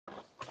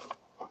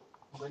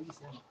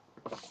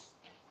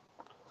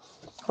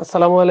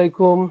আসসালামু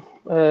আলাইকুম,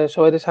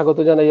 সবাইকে স্বাগত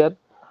জানাই। আর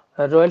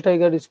রয়্যাল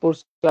টাইগার স্পোর্টস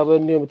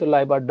ক্লাবের নিয়মিত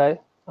লাইভ আড্ডায়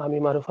আমি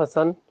মারুফ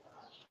হাসান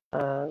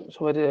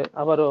সবাইকে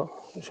আবারও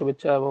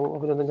শুভেচ্ছা এবং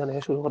অভিনন্দন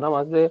জানিয়ে শুরু করলাম।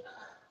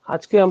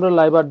 আজকে আমরা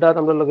লাইভ আড্ডা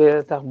আমরা লগে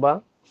থাকবা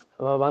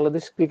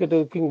বাংলাদেশ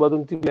ক্রিকেটের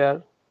কিংবদন্তি প্লেয়ার,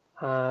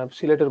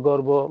 সিলেটের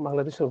গর্ব,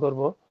 বাংলাদেশের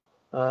গর্ব,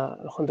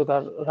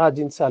 খন্দকার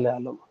রাজিন সালেহ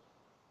আলম।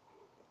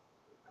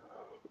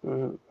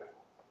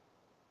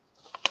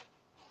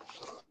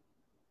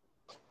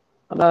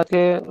 আমরা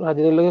আজকে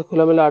রাজিনের লগে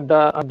খোলামেলা আড্ডা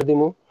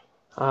দিমু।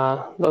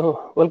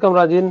 ওয়েলকাম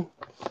রাজিন,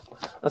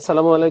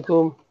 আসসালামু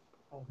আলাইকুম।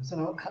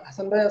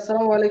 হাসান ভাই,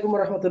 আসসালামু আলাইকুম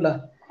ওয়া রাহমাতুল্লাহ।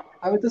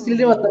 আমি তো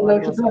সিলেটি মারতাম না,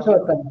 আমি শুধু ভাষা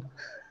মারতাম।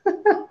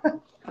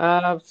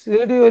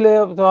 সিলেটি হইলে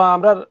তো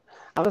আমরা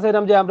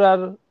চাইলাম যে আমরা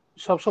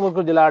সবসময়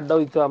জেলা আড্ডা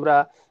হইতো, আমরা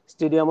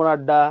স্টেডিয়ামের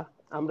আড্ডা,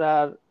 আমরা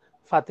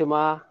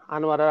ফাতেমা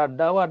আনোয়ারের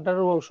আড্ডা, ও আড্ডার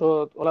অংশ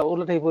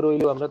ওলা টাইপের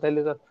হইলেও আমরা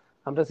তাইলে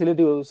আমরা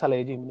সিলেটি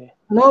চালাই দিই।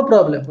 No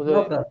problem, no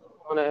problem.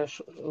 মানে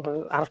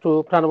আর একটু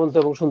প্রাণবন্ত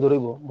এবং সুন্দর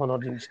হইব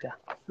মনের জিনিসটা।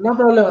 নো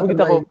প্রবলেম হাসান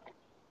ভাই,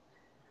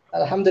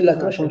 আলহামদুলিল্লাহ,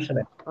 কোনো সমস্যা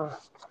নেই।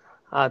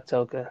 আচ্ছা,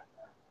 ওকে।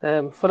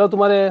 ফলে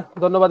তোমার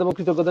ধন্যবাদ এবং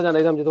কৃতজ্ঞতা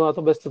জানাইলাম যে তোমার অত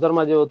ব্যস্ততার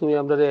মাঝেও তুমি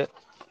আমাদের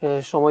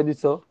সময়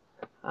দিছো।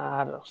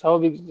 আর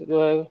স্বাভাবিক,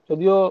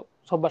 যদিও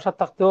সব বাসার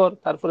থাকতেও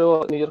তারপরেও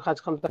নিজের কাজ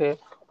কাম থাকে,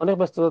 অনেক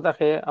ব্যস্ততা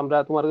থাকে। আমরা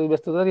তোমার ওই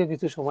ব্যস্ততা দিয়ে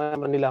কিছু সময়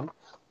আমরা নিলাম,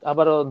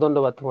 আবারও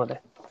ধন্যবাদ তোমাদের।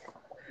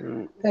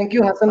 থ্যাংক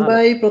ইউ হাসান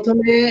ভাই।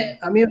 প্রথমে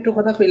আমি একটু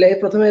কথা কইলাই,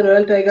 প্রথমে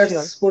রয়্যাল টাইগার্স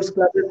স্পোর্টস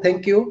ক্লাবের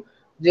থ্যাংক ইউ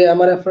যে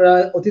আমার আপনারা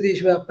অতিথি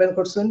হিসেবে আপ্যায়ন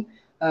করছেন,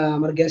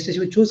 আমার গেস্ট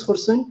হিসেবে চুজ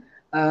করছেন।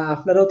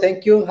 আপনারাও থ্যাংক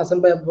ইউ হাসান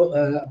ভাই,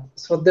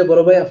 শ্রদ্ধেয়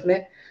বড় ভাই আপনি।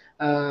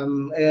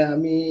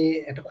 আমি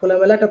একটা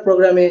খোলামেলা একটা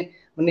প্রোগ্রামে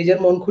নিজের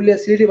মন খুলে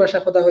সিলেটি ভাষা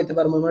কথা হইতে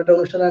পারবো, একটা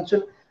অনুষ্ঠান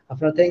আনছেন।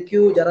 আপনারা থ্যাংক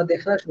ইউ, যারা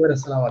দেখলেন সবাই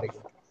আসসালামু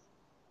আলাইকুম।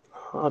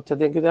 আচ্ছা,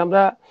 থ্যাংক ইউ।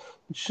 আমরা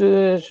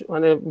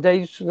মানে যাই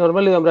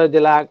নরমালি আমরা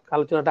জেলা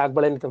আলোচনাটা আগ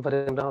বাড়াই নিতে পারি,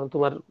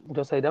 তোমার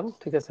চাইলাম,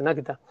 ঠিক আছে না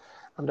কিতা?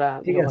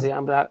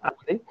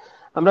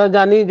 আমরা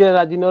জানি যে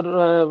রাজিনর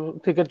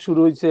ক্রিকেট শুরু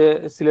হয়েছে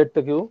সিলেট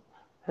থেকেও,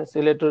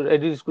 সিলেটের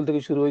এডির স্কুল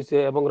থেকে শুরু হয়েছে,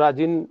 এবং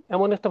রাজিন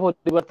এমন একটা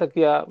পরিবার থেকে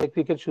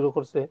ক্রিকেট শুরু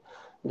করছে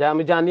যা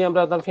আমি জানি।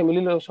 আমরা তার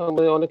ফ্যামিলির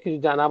সঙ্গে অনেক কিছু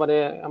জানা, মানে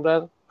আমরা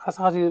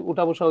কাছাকাছি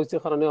উঠা বসা হয়েছে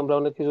কারণে আমরা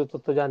অনেক কিছু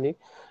তথ্য জানি।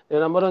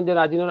 নাম্বার ওয়ান, যে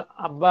রাজিনের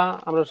আব্বা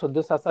আমরা সদ্য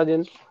চাচা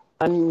যেন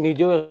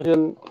নিজেও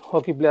একজন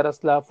হকি প্লেয়ার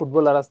আসলা,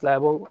 ফুটবলার আসলা,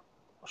 এবং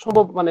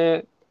সম্ভব মানে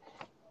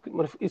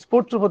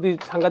স্পোর্টসের প্রতি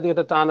সাংঘাতিক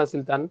একটা টান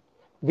আছিল তান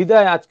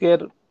বিদায় আজকের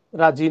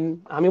রাজিন।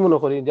 আমি মনে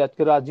করি যে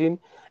আজকের রাজিন,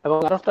 এবং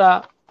আরো একটা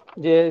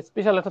যে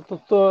স্পেশাল একটা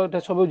তথ্য, এটা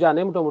সবাই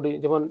জানে মোটামুটি,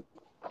 যেমন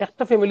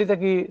একটা ফ্যামিলি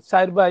থেকে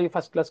 4 ভাই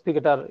ফার্স্ট ক্লাস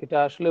ক্রিকেটার, এটা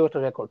আসলে একটা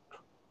রেকর্ড।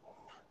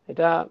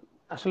 এটা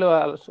আসলে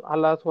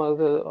আল্লাহ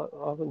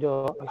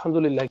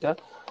আলহামদুলিল্লাহ, এটা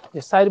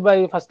যে 4 ভাই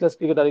ফার্স্ট ক্লাস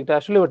ক্রিকেটার, এটা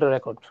আসলে একটা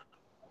রেকর্ড।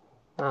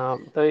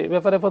 তো এই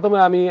ব্যাপারে প্রথমে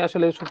আমি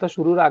আসলে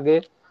শুরুর আগে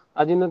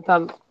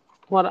তার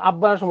তোমার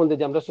আব্বার সম্বন্ধে,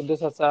 যে আমরা সদ্য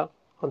চাচা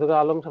খন্দকার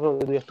আলম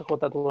সাহেবের দুই একটা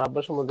কথা তোমার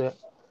আব্বার সম্বন্ধে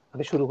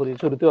আগে শুরু করি,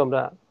 শুরুতেও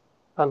আমরা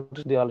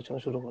আলোচনা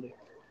শুরু করি।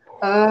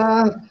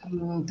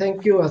 থ্যাংক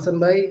ইউ হাসান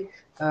ভাই,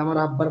 আমার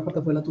আব্বার কথা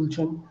পয়লা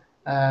তুলছেন।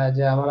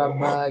 যে আমার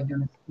আব্বা একজন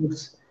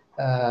স্পোর্টস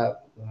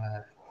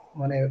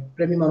মানে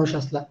প্রেমী মানুষ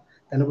আসলা,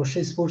 তাই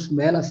অবশ্যই স্পোর্টস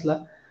ম্যান আসলা।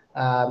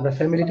 আমরা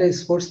ফ্যামিলিটা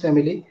স্পোর্টস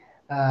ফ্যামিলি।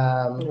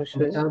 আমরা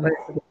 4 ভাই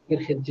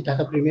ক্রিকেট খেলছি,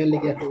 ঢাকা প্রিমিয়ার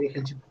লিগে একটা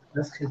খেলছি,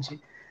 খেলছি।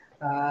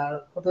 আর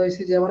কথা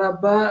হয়েছে যে আমার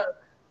আব্বা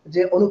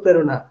যে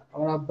অনুপ্রেরণা,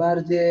 আমার আব্বার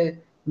যে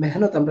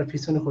মেহনত আমরা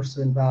পিছনে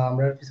করছেন, বা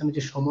আমরা পিছনে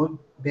যে সময়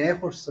ব্যয়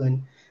করছেন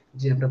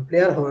যে আমরা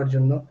প্লেয়ার হওয়ার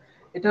জন্য,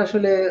 এটা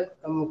আসলে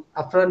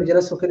আপনারা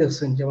নিজেরা চোখে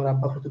দেখছেন যে আমার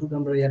আব্বা কতটুকু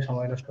আমরা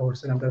সময় নষ্ট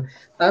করছেন, আমরা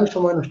তার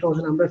সময় নষ্ট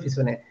করছেন আমরা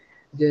পিছনে।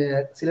 যে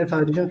সিলেট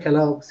ফার্স্ট ডিভিশন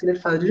খেলা হোক, সিলেট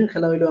ফার্স্ট ডিভিশন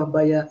খেলা হইলো আব্বা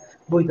ইয়া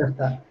বই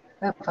থাকতা,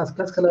 হ্যাঁ, ফার্স্ট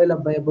ক্লাস খেলা হইলো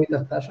আব্বা ইয়া বই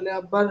থাকতা। আসলে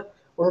আব্বার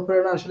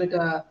অনুপ্রেরণা আসলে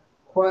এটা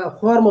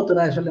হওয়ার মতো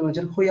না, আসলে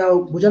মানুষের হইয়াও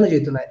বোঝানো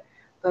যেত না।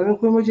 তো আমি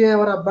কইবো যে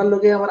আমার আব্বার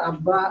লগে আমার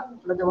আব্বা,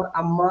 আমার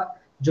আম্মা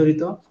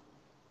জড়িত।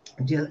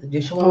 যে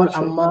সময় আমার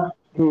আম্মা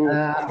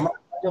আমার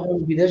যখন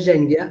বিদেশ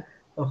যাইন গিয়া,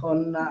 তখন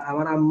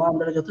আমার আম্মা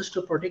আমরা যথেষ্ট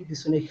প্রোটেক্ট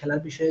দিচ্ছেন, এই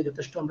খেলার বিষয়ে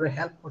যথেষ্ট আমরা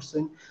হেল্প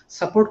করছেন,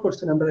 সাপোর্ট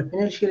করছেন, আমরা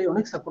ফিনান্সিয়ালি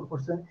অনেক সাপোর্ট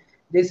করছেন।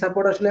 যে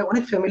সাপোর্ট আসলে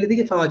অনেক ফ্যামিলি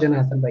থেকে পাওয়া যায় না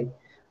হাসান ভাই।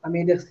 আমি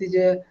দেখছি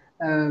যে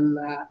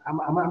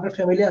আমার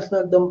ফ্যামিলি আসলে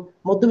একদম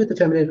মধ্যবিত্ত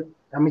ফ্যামিলির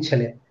আমি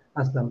ছেলে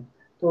আসলাম।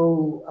 তো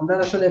আমরা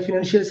আসলে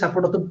ফিনান্সিয়াল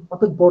সাপোর্ট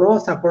অত বড়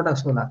সাপোর্ট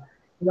আসলো না।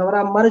 কিন্তু আমার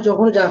আম্মারে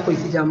যখন যা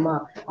কইছি যে আম্মা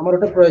আমার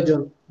ওটা প্রয়োজন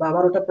বা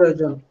আমার ওটা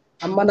প্রয়োজন,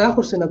 আম্মা না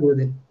করছে না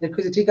কোনোদিন।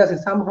 দেখছি ঠিক আছে,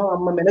 সামহাও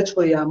আম্মা ম্যানেজ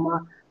করি। আম্মা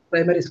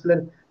প্রাইমারি স্কুলের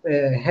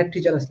হেড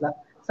টিচার আসলা,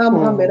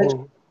 সামহাও ম্যানেজ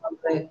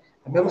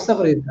ব্যবস্থা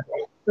করে দিতাম।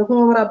 তখন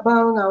আমার আব্বা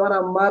এবং আমার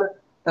আম্মার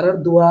তারার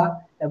দোয়া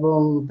এবং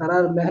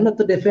তারার মেহনত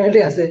তো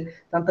ডেফিনেটলি আছে,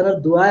 কারণ তারার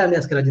দোয়ায় আমি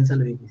আজকে রাজিন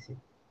সালে হয়ে গেছি।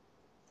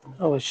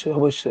 অবশ্যই,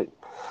 অবশ্যই।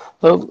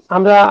 তো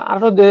আমরা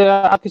আরো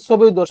কিছু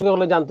দর্শক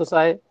হলে জানতে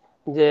চাই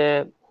যে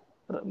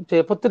যে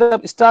প্রত্যেকটা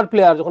স্টার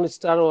প্লেয়ার যখন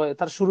স্টার হয়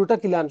তার শুরুটা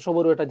কিলান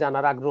সবার এটা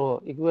জানার আগ্রহ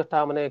এগুলো একটা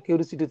মানে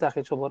কিউরিওসিটি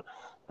থাকে সবার।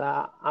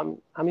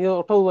 আমিও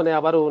ওটাও মানে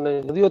আবারও মানে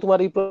যদিও তোমার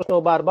এই প্রশ্ন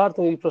বারবার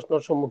তুমি এই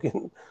প্রশ্নের সম্মুখীন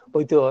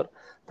হইতে হর,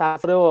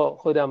 তারপরেও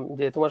কইরাম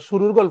যে তোমার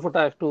শুরুর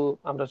গল্পটা একটু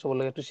আমরা সবার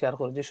লাগে একটু শেয়ার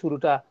করি, যে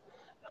শুরুটা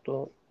একটু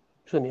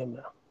শুনি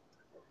আমরা।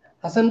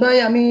 হাসান ভাই,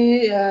 আমি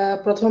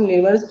প্রথম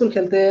নির্মাণ স্কুল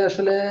খেলতে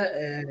আসলে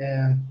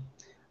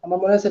আমার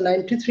মনে আছে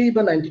 93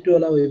 বা 92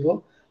 ওলা হইব।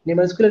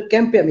 নির্মাণ স্কুলের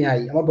ক্যাম্পে আমি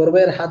আই আমার বড়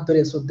ভাইয়ের হাত ধরে,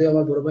 শ্রদ্ধেয়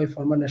আমার বড় ভাই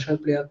former national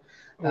player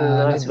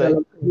nice Nasir ভাই।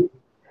 আলম,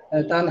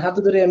 তার হাত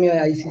ধরে আমি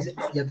আইসি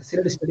ইয়াতে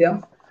সিলেট স্টেডিয়াম।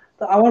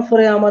 তো আমার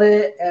পরে আমারে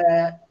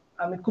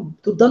আমি খুব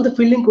দুর্দান্ত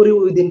ফিল্ডিং করি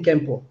ওই দিন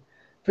ক্যাম্পও।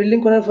 ফিল্ডিং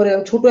করার পরে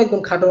আমি ছোট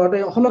একদম খাটো খাটো,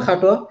 এখনো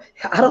খাটো,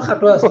 আরো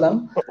খাটো আসলাম,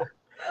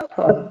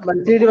 মানে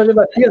থ্রি বাজে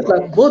বাড়তি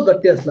আসলাম, বহুত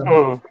বাড়তি আসলাম।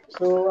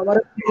 তো আমার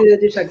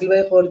যে শাকিল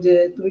ভাই পর যে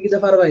তুমি কি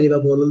পারবা বা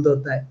বলুন তো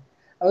তাই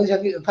আমি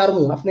শাকিল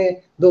পারবো, আপনি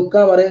দোক্কা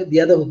আমারে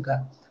দিয়া দে হুক্কা।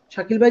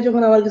 শাকিল ভাই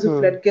যখন আমার কিছু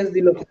ফ্ল্যাট কেস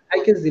দিল, হাই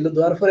কেস দিল,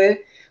 দেওয়ার পরে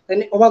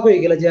অবাক হয়ে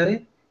গেল যে আরে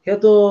হে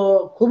তো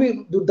খুবই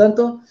দুর্দান্ত।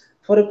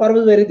 পরে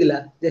পারভেজ ভাই দিলা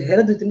যে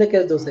হেরে 2-3টা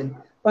ক্যাচ দোসেন,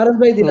 পারভেজ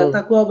ভাই দিলা,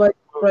 তাকুয়া ভাই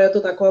প্রয়াত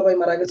তাকুয়া ভাই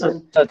মারা গেছেন।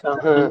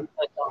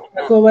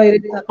 তাকুয়া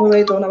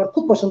ভাই তখন আমার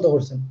খুব পছন্দ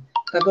করছেন।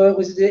 তাকুয়া ভাই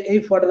কইছে যে এই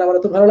ফটোটা আমার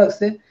তো ভালো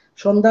লাগছে।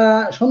 সন্ধ্যা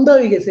সন্ধ্যা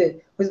হয়ে গেছে,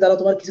 কইছে দাঁড়াও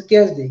তোমার কিছু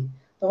ক্যাচ দেই।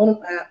 তখন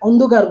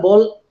অন্ধকার,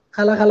 বল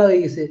খালা খালা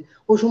হয়ে গেছে।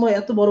 ওই সময়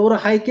এত বড় বড়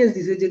হাই ক্যাচ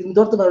দিছে যে তুমি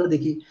ধরতে পারো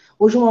দেখি।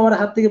 ওই সময় আমার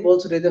হাত থেকে বল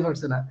ছুটাইতে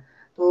পারছে না।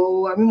 তো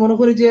আমি মনে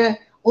করি যে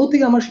ও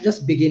থেকে আমার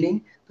জাস্ট বিগিনিং।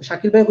 তো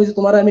শাকিল ভাই কইছে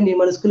তোমার আমি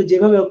নির্মাণ স্কুলে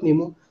যেভাবে হোক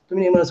নিমু, তুমি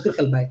নির্মাণ স্কুল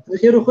খেলবাই, তুমি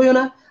সেরকম হইও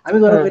না। আমি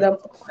ধরা কইলাম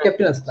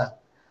ক্যাপ্টেন আসলা,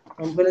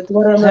 তখন বলে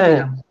তোমার আমরা হ্যাঁ,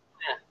 দিলাম।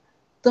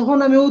 তখন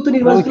আমি ও তো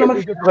নির্মাণ স্কুল আমার,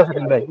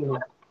 ভাই।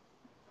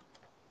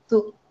 তো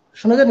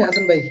শোনা যাবে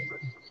হাসান ভাই?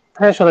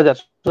 হ্যাঁ, শোনা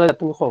যাচ্ছে,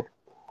 তুমি কও।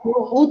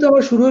 ও তো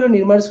আমার শুরু হলো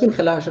নির্মাণ স্কুল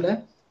খেলা আসলে।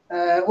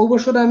 ও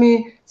বছর আমি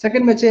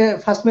সেকেন্ড ম্যাচে,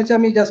 ফার্স্ট ম্যাচে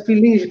আমি জাস্ট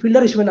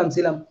ফিল্ডার হিসেবে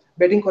নামছিলাম,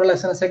 ব্যাটিং করা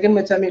লাগছে না। সেকেন্ড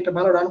ম্যাচে আমি একটা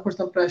ভালো রান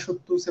করছিলাম, প্রায়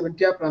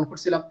 70-70 আপ রান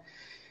করছিলাম।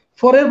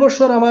 পরের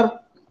বছর আমার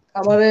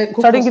আমারে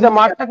খুব স্টার্টিং পছন্দ কিটা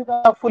মাঠটা কিটা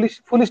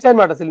পুলিশ লাইন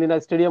মাঠ আছিল না,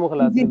 স্টেডিয়ামও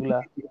খেলা আছে এগুলা।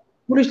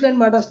 পুলিশ লাইন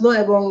মাঠ আসলো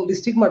এবং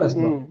ডিস্ট্রিক্ট মাঠ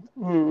আসলো, হুম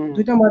হুম হুম।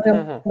 দুইটা মাঠে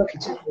হ্যাঁ হ্যাঁ। আমরা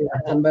খেলছি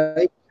হাসান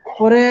ভাই।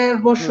 পরের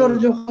বছর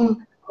হুম যখন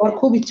আমার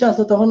খুব ইচ্ছা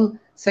আসলো, তখন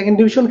সেকেন্ড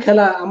ডিভিশন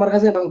খেলা আমার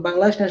কাছে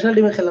বাংলাদেশ ন্যাশনাল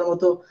টিমে খেলার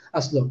মতো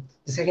আসলো।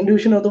 সেকেন্ড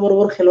ডিভিশনে অত বড়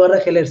বড় খেলোয়াড়রা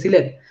খেলেন,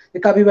 সিলেট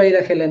কাবি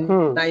ভাইরা খেলেন,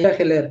 হুম। নাইরা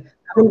খেলেন,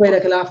 আবুল ভাইরা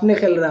খেলে, আপনি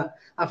খেলরা,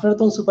 আপনারা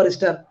তো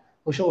সুপারস্টার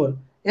ওই সময়,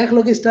 এক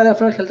লোক স্টার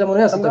আপনার খেলতে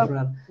মনে আছে তো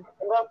আমরা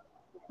আপনার।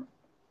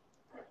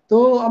 তো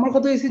আমার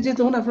কথা হয়েছে যে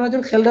তখন আপনারা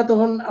যখন খেলরা,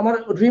 তখন আমার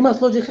ড্রিম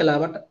আসলো যে খেলা।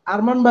 বাট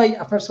আরমান ভাই,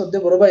 আপনার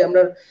শ্রদ্ধেয় বড় ভাই,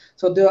 আমরা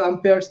শ্রদ্ধেয়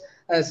আম্পায়ার্স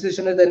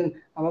অ্যাসোসিয়েশনের দেন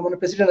আমার মনে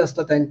প্রেসিডেন্ট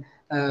আসলো তাই।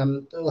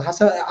 তো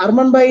হাসান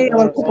আরমান ভাই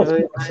আমার খুব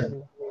পছন্দ করছেন।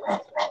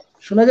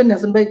 শোনা যান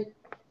হাসান ভাই?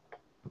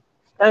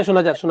 হ্যাঁ,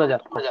 শোনা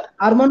যাক।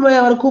 আরমান ভাই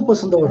আমার খুব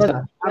পছন্দ শোনা করছে।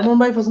 যাক আরমান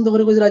ভাই পছন্দ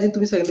করে কইছে রাজিন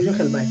তুমি সেকেন্ড ডিভিশন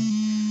খেলবাই।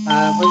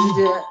 কইছে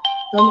যে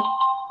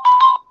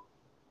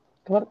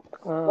তোমার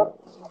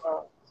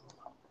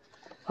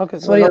ওকে,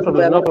 সরি নো হাসান ভাই,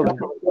 প্রবলেম নো আমার প্রবলেম।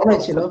 মনে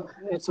ছিল।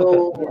 ইটস তো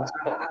ওকে।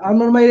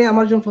 আরমান ভাই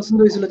আমার যখন পছন্দ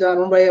হয়েছিল, যে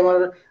আরমান ভাই আমার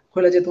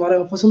কইলা যে তোমার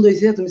পছন্দ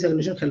হয়েছে, তুমি সেকেন্ড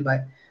ডিভিশন খেলবাই।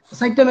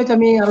 সাইডটা ম্যাচ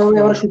আমি আরো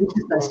আমার সুযোগ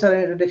দিছিলাম, স্টার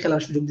ইউনাইটেডে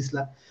খেলার সুযোগ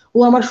দিছিলাম। ও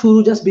আমার শুরু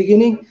জাস্ট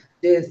বিগিনিং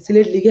যে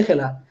সিলেট লিগে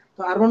খেলা।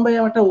 তো আরমান ভাই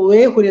আমার একটা ওয়ে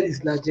করিয়া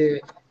দিছিল যে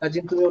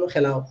রাজিন তুমি ওনো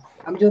খেলাও।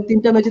 আমি যখন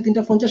 3টা ম্যাচে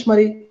 3টা 50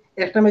 মারি,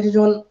 একটা ম্যাচে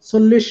যখন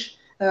 40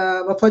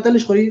 বা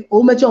 45 করি, ও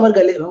ম্যাচে আমার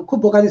গালে খুব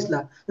বকা দিছিলা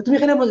তুমি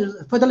এখানে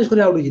 45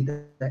 করে আউট হয়ে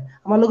যেতে।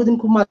 আমার লোক দিন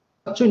খুব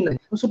মারছই না,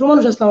 ছোট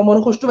মানুষ আসলাম, আমার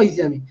মনে কষ্ট পাইছি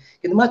আমি,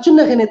 কিন্তু মারছুন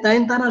না এখানে তাই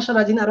তার আশা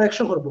রাজিন আরো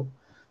 100 করবো।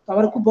 তো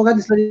আমার খুব বকা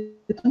দিছিল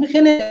যে তুমি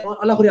এখানে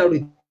আল্লাহ করে আউট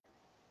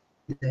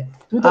হইতে,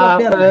 তুমি তো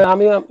প্লেয়ার নাই।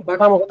 আমি বাট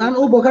তার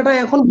ও বকাটা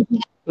এখন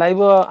লাইভ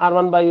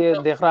আরমান ভাই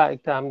দেখরা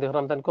একটা আমি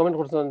দেখলাম তাই কমেন্ট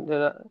করছেন যে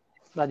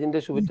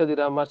রাজিনদের শুভেচ্ছা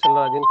দিরা,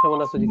 মাশাআল্লাহ রাজিন কেমন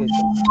আছো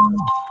জিজ্ঞাসা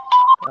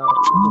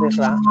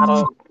দেখরা আরো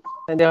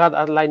দেখা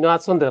লাইনও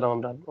আছেন দেখলাম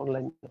আমরা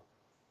অনলাইন।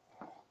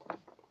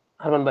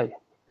 আরমান ভাই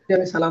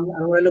আমি সালাম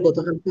আরন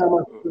গতকালকে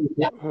আমার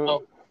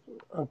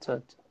আচ্ছা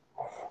আচ্ছা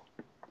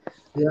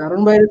যে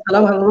আরন ভাই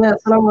সালাম, আরন ভাই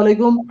আসসালামু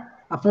আলাইকুম।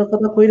 আপনার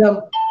কথা কইলাম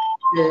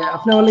যে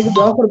আপনি আমার লাগি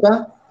দোয়া করবা,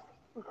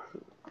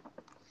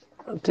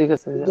 ঠিক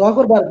আছে। দোয়া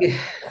করবা আর কি।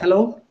 হ্যালো,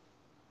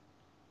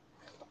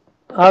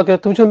 ওকে,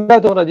 তুমি শুনতে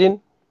তো রাজিন?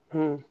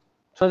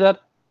 সোজার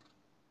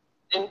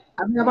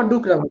আমি আবার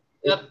ঢুকলাম।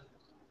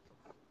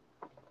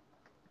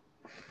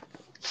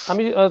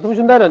 আমি তুমি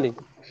শুনতে রানি?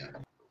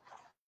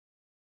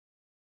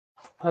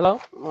 হ্যালো,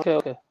 ওকে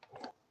ওকে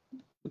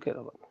ওকে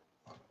রবা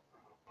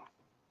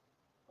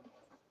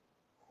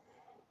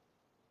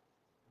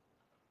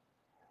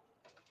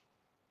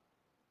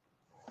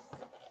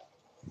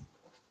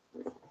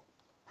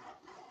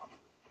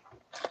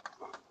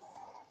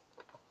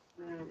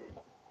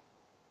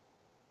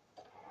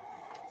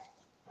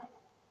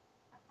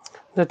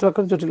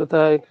নেটওয়ার্কের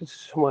জটিলতায় কিছু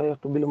সময়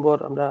একটু বিলম্ব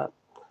আমরা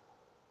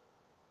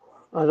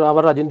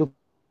আবার রাজিন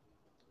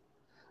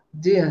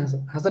জি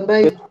হাসান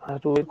ভাই,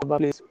 একটু ওয়েট করবা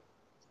প্লিজ।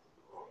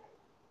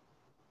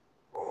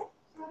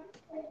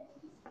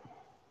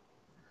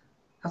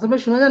 হাসান ভাই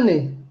শোনা যাননি?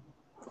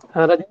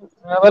 হ্যাঁ রাজিন,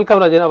 ওয়েলকাম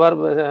রাজিন। আবার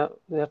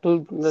একটু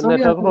সরি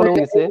নেটওয়ার্ক হাসান ভাই। প্রবলেম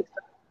হয়েছে।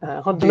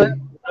 এখন জি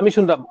আমি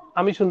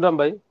শুনলাম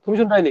ভাই, তুমি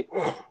শুনরাইনি?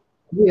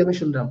 জি, আমি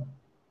শুনলাম।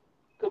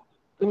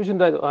 তুমি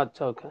শুনরাই?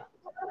 আচ্ছা, ওকে।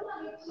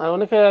 আর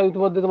অনেকে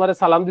ইতিমধ্যে তোমার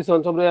সালাম দিছন,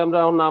 সবরে আমরা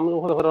ওর নাম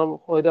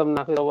হইরাম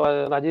না কইরাম।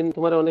 রাজিন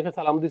তোমার অনেকে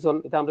সালাম দিছন,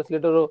 এটা আমরা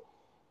সিলেটেরও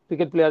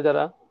ক্রিকেট প্লেয়ার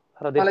যারা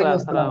তারা দেখরা,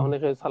 ওয়ালাইকুম তারা আসসালাম।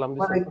 অনেকে সালাম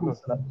দিছন। ওয়ালাইকুম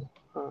আসসালাম।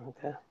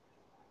 ওকে।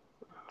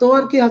 তো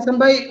আর কি হাসান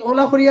ভাই,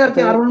 ওলা করি আর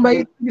কি, আরুন ভাই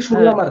থেকে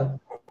শুরু হ্যাঁ। আমার।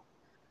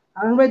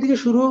 আরুন ভাই থেকে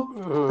শুরু।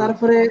 হুম,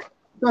 তারপরে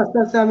তো আস্তে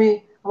আস্তে আমি,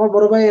 আমার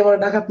বড় ভাই আমার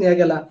ঢাকাত নিয়ে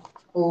গেলা।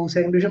 ও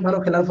সেকেন্ড ডিভিশন ভালো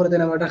খেলার পরে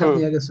দেন আমার ঢাকাত হুম।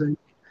 নিয়ে গেছে।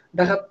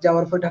 ঢাকাত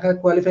যাওয়ার পর ঢাকা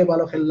কোয়ালিফাই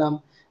ভালো খেললাম।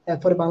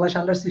 এরপরে বাংলাদেশ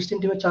আন্ডার 16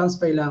 টিমে চান্স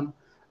পাইলাম।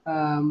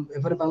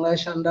 এরপরে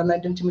বাংলাদেশ আন্ডার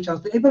 19 টিমে চান্স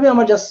পাই। এইভাবে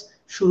আমার জাস্ট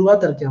শুরুয়াত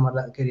আর কি আমার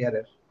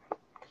ক্যারিয়ারের।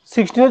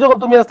 16 যখন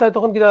তুমি আসলে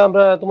তখন কিনা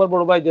আমরা তোমার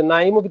বড় ভাই যে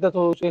নাইমও কিতা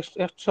তো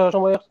এক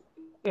সময়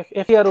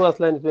একই আরো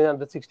আসলেন তুমি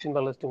আন্ডার 16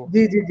 বাংলাদেশ টিমও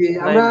জি জি জি,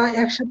 আমরা নাইম।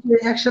 একসাথে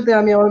একসাথে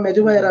আমি আমার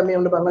মেজো ভাই হুম, আর আমি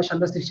আমরা বাংলাদেশ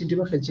আন্ডার 16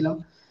 টিমে খেলছিলাম।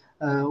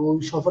 ওই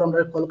সফর আমরা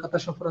কলকাতা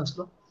সফর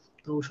আসলো।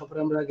 তো ওই সফরে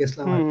আমরা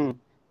গেছিলাম আর কি। হুম।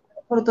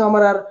 তারপরে তো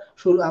আমার আর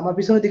আমার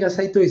পিছনের দিকে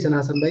চাইতে হয়েছে না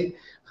হাসান ভাই,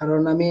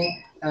 কারণ আমি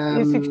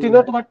এই আম, 16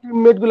 তোমার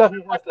টিমমেট গুলা কি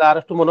আসলে আর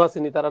একটু মনে আছে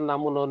নি? তার নাম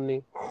মনে হননি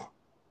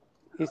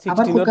এই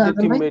আবার 16 কোকা যে হাসান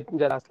ভাই, টিমমেট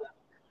যারা আসলে?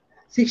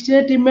 16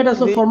 এর টিমমেট এই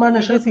আসলো যে ফরমার এই যে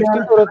ন্যাশনাল প্লেয়ার,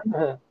 16 করে,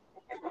 হ্যাঁ।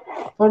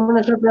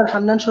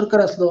 হান্নান সরকার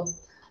আসলো।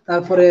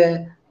 তারপরে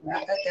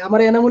আমার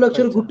এনামুল হক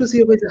আচ্ছা। গুড টু সি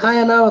ইউ কইছে, হাই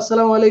এনাম,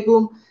 আসসালামু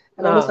আলাইকুম।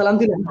 এনামুল হ্যাঁ। সালাম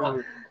দিলাম। হুম।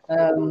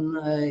 আম,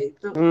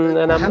 তো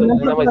এনাম হান্নান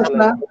এনাম সরকার আইছিল।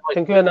 আসলা।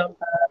 Thank you Enam.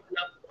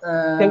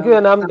 Thank ah, you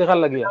Enam দেখার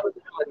লাগিয়া।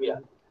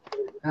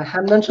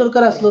 হান্নান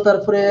সরকার আসলো।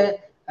 তারপরে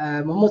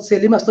মোহাম্মদ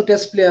সেলিম আসলো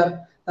টেস্ট প্লেয়ার।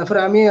 তারপরে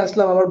আমি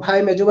আসলাম, আমার ভাই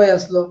মেজো ভাই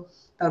আসলো।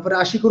 তারপরে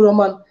আশিকুর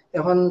রহমান,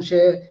 এখন সে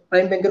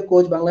প্রাইম ব্যাংকের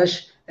কোচ, বাংলাদেশ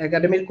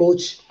একাডেমির কোচ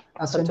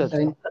আছেন আচ্ছা, আচ্ছা।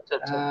 তাই।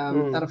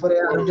 হুম। তারপরে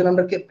আরেকজন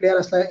আমরা প্লেয়ার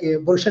আসলো,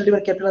 বরিশাল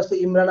টিমের ক্যাপ্টেন আসলো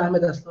ইমরান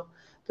আহমেদ আসলো।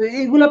 তো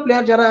এইগুলা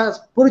প্লেয়ার যারা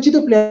পরিচিত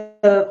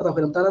প্লেয়ার কথা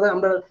বললাম, তারা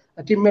আমরা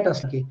টিমমেট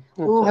আসলো কি।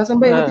 তো আচ্ছা। হাসান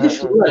ভাই ওই হ্যাঁ, থেকে হ্যাঁ, হ্যাঁ।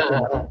 শুরু আর কি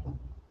আমার।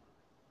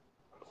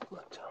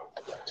 আচ্ছা।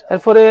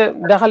 এরপরে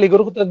দেখা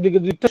লিগের কথা,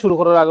 লিগটা শুরু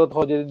করার আগে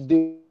হয়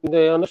যে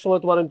অনেক সময়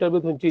তোমার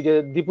ইন্টারভিউ শুনছি যে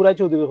দীপুরাই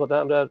চৌধুরীর কথা,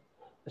 আমরা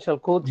ন্যাশনাল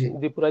কোচ জি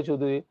দীপুরাই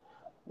চৌধুরী,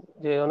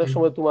 যে অনেক জি।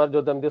 সময় তোমার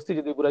যদি আমি দেখছি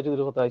যে দীপুরাই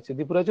চৌধুরীর কথা আছে,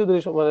 দীপুরাই চৌধুরী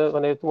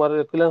মানে তোমার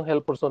কিলান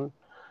হেল্প পারসন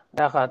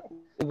দেখাত,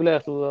 এগুলো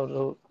একটু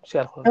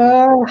শেয়ার করো তুমি।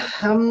 আহ,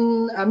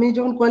 আমি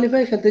যখন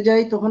কোয়ালিফাই খেলতে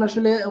যাই তখন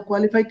আসলে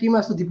কোয়ালিফাই টিম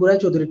আসতো ত্রিপুরায়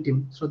চৌধুরীর টিম,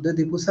 শ্রদ্ধেয়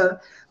দীপু স্যার।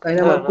 তাই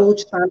না আমার হ্যাঁ, হ্যাঁ। কোচ,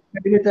 তার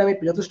একাডেমিতে আমি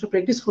যথেষ্ট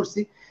প্র্যাকটিস করছি।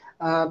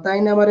 তাই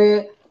না আমারে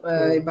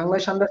হুম।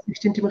 বাংলাদেশ আন্ডার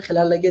 16 টিমে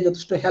খেলার লাগিয়ে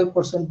যথেষ্ট হেল্প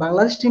করছেন।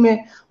 বাংলাদেশ টিমে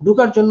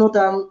ঢোকার জন্য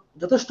তার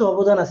যথেষ্ট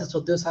অবদান আছে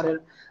শ্রদ্ধেয় স্যারের,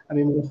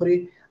 আমি মনে করি।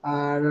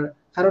 আর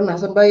কারণ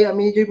হাসান ভাই,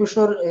 আমি যে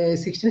বছর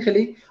 16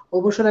 খেলি, ও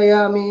বছর আইয়া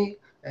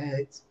আহ,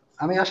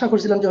 আমি আশা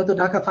করছিলাম যে হয়তো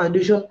Dhaka first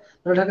division,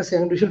 Dhaka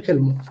second division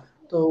খেলবো।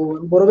 তো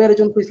বড় ভাইয়ের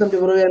জন্য কইছিলাম যে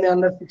বড় ভাই আমি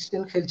আন্ডার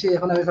 16 খেলছি,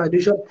 এখন আমি ফার্স্ট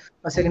ডিভিশন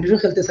বা সেকেন্ড ডিভিশন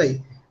খেলতে চাই।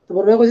 তো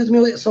বড় ভাই কইছে তুমি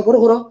সফর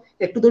করো,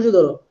 একটু ধৈর্য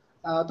ধরো।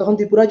 তখন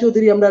ত্রিপুরা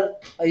চৌধুরী আমরা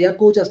ইয়া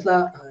কোচ আসলা,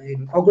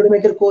 অগ্রণী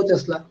ব্যাংকের কোচ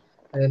আসলা,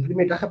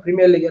 ঢাকা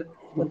প্রিমিয়ার লিগের।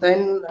 তো তাই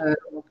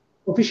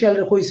অফিসিয়াল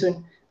কইছেন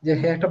যে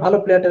হ্যাঁ একটা ভালো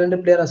প্লেয়ার,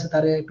 ট্যালেন্টেড প্লেয়ার আছে,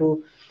 তারে একটু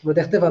তোমরা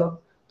দেখতে পারো।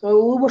 তো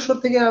ওই বছর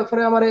থেকে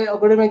পরে আমার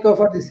অগ্রণী ব্যাংকে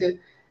অফার দিছে।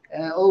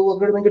 ও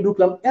অগ্রণী ব্যাংকে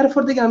ঢুকলাম।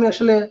 এরপর থেকে আমি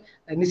আসলে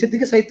নিচের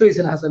দিকে চাইতে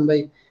হয়েছে না হাসান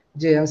ভাই,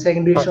 যে আমি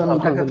সেকেন্ড ডিভিশন ঢাকা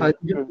আলহামদুলিল্লাহ। ফার্স্ট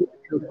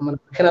ডিভিশন মানে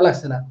খেলা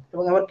লাগছে না,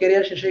 এবং আমার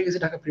ক্যারিয়ার শেষ হয়ে গেছে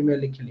ঢাকা প্রিমিয়ার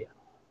লিগ খেলিয়া।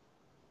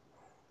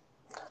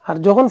 আর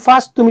যখন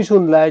ফার্স্ট তুমি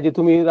শুনলাই যে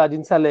তুমি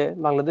রাজিন সালে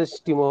বাংলাদেশ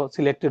টিমও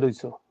সিলেক্টেড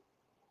হইছো,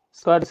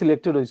 স্কোয়াড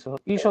সিলেক্টেড হইছো,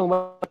 এই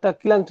সংবাদটা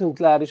কিলান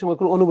শুনলা? আর এই সময়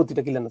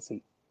অনুভূতিটা কিলান আছে?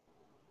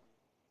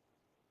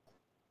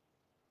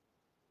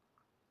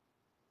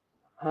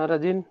 হ্যাঁ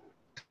রাজিন,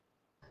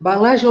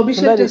 বাংলাদেশ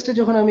অভিষেক শুনলাই নি? টেস্টে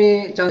যখন আমি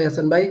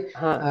হাসান ভাই,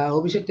 হ্যাঁ।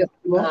 অভিষেক টেস্ট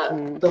দিব,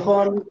 হুম।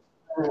 তখন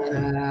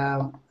আহ,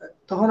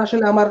 তখন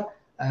আসলে আমার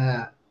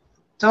আহ,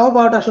 চাওয়া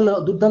পাওয়াটা আসলে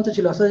দুর্দান্ত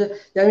ছিল আসলে,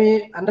 যে আমি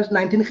আন্ডার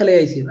 19 খেলে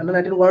আইছি, আন্ডার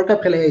 19 ওয়ার্ল্ড কাপ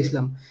খেলে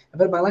আইছিলাম।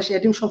 এবার বাংলাদেশ এ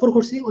টিম সফর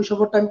করছি, ওই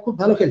সফরটা আমি খুব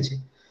ভালো খেলছি।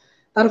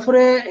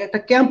 তারপরে একটা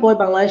ক্যাম্প হয়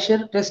বাংলাদেশের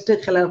টেস্টে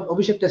খেলার,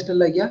 অভিষেক টেস্টের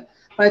লাগিয়া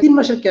প্রায় 3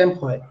 মাসের ক্যাম্প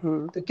হয়।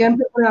 হুম। তো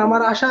ক্যাম্পের পরে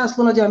আমার আশা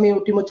আসলো না যে আমি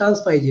টিমে চান্স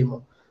পাই যাবো,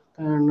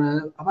 কারণ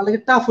আমার লাগে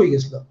টাফ হয়ে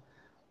গেছিল।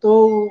 তো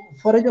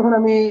পরে যখন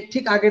আমি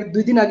ঠিক আগের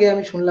 2 দিন আগে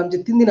আমি শুনলাম, যে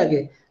 3 দিন আগে,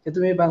 যে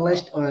তুমি বাংলাদেশ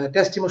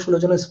টেস্ট টিমে 16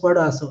 জনের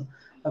স্কোয়াডে আছো,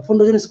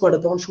 15 জনের স্কোয়াডে,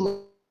 তখন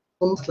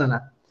শুনছিলাম না।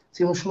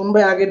 সুমন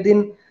ভাই আগের দিন,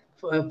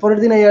 পরের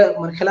দিন আইয়া,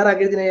 মানে খেলার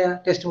আগের দিন আইয়া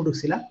টেস্ট টিমে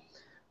ঢুকছিলাম।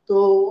 তো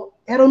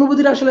এর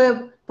অনুভূতিটা আসলে,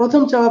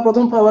 প্রথম চাওয়া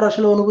প্রথম পাওয়ার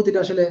আসলে অনুভূতিটা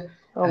আসলে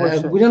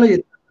অবশ্যই। বোঝানো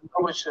যেত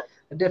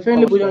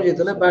ডেফিনেটলি অবশ্যই, বোঝানো যেত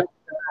না, অবশ্যই। বাট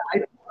আই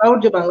প্রাউড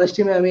যে বাংলাদেশ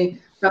টিমে আমি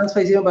চান্স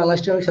পাইছি এবং বাংলাদেশ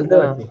টিমে খেলতে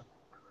হ্যাঁ। পারছি।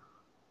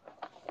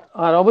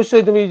 আর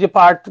অবশ্যই তুমি যে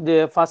পার্ট, যে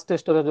ফার্স্ট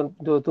টেস্টের একজন,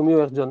 তুমিও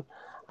একজন।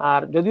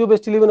 আর যদিও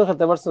বেস্ট ইলেভেনও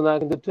খেলতে পারছো না,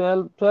 কিন্তু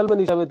 12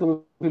 হিসাবে তুমি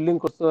ফিল্ডিং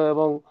করছো,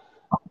 এবং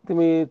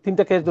তুমি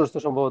 3টা ক্যাচ ধরছো,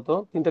 সম্ভবত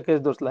 3টা ক্যাচ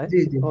ধরছলাই, জি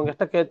জি এবং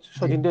একটা ক্যাচ জি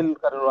সচিন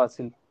টেন্ডুলকারেরও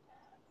আছিল।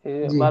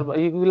 জি।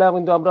 এইগুলা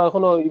কিন্তু আমরা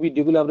এখনো এই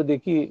ভিডিওগুলো আমরা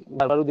দেখি,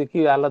 বারবারও দেখি,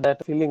 আলাদা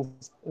একটা ফিলিংস।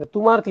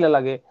 তোমার কি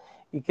লাগে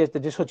এই ক্যাচটা,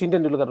 যে সচিন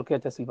টেন্ডুলকার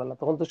ক্যাচ আছিল বলা,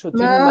 তখন তো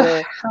সচিন না, মানে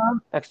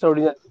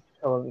এক্সট্রাঅর্ডিনারি,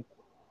 স্বাভাবিক।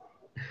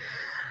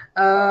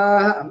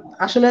 আহ,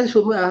 আসলে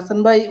হাসান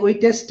ভাই ওই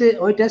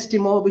টেস্ট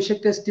টিম অভিষেক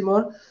টেস্ট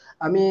টিমর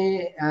আমি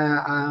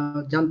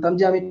জানতাম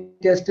যে আমি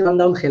টেস্টে রান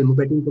ডাউন খেলবো,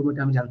 ব্যাটিং করবো,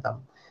 এটা আমি জানতাম।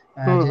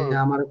 হুম যে হুম।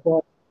 আমার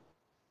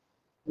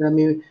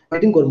আমি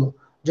ব্যাটিং করবো,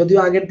 যদিও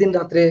আগের দিন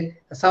রাত্রে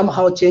সাম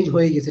হাও চেঞ্জ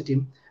হয়ে গেছে টিম,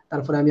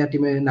 তারপরে আমি আর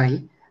টিমে নাই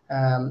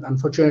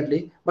আনফরচুনেটলি।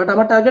 বাট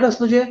আমার টার্গেট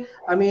আসলো যে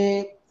আমি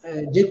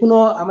যে কোনো,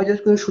 আমি যদি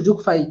কোনো সুযোগ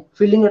পাই,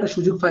 ফিল্ডিং একটা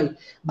সুযোগ পাই,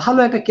 ভালো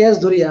একটা ক্যাচ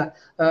ধরিয়া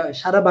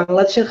সারা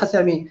বাংলাদেশের কাছে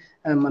আমি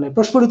মানে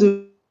প্রস্ফুটিত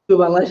হইবো,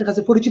 বাংলাদেশের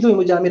কাছে পরিচিত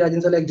হইবো যে আমি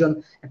রাজিন সালে একজন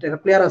একটা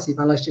প্লেয়ার আছি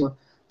বাংলাদেশ টিমে।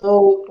 তো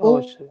ও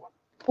অবশ্যই।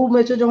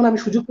 ম্যাচে যখন আমি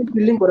সুযোগ পাই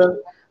ফিল্ডিং করার,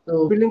 তো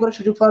ফিল্ডিং করার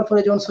সুযোগ পাওয়ার পরে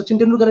যখন সচিন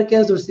টেন্ডুলকারের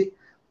ক্যাচ ধরছি,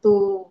 তো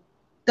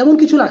তেমন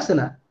কিছু লাগছে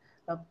না,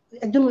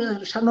 একদম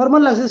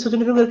নর্মাল লাগছে। সচিন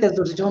টেন্ডুলকারের ক্যাচ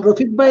ধরছি যখন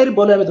রফিক ভাইয়ের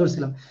বলে আমি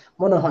ধরছিলাম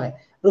মনে হয়,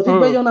 রফিক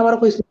হুম ভাই যখন আমার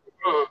কইছিল,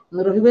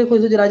 রফিক ভাই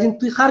কইছে যে রাজিন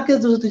তুই কার ক্যাচ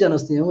ধরছিস তুই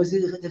জানোস নি, আমি কইছি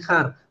যে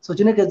কার,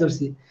 সচিনের ক্যাচ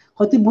ধরছি।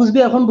 হয়তো বুঝবে,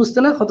 এখন বুঝতে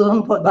না, কতক্ষণ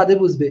বাদে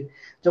বুঝবে।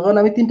 যখন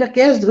আমি তিনটা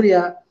ক্যাচ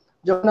ধরিয়া,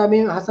 যখন আমি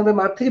হাসান ভাই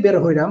মাঠ থেকে বের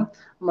হইলাম,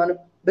 মানে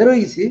বের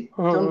হয়ে গেছি,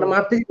 হুম যখন হুম।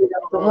 মাঠ থেকে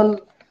বেরোলাম, তখন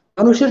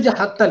মানুষের যে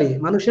হাততালি,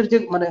 মানুষের যে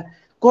মানে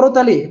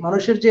করতালি,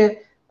 মানুষের যে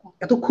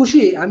এত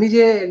খুশি, আমি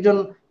যে একজন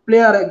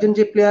প্লেয়ার, একজন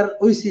যে প্লেয়ার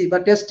হইছি, বা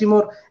টেস্ট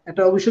টিমর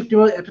একটা অভিষেক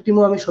টিমের একটা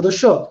টিমও আমি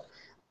সদস্য,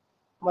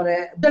 মানে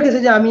দেখা গেছে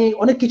যে আমি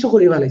অনেক কিছু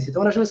করে ফেলাইছি।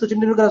 তখন আসলে সচিন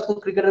টেন্ডুলকার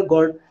আসলে ক্রিকেটের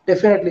গড,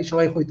 ডেফিনেটলি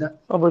সবাই কইতা।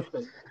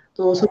 অবশ্যই।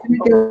 তো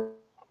সচিনকে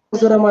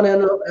ধরা মানে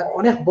হলো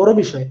অনেক বড়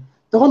বিষয়।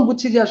 তখন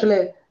বুঝছি যে আসলে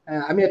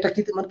আমি একটা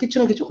মানে কিছু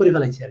না কিছু করে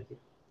ফেলাইছি আর কি।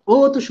 ও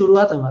তো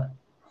শুরুয়াত আমার।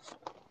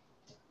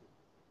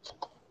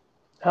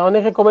 হ্যাঁ,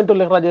 অনেকে কমেন্টও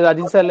লেখা যে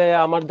রাজিন সালে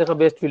আমার দেখা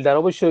বেস্ট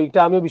ফিল্ডার, অবশ্যই এটা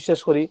আমিও বিশ্বাস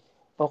করি।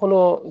 কখনো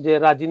যে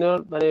রাজিনের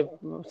মানে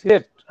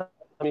সিলেট,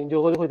 আমি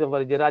যোগাযোগ হইতে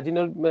পারি যে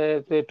রাজিনের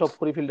টপ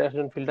করে ফিল্ডার,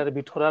 একজন ফিল্ডারে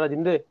বিট করা,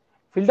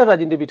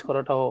 রাজিনরে বিট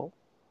করাটাও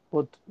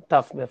বহুত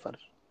টাফ ব্যাপার।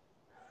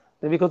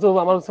 বিকজ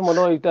আমার কাছে মনে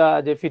হয় এটা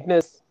যে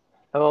ফিটনেস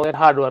এবং এর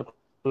হার্ড ওয়ার্ক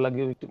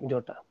লাগে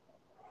ওইটা।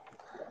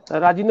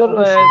 রাজিনোর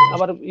অবশ্যই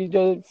আবার অবশ্যই। এই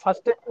যে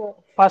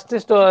ফার্স্ট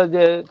টেস্ট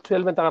যে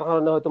 12 থাকার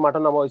কারণে হয়তো মাঠে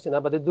নামা হয়েছে না,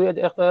 বাট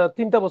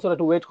 3টা বছর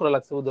একটু ওয়েট করা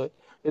লাগছে বোধহয়।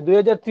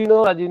 2003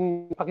 রাজিন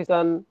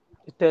পাকিস্তান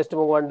টেস্ট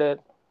এবং ওয়ানডে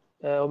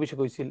অভিষেক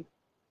হয়েছিল,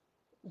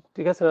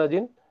 ঠিক আছে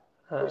রাজিন?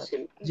 হ্যাঁ,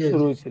 জি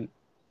শুরু জি। হয়েছিল।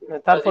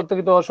 তারপর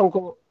থেকে তো অসংখ্য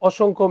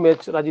অসংখ্য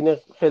ম্যাচ রাজিনের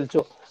খেলছো।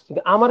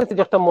 কিন্তু আমার কাছে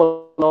যে একটা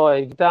মনে হয়,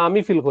 যেটা আমি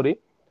ফিল করি,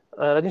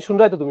 রাজিন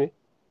শুনরাই তো তুমি?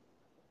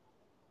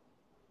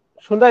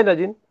 শুনরাই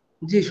রাজিন?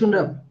 জি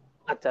শুনলাম।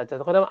 আচ্ছা আচ্ছা,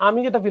 তখন আমি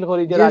যেটা ফিল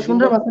করি যে জি রাজিন্দর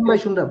শুনলাম হাসান ভাই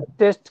শুনলাম।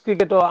 টেস্ট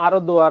ক্রিকেটও আরো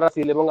দোয়ার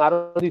আছিল এবং আরো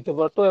দিতে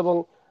পারতো, এবং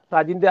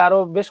রাজিন্দে আরো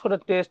বেশ কটা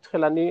টেস্ট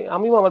খেলানি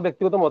আমিও আমার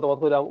ব্যক্তিগত মতামত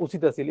কইলাম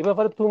উচিত আছিল। এ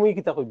ব্যাপারে তুমি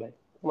কিতা কইবা?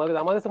 তোমার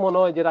আমার কাছে মনে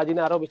হয় যে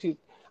রাজিনে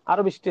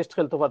আরো বেশি টেস্ট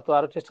খেলতে পারতো,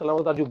 আরো টেস্ট খেলার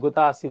মতো তার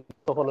যোগ্যতা আছে।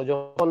 তখন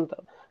যখন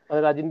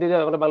মানে রাজিন্দে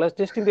বাংলাদেশ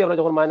টেস্ট টিম দিয়ে আমরা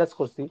যখন মাইনাস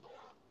করছি,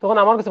 তখন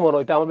আমার কাছে মনে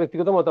হয়, এটা আমার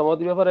ব্যক্তিগত মতামত,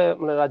 এই ব্যাপারে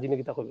মানে রাজিনে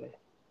কিতা কইবা?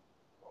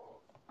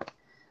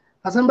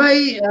 হাসান ভাই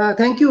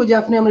থ্যাংক ইউ যে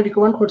আপনি আমরা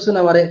রিকমেন্ড করছেন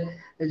আমারে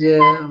যে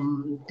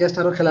টেস্ট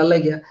আরো খেলার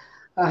লাগিয়া।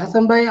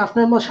 হাসান ভাই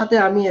আপনার সাথে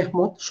আমি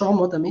একমত,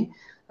 সহমত আমি।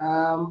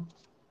 আম,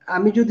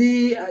 আমি যদি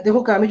দেখো,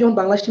 আমি যখন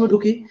বাংলাদেশ টিমে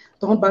ঢুকি,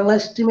 তখন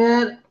বাংলাদেশ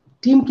টিমের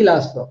টিম কিলা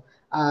আসতো,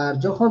 আর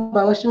যখন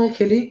বাংলাদেশ টিমে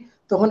খেলি,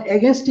 তখন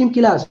এগেনস্ট টিম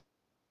কিলা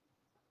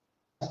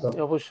আসতো,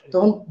 অবশ্যই।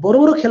 তখন বড়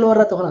বড়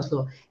খেলোয়াড়রা তখন আসতো।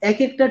 এক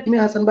একটা টিমে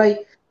হাসান ভাই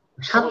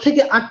 7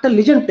 থেকে 8টা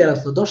লিজেন্ড প্লেয়ার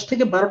আসতো, 10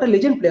 থেকে 12টা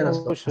লিজেন্ড প্লেয়ার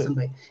আসতো অবশ্যই। হাসান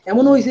ভাই।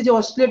 এমনও হয়েছে যে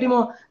অস্ট্রেলিয়া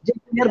টিমও যে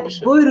প্লেয়ার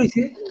বই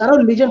রয়েছে, তারাও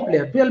লিজেন্ড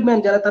প্লেয়ার, 12 ম্যান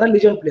যারা, তারা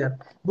লিজেন্ড প্লেয়ার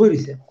বই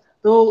রয়েছে।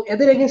 তো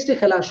এদের এগেনস্টে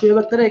খেলা, শোয়েব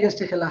আখতারের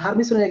এগেনস্টে খেলা,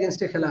 হারমিসনের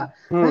এগেনস্টে খেলা,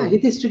 হুম। হ্যাঁ,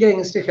 হিতিস্ট্রিকের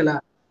এগেনস্টে খেলা,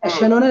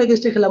 শ্যাননের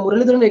এগেনস্টে খেলা,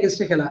 মুরলীধরনের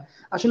এগেনস্টে খেলা,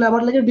 আসলে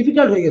আমার লাগে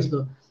ডিফিকাল্ট হয়ে গেছিল।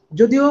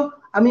 যদিও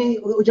আমি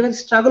ওই জায়গায়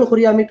স্ট্রাগল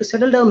করি, আমি একটু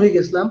সেটেল ডাউন হয়ে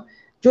গেছিলাম।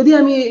 যদি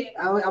আমি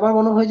আমার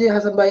মনে হয় যে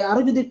হাসান ভাই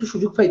আরো যদি একটু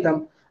সুযোগ পাইতাম,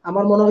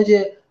 আমার মনে হয় যে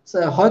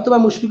হয়তো বা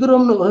মুশফিকুরও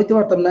হইতে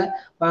পারতাম না,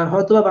 বা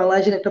হয়তো বা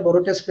বাংলাদেশের একটা বড়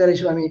টেস্ট প্লেয়ার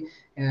হিসেবে আমি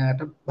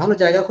একটা ভালো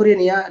জায়গা করিয়ে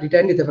নিয়ে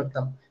রিটায়ার নিতে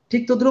পারতাম।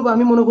 ঠিক তদ্রুপ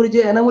আমি মনে করি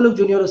যে এনামুলক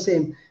জুনিয়রও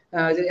সেম,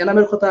 যে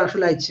এনামের কথা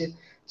আসলে আসছে,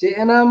 যে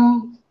এনাম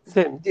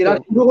সেম যেরা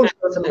সেম। শুরু করছে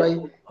হাসান ভাই,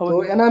 তো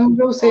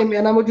এনামও সেম,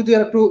 এনামও যদি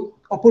আর একটু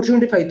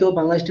অপরচুনিটি পাইতো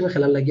বাংলাদেশ টিমে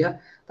খেলার লাগিয়া,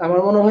 তো আমার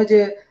মনে হয় যে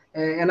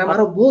এনাম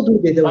আরো বহু দূর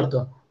যেতে পারতো।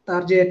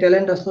 তার যে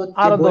ট্যালেন্ট আসলো, যে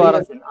আরো বোলিং দোয়ার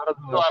আছে, আরো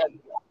দোয়ার।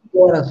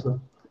 দেওয়ার আসলো,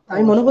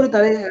 আমি মনে করি অবশ্যই।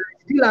 তার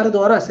স্টিল আরো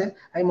দেওয়ার আছে,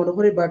 আমি মনে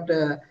করি। বাট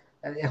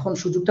এখন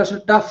সুযোগটা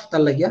আসলে টাফ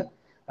তার লাগিয়া,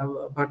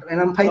 বাট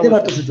এনাম ফাইতে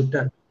পারতো অবশ্যই। সুযোগটা।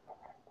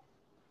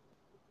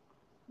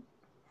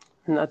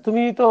 না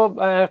তুমি তো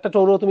একটা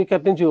টুরও তুমি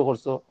ক্যাপ্টেনশিপও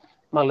করছো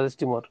বাংলাদেশ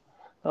টিমর।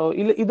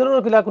 এই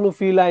ধরনের খেলা কোনো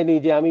ফিল আইনি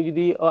যে আমি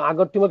যদি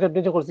আগের টিমও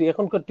ক্যাপ্টেনশিপ করছি,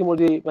 এখনকার টিমও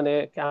যদি মানে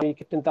আমি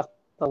ক্যাপ্টেন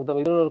থাকতাম,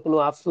 এই ধরনের কোনো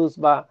আফসোস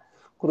বা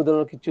কোনো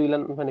ধরনের কিছু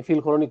মানে ফিল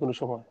করনি কোনো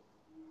সময়?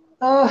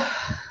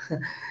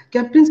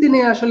 ক্যাপ্টেন্সি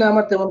নিয়ে আসলে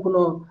আমার তেমন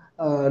কোনো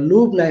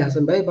লোভ নাই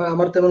হাসান ভাই, বা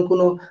আমার তেমন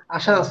কোনো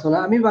আশা আসতো না।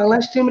 আমি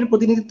বাংলাদেশ টিমের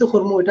প্রতিনিধিত্ব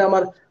করবো, এটা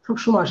আমার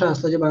সবসময় আশা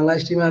আসতো, যে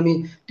বাংলাদেশ টিমে আমি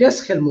টেস্ট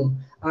খেলবো।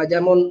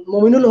 যেমন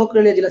মমিনুল হক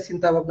রেলিয়া জেলা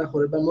চিন্তা ভাবনা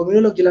করে, বা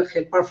মমিনুল হক জেলা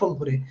খেল পারফর্ম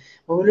করে,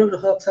 মমিনুল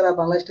হক ছাড়া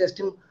বাংলাদেশ টেস্ট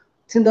টিম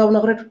চিন্তা ভাবনা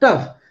করে একটু টাফ,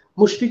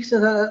 মুশফিক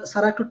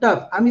ছাড়া একটু টাফ।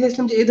 আমি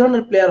চাইছিলাম যে এই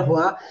ধরনের প্লেয়ার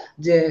হওয়া,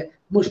 যে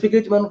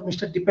মুশফিকের যেমন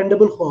মিস্টার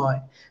ডিপেন্ডেবল হয়,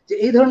 যে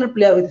এই ধরনের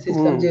প্লেয়ার হইতে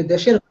চাইছিলাম, যে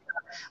দেশের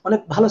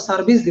অনেক ভালো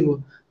সার্ভিস দিব,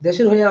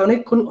 দেশের হয়ে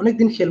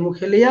অনেকদিন খেলবো,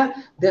 খেলিয়া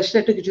দেশটা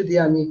একটা কিছু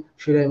দিয়ে আমি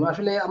ফিরাইবো।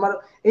 আসলে আমার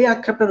এই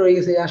আক্ষেপটা রয়ে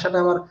গেছে, এই আশাটা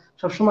আমার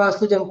সবসময়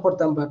আসতো যে আমি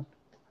করতাম, বাট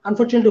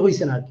আনফরচুনেটলি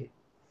হয়েছে না আর কি।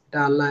 এটা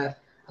আল্লাহ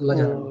আল্লাহ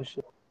জানেন।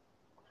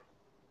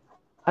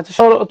 আচ্ছা,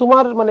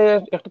 তোমার মানে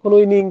একটা কোনো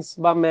ইনিংস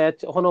বা ম্যাচ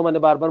এখনো মানে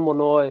বারবার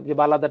মনে হয় যে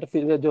আলাদা একটা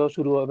ফিল্মে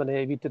শুরু হয়, মানে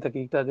এই ভিত্তি থেকে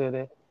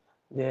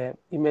যে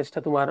এই ম্যাচটা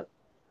তোমার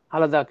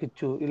আলাদা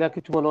কিছু এলা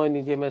কিছু মনে হয়নি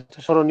যে ম্যাচটা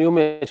স্মরণীয়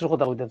ম্যাচের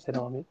কথা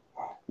বলতেছিলাম আমি,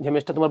 যে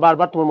ম্যাচটা তোমার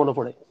বারবার তোমার মনে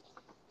পড়ে?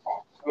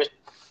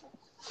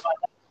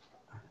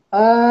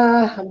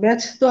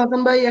 ম্যাচ তো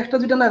হাসান ভাই একটা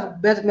দুইটা না,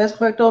 ম্যাচ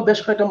কয়েকটা, বেশ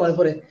কয়েকটা মনে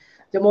পড়ে।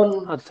 যেমন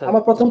আচ্ছা।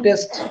 আমার প্রথম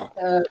টেস্ট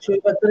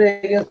শোয়েব আখতারের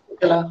এগেইনস্ট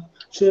খেলা,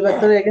 শোয়েব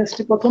আখতারের এগেইনস্ট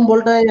প্রথম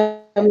বলটাই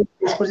আমি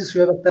মিস করছি,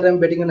 শোয়েব আখতার আমি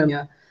ব্যাটিং এ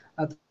নামিয়া।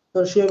 তো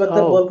শোয়েব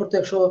আখতার বল করতে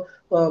 150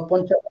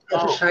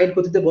 160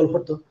 গতিতে বল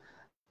করতো।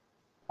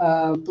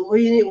 তো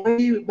ওই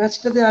ওই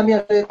ম্যাচটাতে আমি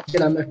আসলে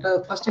ছিলাম, একটা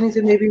ফার্স্ট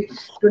ইনিংসে মেবি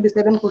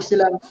 27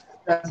 করছিলাম,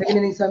 সেকেন্ড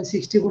ইনিংসে আমি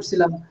 60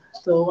 করছিলাম।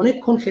 তো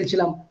অনেকক্ষণ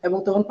খেলছিলাম, এবং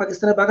তখন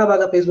পাকিস্তানের বাঘা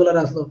বাঘা পেস বোলার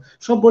আসলো,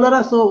 সব বোলার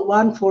আসলো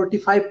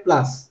 145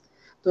 প্লাস।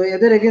 তো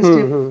এদের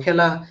এগেনস্টে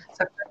খেলা,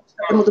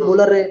 তার মধ্যে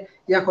বোলারে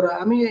ইয়া করা,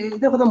 আমি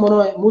এদের কথা মনে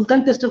হয় মুলতান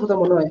টেস্টের কথা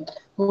মনে হয়,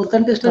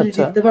 মুলতান টেস্টটা যদি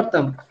জিততে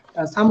পারতাম,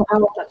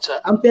 সামহাও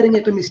আম্পায়ারিং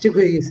একটা মিস্টেক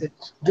হয়ে গেছে,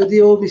 যদি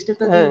ও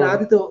মিস্টেকটা যদি না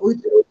দিত, ওই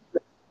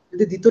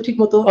যদি দিত ঠিক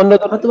মতো,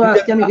 হয়তো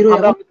আজকে আমি হিরো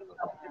আমরা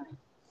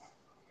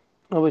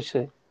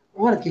অবশ্যই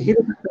ও আর কি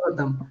হিরো থাকতে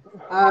পারতাম।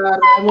 আর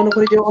আমি মনে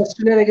করি যে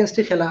অস্ট্রেলিয়ার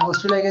এগেনস্টে খেলা,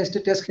 অস্ট্রেলিয়ার এগেনস্টে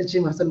টেস্ট খেলছি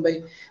হাসান ভাই,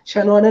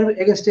 শানওয়ানের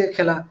এগেনস্টে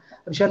খেলা,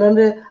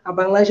 শানওয়ানের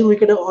বাংলাদেশের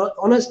উইকেটে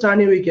অলওয়েজ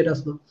টার্নি উইকেট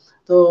আসলো,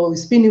 তো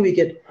স্পিন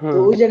উইকেট। তো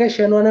ওই জায়গায়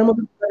শানওয়ানের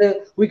মতো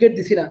উইকেট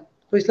দিছি না,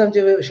 বুঝলাম যে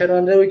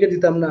শানওয়ানের উইকেট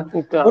দিতাম না,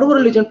 বড় বড়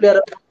লিজেন্ড প্লেয়ার।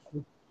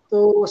 তো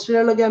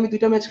অস্ট্রেলিয়ার লগে আমি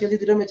দুইটা ম্যাচ খেলছি,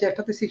 দুইটা ম্যাচে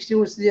একটাতে 60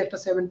 করছি, একটা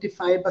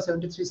 75 বা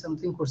 73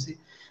 সামথিং করছি।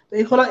 তো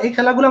এই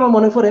খেলাগুলো আমার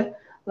মনে পড়ে।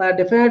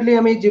 ডেফিনেটলি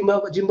আমি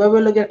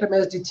জিম্বাবুয়ের লগে একটা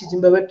ম্যাচ জিতছি,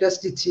 জিম্বাবুয়ের টেস্ট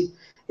জিতছি,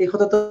 এই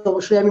কথা তো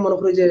অবশ্যই আমি মনে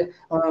করি যে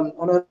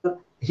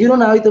হিরো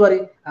না হইতে পারি,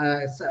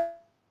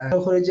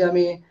 মনে করি যে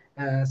আমি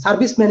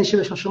সার্ভিসম্যান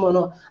হিসেবে সবসময়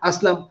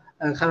আসলাম,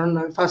 কারণ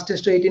আমি ফার্স্ট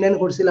টেস্ট 89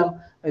 করছিলাম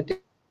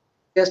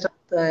টেস্ট।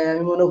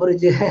 আমি মনে করি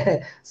যে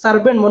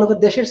সার্ভেন্ট, মনে করি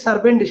দেশের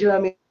সার্ভেন্ট হিসেবে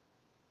আমি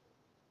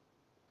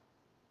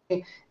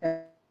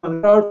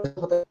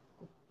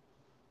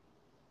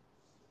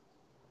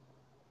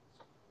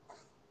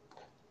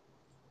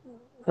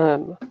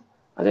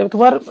আচ্ছা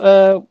তোমার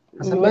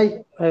হাসান ভাই।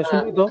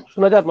 শুনি তো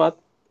শোনা যায় মাত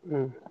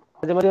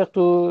মাঝে মাঝে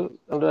একটু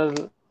আমরা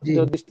জি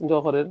ডিস্টেন্স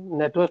করে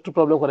নেটওয়ার্ক একটু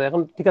প্রবলেম করে,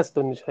 এখন ঠিক আছে তো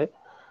নিশ্চয়?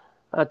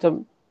 আচ্ছা,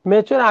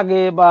 ম্যাচের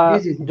আগে বা জি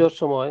জি জি। জোর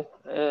সময়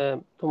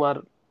তোমার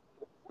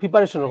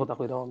প্রিপারেশনের কথা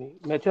কইরাম আমি,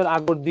 ম্যাচের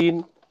আগের দিন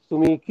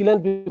তুমি কিলান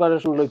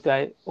প্রিপারেশন লইতে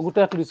আই ওগুটা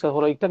একটু ডিসকাস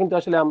করো। এটা কিন্তু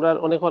আসলে আমরা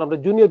আমরা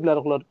জুনিয়র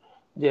প্লেয়ার গুলোর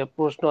যে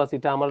প্রশ্ন আছে,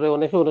 এটা আমরা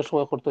অনেকে অনেক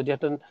সময় করতো যে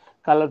একটা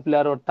কালার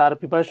প্লেয়ার তার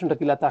প্রিপারেশনটা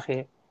কিলা থাকে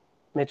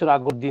ম্যাচের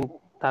আগের দিন,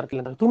 তার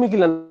কিলা থাকে। তুমি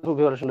কিলান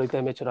প্রিপারেশন লইতে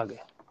আই ম্যাচের আগে,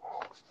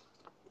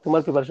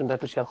 তোমার প্রিপারেশনটা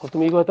একটু শেয়ার করো।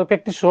 তুমি হয়তো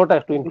প্র্যাকটিস শোটা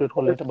একটু ইনক্লুড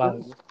করলে এটা ভালো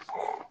হবে।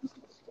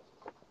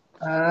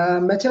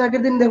 ম্যাচের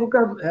আগের দিন দেখো,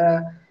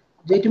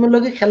 যে টিমের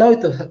লগে খেলা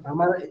হইতো,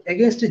 আমার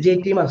এগেইনস্ট যে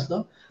টিম আসলো,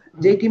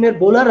 যে টিমের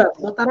বোলার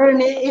আসলো, তারা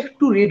নিয়ে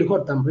একটু রিড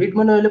করতাম। রিড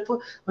মানে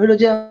হইলো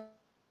যে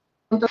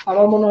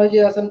আমার মনে হয় যে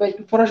হাসান ভাই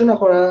একটু পড়াশোনা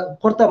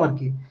করতাম আর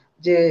কি,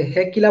 যে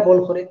হে কিলা বল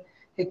করে,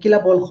 হে কিলা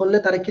বল করলে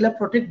তারা কিলা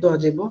প্রোটেক্ট দেওয়া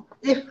যাবো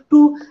একটু।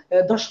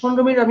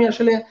 10-15 মিনিট আমি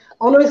আসলে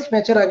অলওয়েজ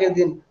ম্যাচের আগের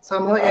দিন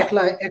সামহাও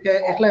একলা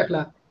একলা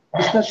একলা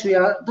বিছনা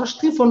শুয়া 10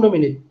 থেকে 15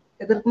 মিনিট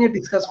এদের নিয়ে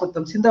ডিসকাস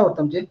করতাম, চিন্তা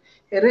করতাম যে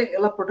এরে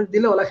এলা প্রোটেক্ট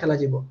দিলে ওলা খেলা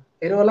যাবো,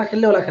 এরে ওলা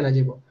খেললে ওলা খেলা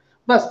যাবো,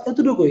 বাস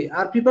এতটুকুই।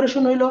 আর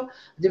প্রিপারেশন হইলো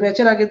যে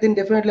ম্যাচের আগের দিন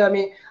ডেফিনেটলি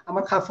আমি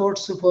আমার কাপড়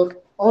সুপর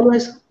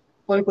অলওয়েজ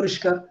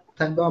পরিষ্কার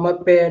থাকবো, আমার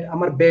প্যাড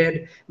আমার বেড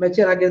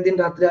ম্যাচের আগের দিন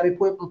রাত্রে আমি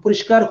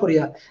পরিষ্কার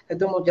করিয়া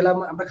একদম গেলাম,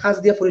 আমরা খাস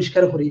দিয়ে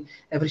পরিষ্কার করি,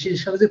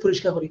 হিসাবে দিয়ে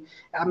পরিষ্কার করি।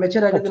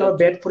 ম্যাচের আগের দিন আমার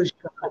ব্যাট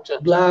পরিষ্কার,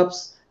 গ্লাভস,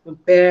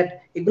 প্যাড,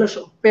 এগুলো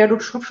প্যাড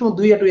সবসময়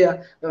ধুইয়া টুইয়া,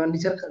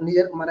 নিজের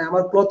নিজের মানে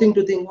আমার ক্লথিং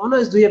টুথিং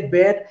অলওয়েজ ধুইয়া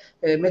ব্যাট,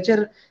 ম্যাচের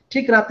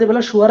ঠিক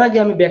রাত্রেবেলা শোয়ার আগে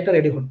আমি ব্যাগটা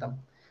রেডি করতাম,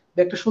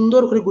 ব্যাগটা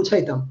সুন্দর করে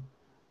গুছাইতাম,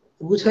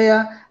 গুছাইয়া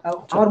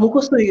আমার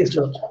মুখস্থ হয়ে গেছিল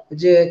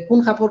যে কোন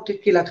কাপড় ঠিক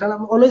কি রাখা,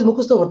 আমি অলওয়েজ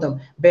মুখস্থ করতাম,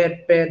 ব্যাট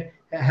প্যাড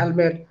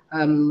হেলমেট,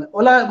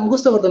 ওলা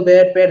মুখস্থ করতাম,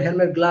 bat pad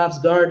helmet gloves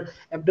guard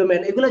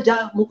abdomen, এগুলো যা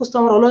মুখস্থ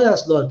আমার অলওয়েজ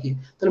আসলো আর কি,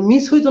 তাহলে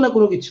মিস হইতো না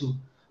কোনো কিছু,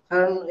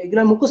 কারণ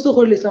এগুলা মুখস্থ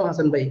করে নিয়েছিলাম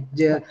হাসান ভাই,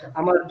 যে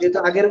আমার যেহেতু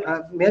আগের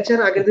ম্যাচের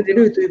আগের দিন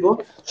রেডি হইতে হইব,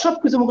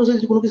 সবকিছু মুখস্থ,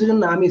 কোনো কিছু যেন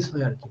না মিস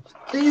হয় আর কি।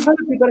 তো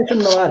এইভাবে প্রিপারেশন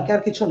নেওয়া আর কি,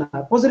 আর কিছু না,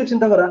 পজিটিভ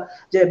চিন্তা করা,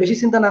 যে বেশি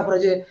চিন্তা না করা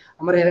যে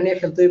আমার হেরে নিয়ে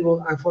খেলতে হইব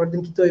আর পরের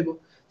দিন খেলতে হইব,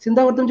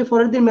 চিন্তা করতাম যে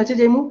পরের দিন ম্যাচে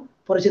যাইমু,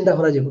 পরে চিন্তা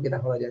করা যাবো কিনা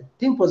করা যায়,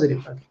 থিঙ্ক পজিটিভ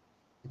আর কি।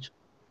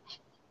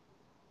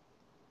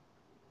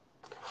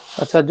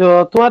 আচ্ছা,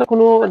 তোমার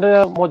কোনো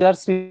মজার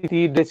স্মৃতি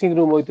ড্রেসিং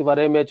রুম হইতে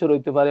পারে, ম্যাচের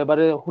হইতে পারে,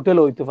 এবারে হোটেল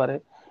হইতে পারে,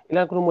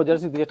 এলার কোনো মজার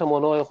স্মৃতি যেটা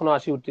মনে হয় এখনো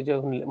আসি উঠছে যে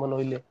মনে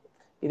হইলে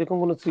এরকম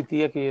কোনো স্মৃতি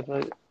আর কি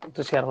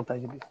একটু শেয়ার করতে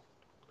হয় যদি?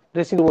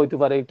 ড্রেসিং রুম হইতে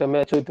পারে, একটা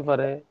ম্যাচ হইতে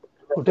পারে,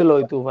 হোটেল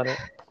হইতে পারে।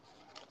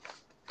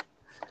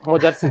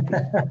 মজার স্মৃতি?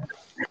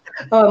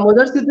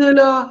 মজার স্মৃতি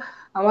হলো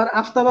আমার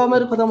আফতাব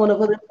আহমের কথা মনে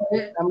পড়ে।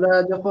 আমরা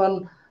যখন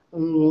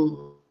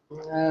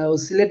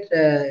সিলেট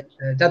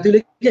জাতীয়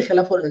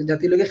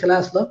লিগে খেলা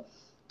আসলো,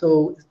 তো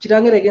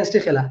চিটাঙ্গের এগেনস্টে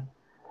খেলা,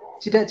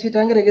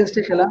 চিটাঙ্গের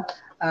এগেনস্টে খেলা,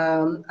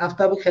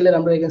 আফতাব খেলেন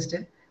আমরা এগেনস্টে।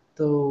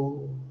 তো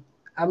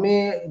আমি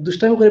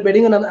দুষ্টামি করে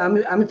ব্যাটিং আমি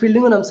আমি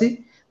ফিল্ডিং ও নামছি,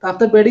 তো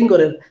আফতাব ব্যাটিং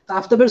করেন। তো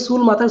আফতাবের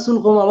চুল, মাথার চুল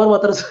কম, আমার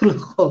মাথার চুল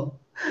কম।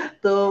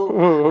 তো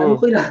আমি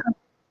কই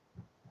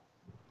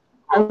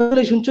আমি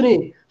বলি শুনছো নি,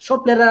 সব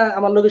প্লেয়াররা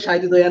আমার লোকে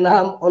সাহিত্য দয়া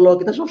নাম অলক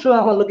এটা সবসময়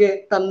আমার লোকে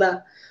তার না,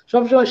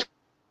 সবসময়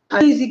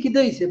কি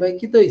হয়েছে ভাই,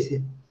 কি হয়েছে?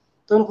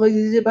 তখন কই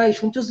যে ভাই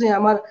শুনছো নি,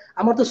 আমার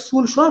আমার তো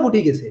চুল সব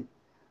উঠে গেছে।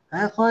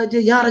 হ্যাঁ, কয় যে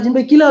ইয়া রাজিন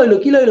ভাই কিলা হইলো,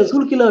 কিলা হইলো,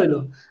 চুল কিলা হইলো?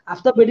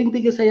 আফটার ব্যাটিং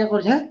থেকে সাইয়া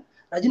করে, হ্যাঁ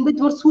রাজিন ভাই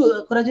তোমার চুল,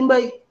 রাজিন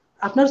ভাই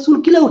আপনার চুল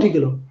কিলা উঠে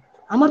গেল,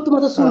 আমার তো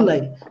মাথা চুল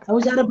নাই। আমি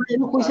বলছি আরে ভাই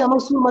আমি কইছি আমার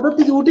চুল মাথার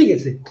থেকে উঠে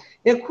গেছে।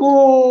 এ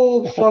খুব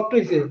শক্ট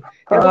হয়েছে,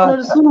 এখন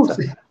চুল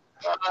উঠছে,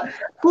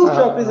 খুব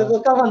শখ হয়েছে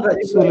কামান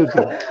রাজি ভাই।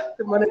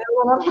 মানে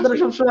আমার কথাটা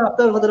সবসময়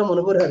আপনার কথাটা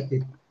মনে পড়ে আর কি।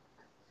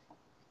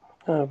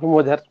 খুব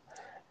মজার।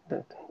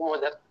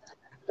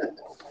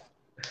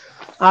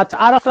 আচ্ছা,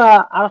 আর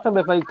একটা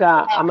ব্যাপার, এটা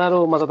আমারও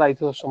মাথাতে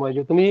আইতো সময়,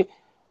 যে তুমি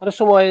অনেক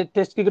সময়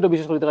টেস্ট ক্রিকেটও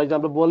বিশেষ করে দেখা যায়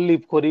আমরা বল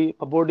লিভ করি,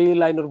 বডি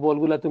লাইনের বল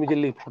গুলা তুমি যে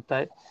লিভ করতে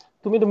হয়,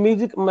 তুমি তো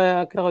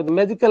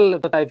ম্যাজিক্যাল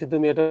টাইপে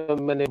তুমি এটা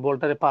মানে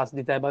বলটারে পাস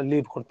দিতে বা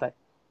লিভ করতে হয়,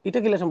 এটা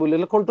গিলা বললে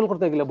কন্ট্রোল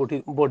করতে গেলে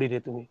বডিরে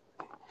তুমি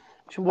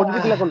বডিরে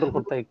গিলা কন্ট্রোল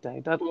করতে হয়,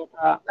 এটা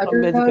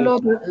ম্যাজিক্যাল হলো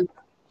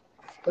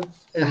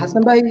একটা।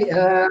 হাসান ভাই,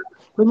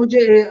 তুমি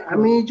যে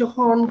আমি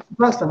যখন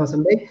আসলাম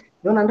হাসান ভাই,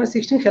 যখন আন্ডার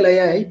 16 খেলাই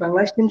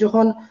বাংলাদেশ টিম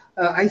যখন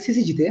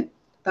আইসিসি জিতে,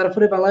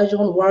 তারপরে বাংলাদেশ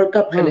যখন ওয়ার্ল্ড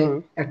কাপ খেলে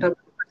একটা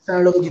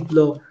পাকিস্তানের লোক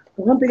জিতলো,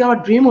 তখন থেকে আমার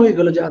ড্রিম হয়ে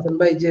গেল যে হাসান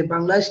ভাই যে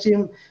বাংলাদেশ টিম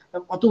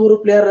অত বড়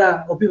প্লেয়াররা,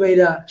 অপি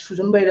ভাইরা,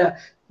 সুজন ভাইরা,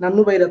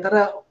 নান্নু ভাইরা,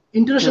 তারা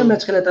ইন্টারন্যাশনাল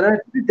ম্যাচ খেলে, তারা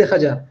দেখা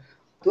যায়।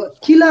 তো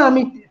খিলা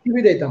আমি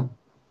টিভি দেখতাম।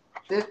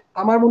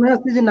 আমার মনে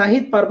আছে যে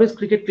নাহিদ পারভেজ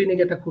ক্রিকেট ক্লিনিক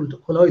একটা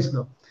খোলা হয়েছিল,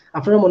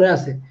 আপনারা মনে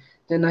আছে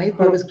যে নাহিদ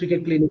পারভেজ ক্রিকেট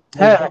ক্লিনিক?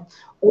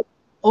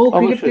 ও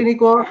ক্রিকেট অবশ্যই।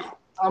 ক্লিনিকও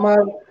আমার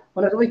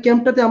মানে ওই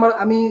ক্যাম্পটাতে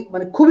আমি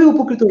মানে খুবই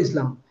উপকৃত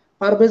হয়েছিলাম।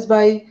 পারভেজ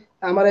ভাই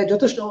আমার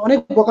যথেষ্ট অনেক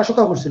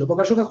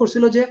বকাশোকা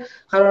করছিল যে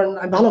কারণ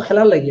আমি ভালো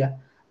খেলার লাগিয়া।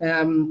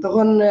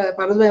 তখন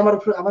পারভেজ ভাই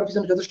আমার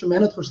পিছনে যথেষ্ট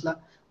মেহনত করছিল,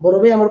 বড়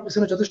ভাই আমার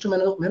পিছনে যথেষ্ট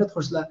মেহনত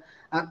করছিল।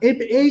 আর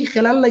এই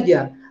খেলার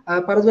লাগিয়া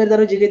পারভেজ ভাইয়ের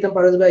দ্বারা জিগাইতাম,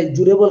 পারভেজ ভাই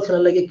জুড়ে বল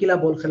খেলার লাগিয়ে কিলা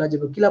বল খেলা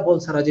যাবে, কিলা বল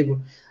ছাড়া যাবে।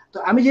 তো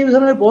আমি যে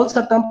ধরনের বল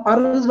ছাড়তাম,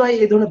 পারভেজ ভাই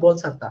এই ধরনের বল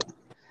ছাড়তাম।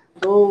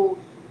 তো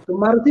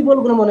মারুতি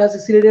বলগুলো মনে আছে,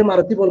 সিলেটের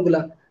মারুতি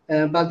বলগুলা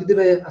বালতি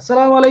দিবে।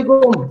 আসসালামু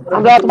আলাইকুম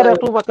আমরা তোমার রাহমাতুল্লাহি।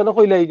 একটু বাক্য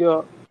কইলাই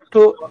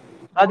তো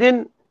রাজিন,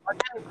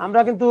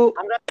 আমরা কিন্তু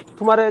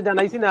তোমারে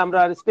জানাইছি না, আমরা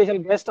স্পেশাল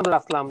গেস্ট আমরা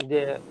আসলাম, যে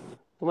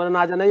তোমার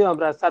না জানাইও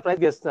আমরা সারপ্রাইজ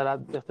গেস্ট যারা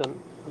দেখছেন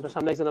আমরা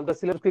সামনে আইছেন, আমরা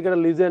সিলেট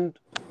ক্রিকেটের লিজেন্ড,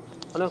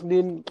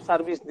 অনেকদিন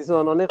সার্ভিস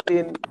দিছেন,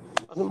 অনেকদিন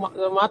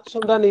মাত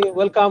সন্ধানী,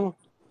 ওয়েলকাম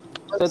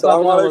সৈয়দ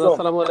পারভেজ আহমদ।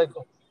 আসসালামু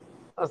আলাইকুম।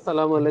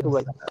 আসসালামু আলাইকুম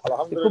ভাই,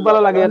 খুব ভালো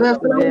লাগে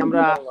যে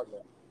আমরা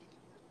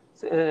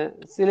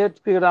সিলেট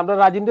ক্রিকেট আমরা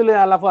রাজিন দিলে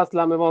আলাপ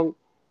আসলাম, এবং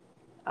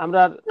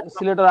আমরা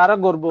সিলেটের আরো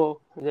গর্ব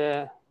যে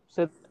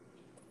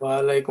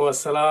ওয়ালাইকুম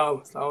আসসালাম,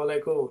 আসসালামু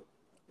আলাইকুম।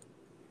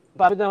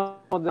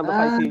 আমরা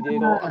পাইছি যে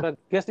আমরা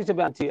গেস্ট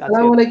হিসেবে আছি আজকে,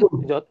 আসসালামু আলাইকুম।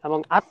 এবং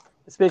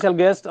স্পেশাল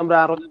গেস্ট আমরা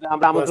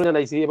আমন্ত্রণ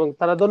জানাইছি, এবং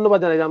তারা ধন্যবাদ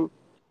জানাইলাম।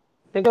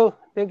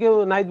 থ্যাংক ইউ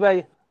নাহিদ ভাই,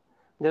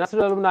 যে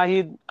নাসিরুল আলম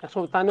নাহিদ,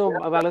 স্থানীয়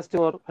বাংলাদেশ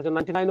টিমর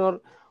 99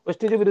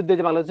 ওয়েস্ট ইন্ডিজের বিরুদ্ধে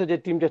যে বাংলাদেশের যে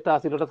টিম টেস্টটা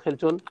আছিল ওটা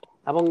খেলছেন,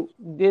 এবং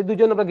যে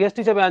দুইজন আমরা গেস্ট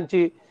হিসেবে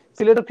আনছি।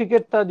 সিলেটের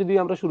ক্রিকেটটা যদি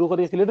আমরা শুরু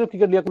করি, সিলেটের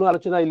ক্রিকেট নিয়ে কোনো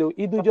আলোচনা আইলেও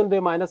এই দুইজন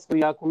মাইনাস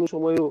করিয়া কোনো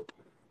সময়ও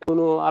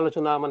কোনো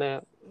আলোচনা মানে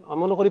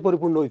মনে করি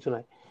পরিপূর্ণ হইছে না।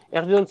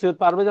 একজন সৈয়দ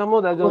পারভেজ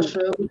আহমদ, একজন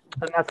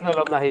নাসিরুল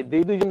আলম নাহিদ,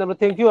 এই দুইজন আমরা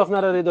থ্যাংক ইউ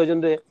আপনারা এই দুইজন,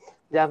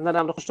 যে আপনারা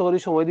আমরা কষ্ট করে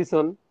সময়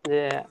দিচ্ছেন, যে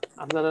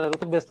আপনারা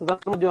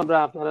ব্যস্ততার মধ্যে আমরা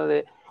আপনারা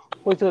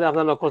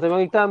আপনারা করতে, এবং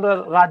এটা আমরা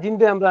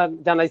রাজিনকে আমরা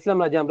জানাইছিলাম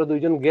না যে আমরা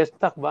দুইজন গেস্ট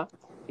থাকবা,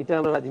 এটা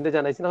আমরা রাজিনকে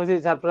জানাইছিলাম হয়েছে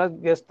সারপ্রাইজ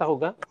গেস্ট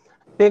থাকুক।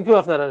 থ্যাংক ইউ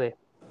আপনারা।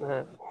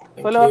 হ্যাঁ,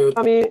 তাহলে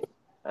আমি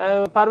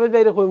পারভেজ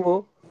ভাইরে কইমু,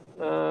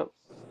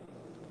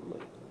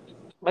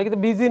 ভাই কিন্তু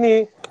বিজি নি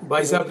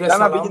ভাই সাহেব রে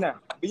সালাম।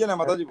 বিজি না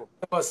মাতা দিব।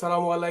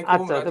 আসসালামু আলাইকুম।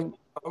 আচ্ছা,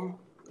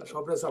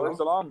 সবরে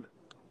সালাম।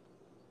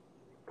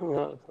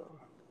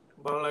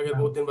 ভালো লাগে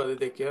বহুত দিন বাদে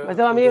দেখি।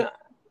 আচ্ছা, আমি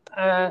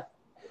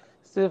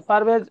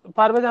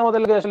পারভেজ আমাদের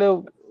লাগে আসলে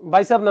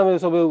ভাই সাহেব নামে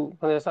সবেও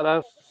মানে সারা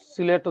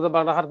সিলেট তো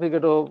বাংলার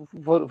ক্রিকেটও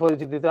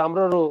পরিচিতি,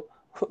 আমরাও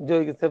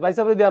জয় গেছে। ভাই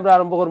সাহেব যদি আমরা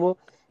আরম্ভ করবো,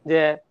 যে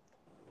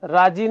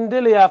রাজিন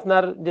ডেলে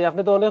আপনার, যে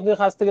আপনি তো অনেক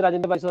কাছ থেকে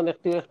রাজিন পাইছেন,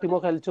 টিমও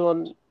খেলছেন,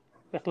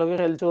 একলগে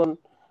খেলছেন,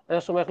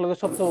 এক সময় একলগে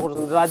সপ্তম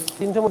করছেন।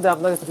 রাজিন সম্বন্ধে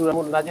আপনার কাছে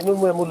রাজিনের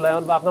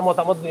মূল্যায়ন বা আপনার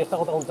মতামত একটা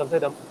কথা শুনতে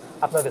চাইতাম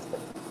আপনার কাছে।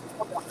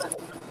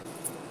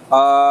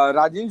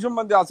 রাজিন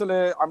সম্বন্ধে আসলে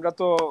আমরা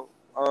তো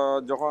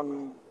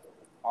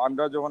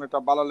যখন একটা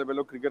ভালো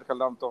লেভেলের ক্রিকেট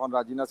খেললাম, তখন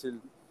রাজিন আছিল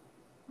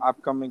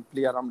আপকামিং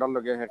প্লেয়ার আমরা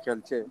লগে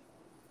খেলছে।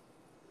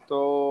 তো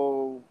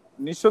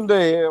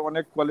নিঃসন্দেহে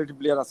অনেক কোয়ালিটি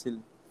প্লেয়ার আছিল,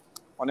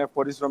 অনেক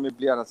পরিশ্রমী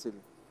প্লেয়ার আছিল,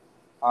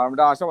 আর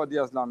আমরা আশাবাদী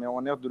আসলাম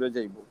অনেক দূরে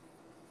যাইব।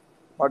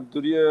 বাট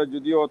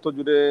যদিও অত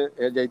জুড়ে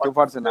যাইতেও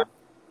পারছে না,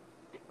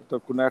 তো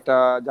কোনো একটা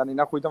জানি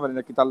না কইতে পারি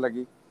না কি তার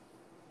লাগি,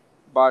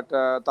 বাট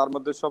তার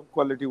মধ্যে সব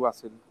কোয়ালিটিও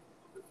আছে।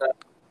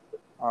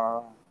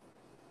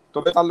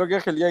 তবে তার লগে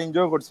খেলিয়া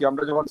এনজয় করছি।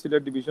 আমরা যখন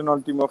সিলেট ডিভিশনাল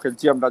টিমও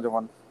খেলছি,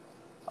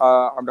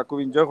 আমরা খুব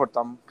এনজয়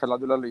করতাম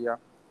খেলাধুলা লইয়া।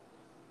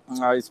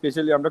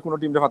 স্পেশালি আমরা কোনো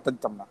টিমে পাত্তা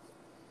দিতাম না।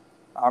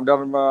 আমরা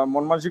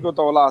মন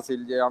মানসিকতা ওলা আছিল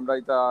যে আমরা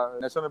এটা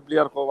ন্যাশনাল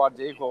প্লেয়ার হও আর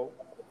যেই হও,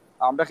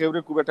 আমরা কেউরে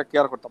খুব একটা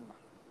কেয়ার করতাম না।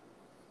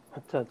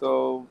 তো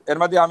এর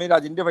মধ্যে আমি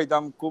রাজিনকে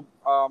পাইতাম খুব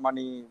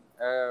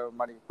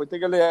মানে হইতে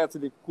গেলে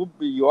খুব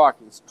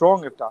স্ট্রং,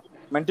 একটা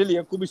মেন্টালি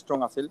খুব স্ট্রং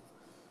আছিল।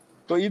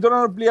 তো এই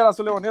ধরনের প্লেয়ার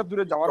আসলে অনেক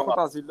দূরে যাওয়ার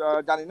কথা আছিল,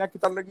 জানি না কি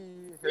তার লাগি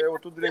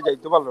অত দূরে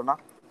যাইতে পারলো না।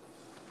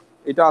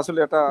 এটা আসলে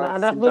একটা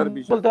চিন্তার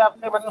বিষয়। বলতে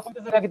আপনি মানে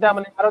কইতেছেন কিটা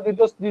মানে আরো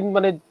দীর্ঘদিন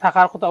মানে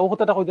থাকার কথা, ও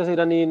কথাটা কইতেছে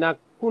ইরানি না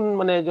কোন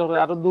মানে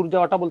আরো দূর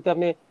যাওয়াটা বলতে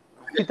আপনি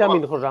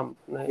ভিটামিন করলাম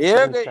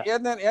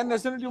এর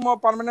ন্যাশনাল টিম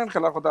পার্মানেন্ট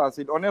খেলার কথা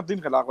আছিল, অনেক দিন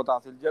খেলার কথা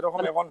আছিল। যেরকম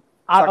এখন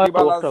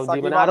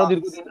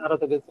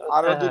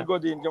আরো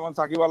দীর্ঘদিন, যেমন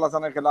সাকিব আল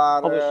হাসানের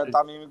খেলার,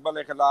 তামিম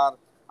ইকবালের খেলার,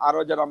 আরো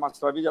যারা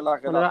মাশরাফি জালা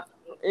খেলার,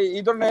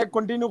 এই ধরনের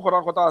কন্টিনিউ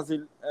করার কথা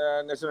আছিল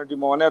ন্যাশনাল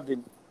টিম অনেক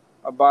দিন।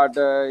 বাট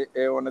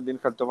অনেক দিন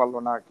খেলতে পারলো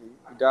না আর কি।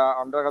 এটা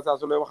আমাদের কাছে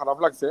আসলে খারাপ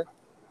লাগছে।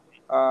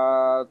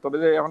 তবে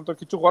এখন তো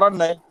কিছু করার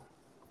নাই,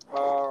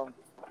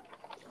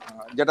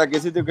 যেটা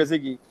গেছি তো গেছি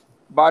কি।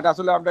 বাট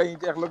আসলে আমরা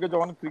একলগে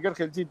যখন ক্রিকেট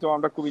খেলছি তো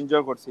আমরা খুব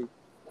এনজয় করছি।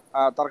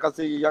 তার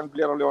কাছে ইয়াং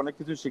প্লেয়ার হলে অনেক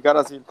কিছু শিকার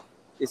আছিল,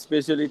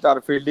 স্পেশালি তার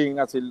ফিল্ডিং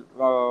আছিল,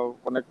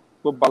 অনেক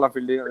খুব ভালো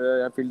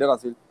ফিল্ডার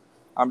আছিল।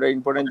 আমরা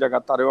ইম্পর্টেন্ট জায়গা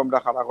তারেও আমরা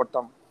খেলা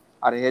করতাম।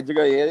 আর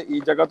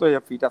এই জায়গা তো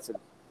ফিট আছিল।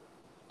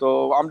 তো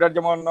আমরা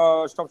যেমন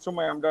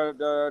সবসময় আমরা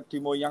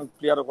টিম ইয়াং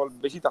প্লেয়ার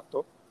বেশি থাকতো।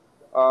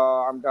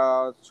 আমরা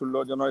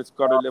 16 জন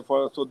স্কোয়াড হইলে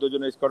 14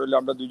 জন স্কোয়াড হইলে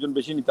আমরা 2 জন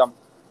বেশি নিতাম।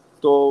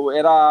 তো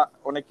এরা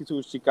অনেক কিছু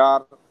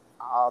শিকার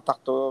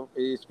থাকতো,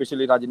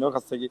 স্পেশালি রাজিনের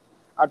কাছ থেকে,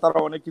 আর তারা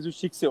অনেক কিছু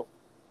শিখছেও।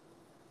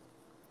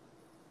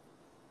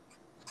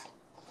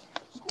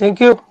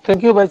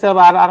 থ্যাংক ইউ ভাই সাহেব।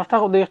 আর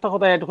একটা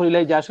কথা অ্যাড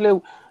করিলাই যে আসলে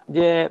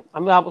যে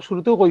আমি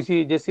শুরুতেও কইছি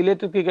যে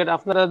সিলেটের ক্রিকেট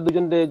আপনারা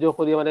দুজন যে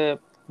করি মানে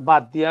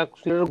বাদ দিয়া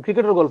সিলেটের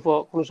ক্রিকেটের গল্প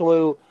কোনো সময়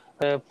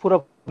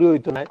পুরোপুরি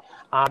হইতো না।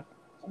 আর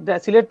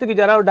সিলেট থেকে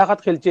যারা ঢাকাত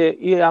খেলছে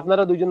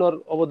আপনারা দুজনের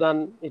অবদান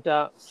এটা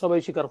সবাই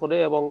স্বীকার করে,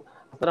 এবং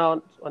আপনারা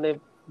মানে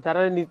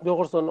যারা নির্ণয়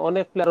করছেন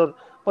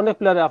অনেক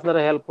প্লেয়ারে আপনারা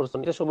হেল্প করছেন,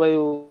 এটা সবাই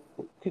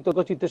কৃতজ্ঞ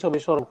চিত্তে সবাই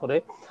স্মরণ করে।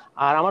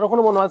 আর আমার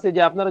ওখানে মনে আছে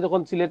যে আপনারা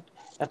যখন সিলেট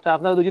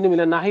আপনারা দুজনে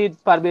মিলে নাহিদ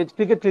পারভেজ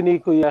ক্রিকেট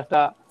ক্লিনিক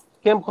একটা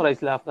ক্যাম্প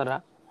করাইছিল আপনারা,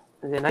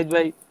 যে নাহিদ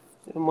ভাই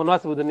মনে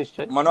আছে বুঝে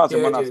নিশ্চয়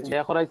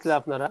করাইছিল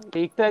আপনারা।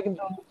 এইটা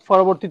কিন্তু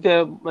পরবর্তীতে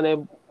মানে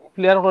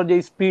প্লেয়ার যে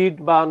স্পিড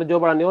বা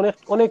জবানি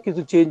অনেক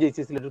কিছু চেঞ্জ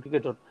হয়েছে সিলেটের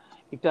ক্রিকেটের।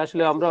 এটা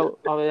আসলে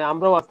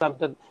আমরাও আসলাম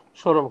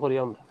স্মরণ করি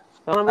আমরা।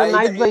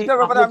 নাহিদ ভাই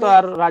আপনি তো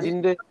আর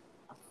রাজিন্দে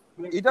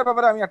এটার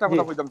ব্যাপারে আমি একটা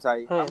কথা বলতে চাই।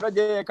 আমরা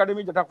যে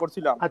একাডেমি যেটা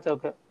করছিলাম,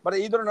 মানে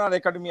এই ধরনের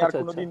একাডেমি আর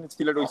কোনোদিন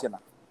সিলেট হইছে না,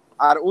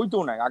 আর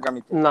ওইটাও নাই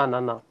আগামীতে।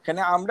 না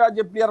এখানে আমরা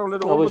যে প্লেয়ার হলে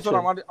ও বছর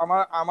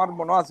আমার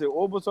মনে আছে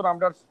ও বছর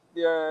আমরা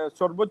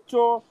সর্বোচ্চ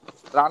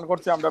রান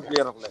করছে আমরা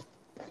প্লেয়ার হলে,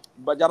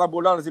 বা যারা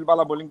বোলার আছে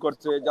ভালো বোলিং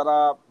করছে, যারা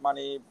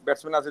মানে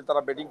ব্যাটসম্যান আছে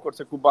তারা ব্যাটিং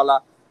করছে খুব ভালো।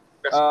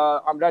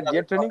 আমরা যে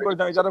ট্রেনিং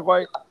করেছিলাম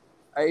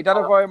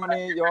এটারও কয় মানে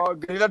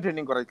গেরিলা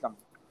ট্রেনিং করাইতাম,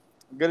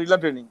 গেরিলা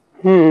ট্রেনিং।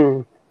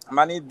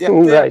 মানে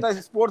দেখতে একটা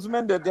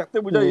স্পোর্টসম্যান দেখতে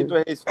বুঝা যেত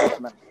এই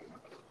স্পোর্টসম্যান।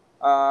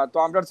 তো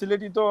আমরা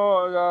সিলেটি তো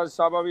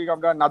স্বাভাবিক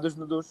আমরা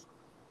নাদুস।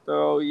 তো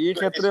এই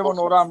ক্ষেত্রে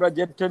ওরা আমরা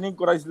যে ট্রেনিং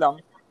করাইছিলাম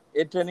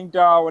এই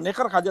ট্রেনিংটা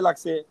অনেকের কাজে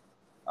লাগছে।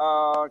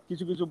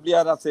 কিছু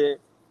প্লেয়ার আছে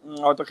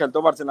হয়তো খেলতে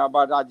পারছে না,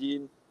 বা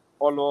রাজিন,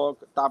 অলোক,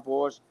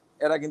 তাপস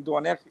এরা কিন্তু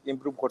অনেক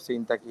ইমপ্রুভ করছে।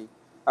 ইনতাকি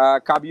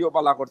কাবিও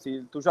পালা করছিল,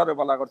 তুষারও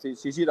পালা করছিল,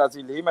 শিশির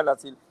আছিল, হিমেল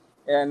আছিল,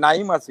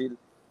 নাইম আছিল।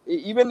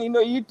 ইভেন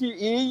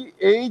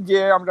এই যে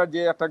আমরা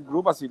যে একটা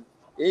গ্রুপ আছিল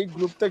এই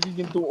গ্রুপ থেকে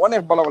কিন্তু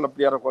অনেক ভালো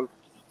প্লেয়ার হল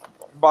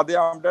বাদে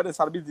আমরা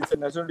সার্ভিস দিচ্ছে,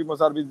 ন্যাশনাল টিমও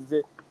সার্ভিস দিচ্ছে,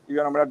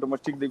 ইভেন আমরা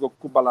ডোমেস্টিক লিগও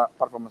খুব ভালো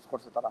পারফরমেন্স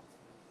করছে তারা।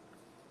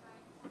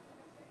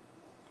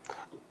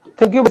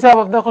 থ্যাংক ইউ স্যার,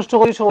 আপনার কষ্ট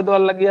করে সময়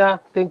দেওয়ার লাগিয়া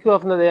থ্যাংক ইউ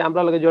আপনাদের,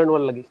 আমরা লাগে জয়েন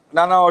হওয়ার লাগি।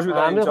 না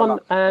অসুবিধা নেই, ইনশাআল্লাহ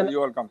ইউ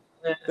ওয়েলকাম।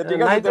 তো ঠিক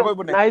আছে দেখো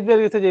বনে নাইট ভাই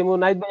গেছে যাইমু।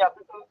 নাইট ভাই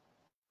আপনি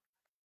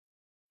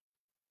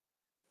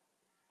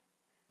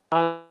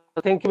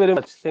thank you very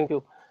much, thank you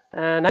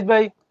night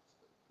ভাই।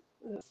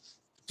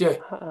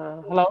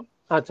 হ্যালো,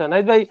 আচ্ছা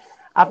নাইট ভাই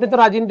আপনি তো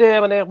রাজিনকে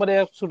মানে একবারে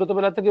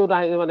ছোটবেলা থেকে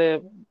মানে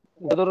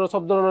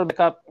সব ধরনের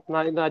ব্যাকআপ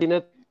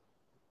রাজিনের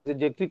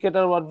যে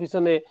ক্রিকেটার হওয়ার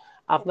পিছনে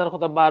আপনার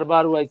কথা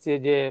বারবার উড়াইছে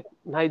যে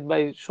নাহিদ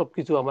ভাই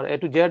সবকিছু আমার এ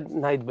টু জেড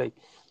নাহিদ ভাই।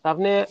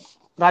 আপনি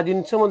রাজিন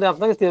সম্বন্ধে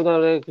আপনাকে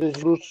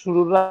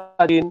শুরুর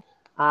রাজিন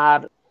আর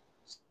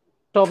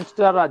টপ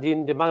স্টার রাজিন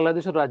যে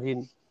বাংলাদেশের রাজিন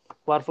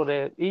হওয়ার পরে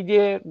এই যে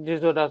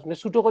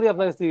ছোট করে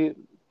আপনার কাছে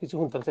কিছু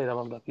শুনতে চাইলাম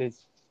আমরা প্লিজ।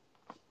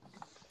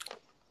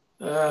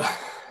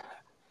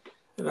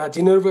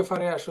 রাজিনের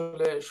ব্যাপারে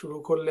আসলে শুরু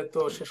করলে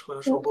তো শেষ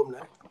করা সম্ভব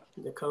না,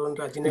 কারণ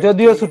রাজিনের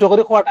যদিও ছোট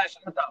করে কোয়াটা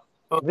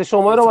যে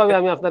সময়ের অভাবে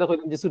আমি আপনারা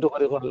কইলাম যে ছোট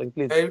করে করলেন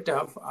প্লিজ। এইটা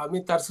আমি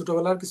তার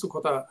ছোটবেলার কিছু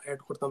কথা অ্যাড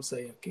করতাম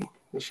চাই আর কি,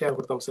 শেয়ার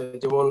করতাম চাই।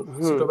 যেমন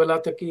ছোটবেলা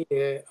থেকে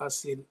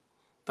আসিল,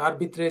 তার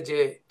ভিতরে যে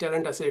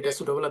ট্যালেন্ট আছে এটা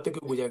ছোটবেলা থেকে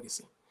বোঝা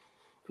গেছে।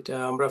 এটা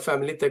আমরা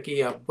ফ্যামিলি থেকে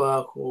আব্বা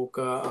হোক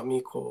আমি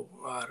হোক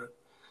আর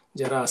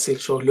যারা আছে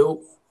সহলেও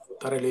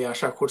তারা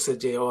আশা করছে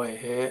যে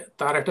হ্যাঁ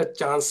তার একটা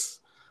চান্স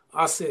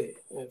আছে,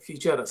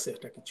 ফিউচার আছে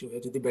একটা কিছু,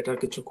 যদি বেটার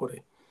কিছু করে।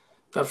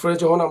 তারপরে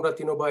যখন আমরা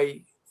তিনো ভাই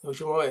ওই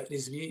সময়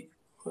রিজভি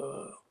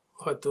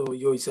হয়তো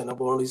হয়েছে না,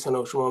 বড় হয়েছে না,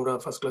 ওই সময় আমরা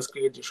ফার্স্ট ক্লাস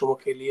ক্রিকেট যে সময়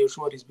খেলি ওই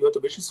সময় রিজভি হয়তো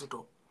বেশি ছোট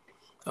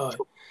হয়।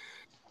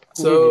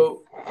 সো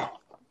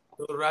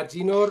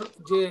রাজিনোর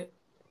যে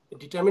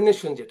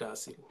ডিটারমিনেশন যেটা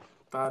আছে,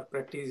 তার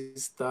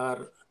প্র্যাকটিস, তার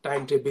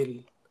টাইম টেবিল,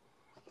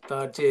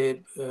 তার যে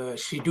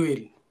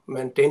শিডিউল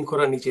মেনটেন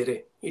করা নিজেরে,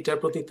 এটার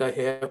প্রতি তাই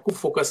খুব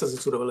ফোকাস আছে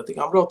ছোটবেলা থেকে।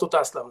 আমরা অতটা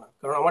আসলাম না,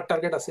 কারণ আমার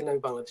টার্গেট আসলে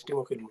আমি বাংলাদেশ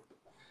টিমও খেলবো।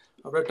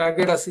 আমরা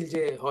টার্গেট আসিল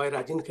যে হয়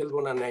রাজিন খেলবো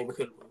না নাইম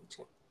খেলবো।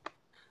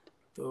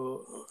 তো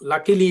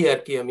লাকিলি আর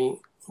কি আমি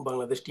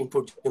বাংলাদেশ টিম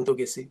পর্যন্ত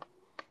গেছি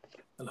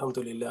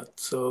আলহামদুলিল্লাহ।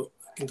 সো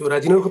কিন্তু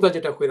রাজিনের কথা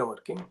যেটা কইলাম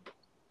আর কি,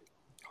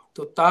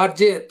 তো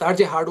তার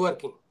যে হার্ড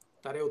ওয়ার্কিং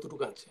তারে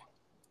অতটুকু আনছে,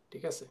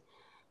 ঠিক আছে।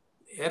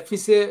 এর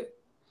পিছে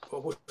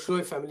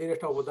অবশ্যই ফ্যামিলির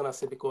একটা অবদান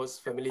আছে, বিকজ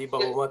ফ্যামিলি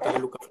বাবা মা তারা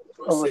লুক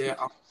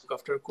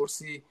আফটার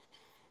করছি,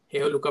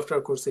 হেও লুক আফটার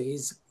করছে। He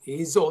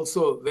is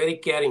also very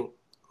caring,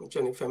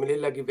 বুঝছেন, ফ্যামিলির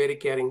লাগি ভেরি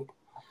কেয়ারিং।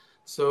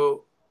 সো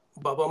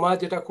বাবা মা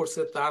যেটা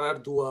করছে তার আর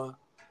দোয়া,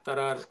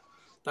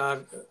 তার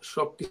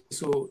সব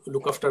কিছু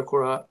লুক আফটার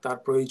করা, তার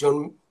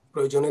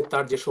প্রয়োজনে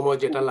তার যে সময়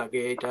যেটা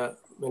লাগে এটা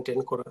মেনটেন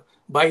করা।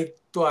 ভাই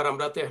তো আর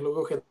আমরা তো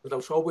একলগে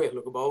খেলতাম, সবই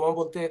একলগে। বাবা মা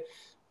বলতে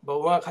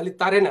বাবা মা খালি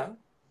তারে না,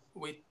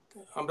 ওই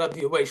আমরা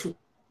দুই ভাই শুধু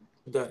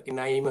আর কি,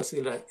 নাইম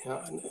আছিল,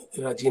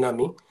 রাজিন,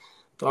 আমি,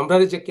 তো আমরা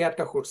যে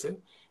কেয়ারটা করছে।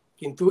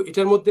 কিন্তু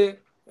এটার মধ্যে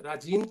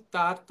রাজিন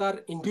তার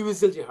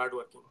ইন্ডিভিজুয়াল যে হার্ড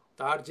ওয়ার্কিং,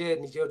 তার যে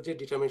নিজের যে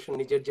ডিটারমিনেশন,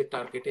 নিজের যে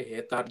টার্গেটে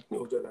তার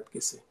ওজন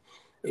আটকেছে,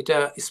 এটা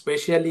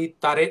স্পেশালি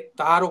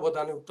তার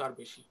অবদানে তার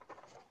বেশি।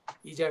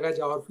 এই জায়গায়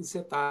যাওয়ার পিছে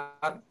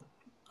তার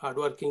হার্ড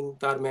ওয়ার্কিং,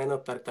 তার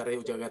মেহনত তার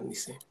ওই জায়গায়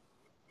নিছে।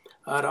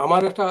 আর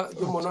আমার একটা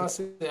মনে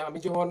আছে, আমি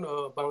যখন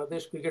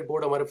বাংলাদেশ ক্রিকেট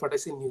বোর্ড আমার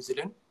পাঠাইছি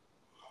নিউজিল্যান্ড,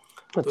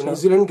 তো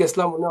নিউজিল্যান্ড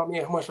গেছিলাম, আমি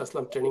এক মাস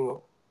আসলাম ট্রেনিংও।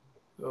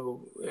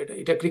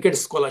 এটা ক্রিকেট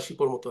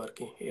স্কলারশিপের মতো আর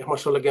কি। এক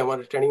মাস লাগে আমার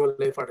ট্রেনিং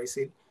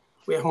পাঠাইছি,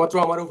 ওই একমাত্র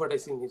আমারও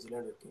পাঠাইছি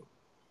নিউজিল্যান্ড আর কি।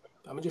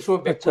 আমি যে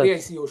সময় ব্যাক করে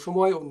আইসি ওই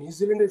সময়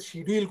নিউজিল্যান্ডের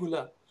শিডিউল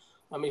গুলা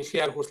আমি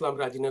শেয়ার করছিলাম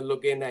রাজিনের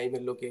লোকে,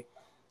 নাইমের লোকে।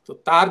 তো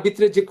তার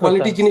ভিতরে যে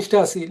কোয়ালিটি জিনিসটা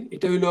আছে,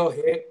 এটা হইলো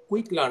হে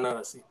কুইক লার্নার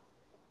আছে।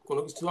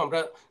 কোনো কিছু আমরা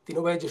তিনো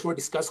ভাই যে সময়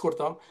ডিসকাস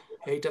করতাম,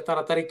 এইটা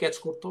তাড়াতাড়ি ক্যাচ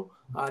করতো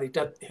আর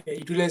এটা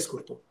ইউটিলাইজ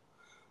করতো।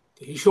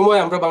 এই সময়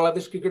আমরা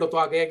বাংলাদেশ ক্রিকেট অত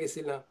আগে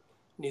গেছি না,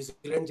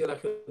 নিউজিল্যান্ড জেলা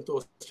খেলতো,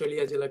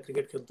 অস্ট্রেলিয়া জেলা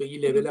ক্রিকেট খেলতো, এই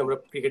লেভেলে আমরা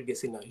ক্রিকেট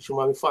গেছি না। এই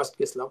সময় আমি ফার্স্ট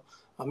গেছিলাম।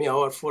 আমি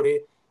আওয়ার পরে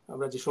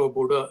আমরা যে সময়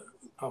বোর্ড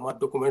আমার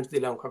ডকুমেন্ট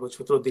দিলাম,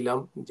 কাগজপত্র দিলাম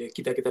যে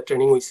কিতা কিতা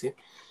ট্রেনিং হয়েছে,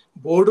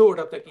 বোর্ডও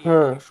ওটা থেকে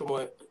অনেক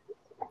সময়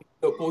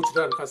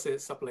কোচরার কাছে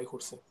সাপ্লাই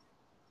করছে।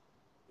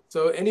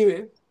 সো এনিওয়ে,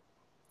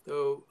 তো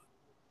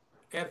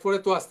এরপরে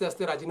তো আস্তে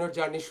আস্তে রাজিনের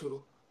জার্নি শুরু,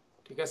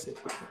 ঠিক আছে।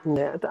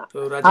 তো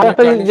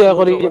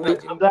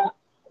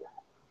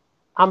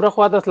আমরা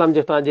খোয়াত আসলাম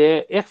যেটা যে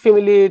এক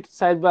ফ্যামিলির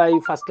side by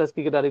first class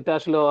cricketer, এটা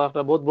আসলে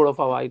একটা বহুত বড়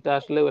পাওয়া। এটা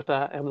আসলে একটা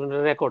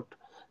রেকর্ড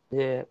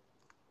যে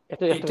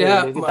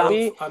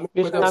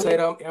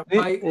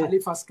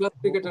ফার্স্ট ক্লাস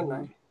ক্রিকেটার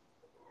নাই,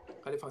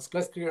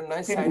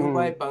 সাইনু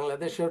ভাই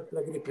বাংলাদেশের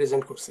লাগি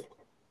রিপ্রেজেন্ট করছে।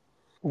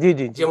 জি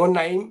জি, যেমন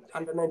নাইম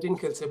আন্ডার 19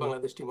 খেলছে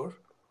বাংলাদেশ টিমের,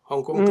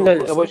 হংকং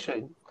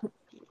অবশ্যই।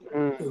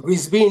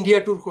 রিজভি ইন্ডিয়া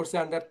ট্যুর করছে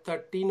আন্ডার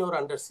 13 or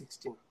আন্ডার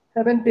 16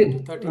 17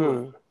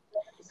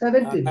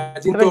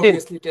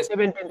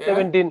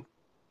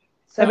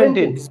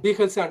 রিজভি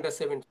খেলছে আন্ডার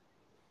 17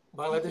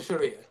 বাংলাদেশের।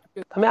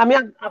 আমি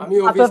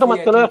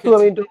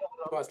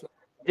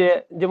যে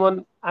যেমন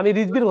আমি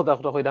রিজবির কথা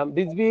কইলাম,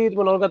 রিজবির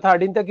মনে হয়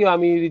 13 থেকেও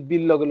আমি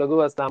রিজবির লগে লগে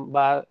আসলাম,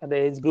 বা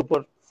এজ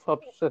গ্রুপের সব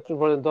সেকশন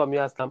পর্যন্ত আমি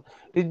আসলাম।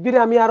 রিজবির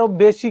আমি আরো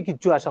বেশি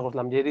কিছু আশা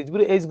করলাম যে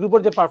রিজবির এজ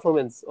গ্রুপের যে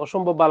পারফরমেন্স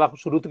অসম্ভব ভালো,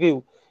 শুরু থেকেও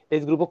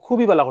এজ গ্রুপ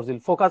খুবই ভালো করছিল,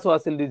 ফোকাসও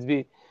আছিল রিজবি।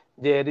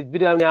 যে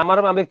রিজবির আমি আমার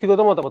ব্যক্তিগত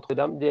মতামত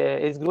কইলাম যে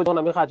এজ গ্রুপে যখন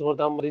আমি কাজ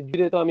করতাম,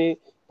 রিজবিরে তো আমি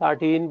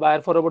 13 বা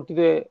এর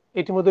পরবর্তীতে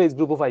এটির মধ্যে এজ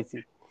গ্রুপও পাইছি।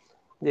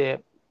 যে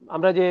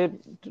আমরা যে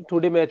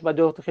টুডে ম্যাচ বা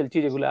যত খেলছি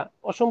যেগুলা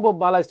অসম্ভব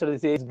ভালো স্টার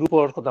দিচ্ছে, এই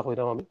গ্রুপের কথা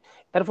কইতাম আমি।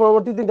 এর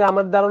পরবর্তীতে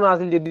আমার ধারণা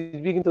আছে যে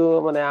ডিসবি কিন্তু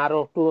মানে আরো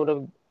একটু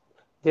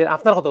যে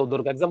আপনার কথা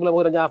দরকার, এক্সাম্পল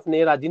বলেন যে আপনি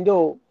রাজিনও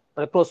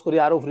মানে ক্রস করে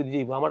আরো উপরে দিয়ে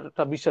দিব, আমার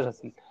একটা বিশ্বাস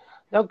আছে।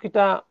 যাই হোক,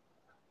 এটা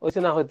হইছে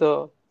না হয়তো।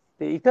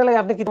 এটা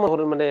লাগে আপনি কি মনে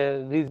করেন, মানে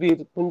রিজবির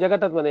কোন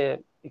জায়গাটা মানে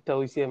এটা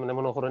হইছে, মানে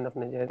মনে করেন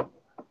আপনি যে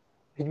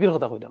রিজবির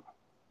কথা কইলাম।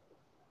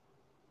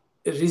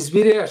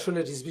 রিজবিরে আসলে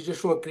রিজবি যে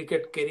সময়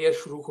ক্রিকেট ক্যারিয়ার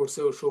শুরু করছে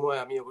ওই সময়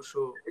আমি অবশ্য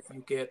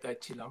ইউকে তাই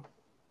ছিলাম।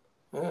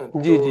 হ্যাঁ,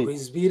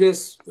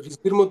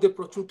 রিজবির মধ্যে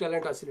প্রচুর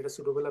ট্যালেন্ট আছে। এটা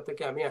ছোটবেলা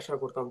থেকে আমি আশা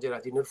করতাম যে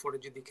রাজিনের পরে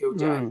যদি কেউ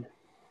যায়,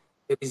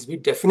 রিজবি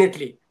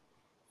ডেফিনেটলি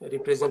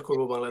রিপ্রেজেন্ট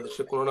করবো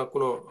বাংলাদেশে কোনো না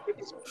কোনো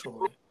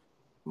সময়।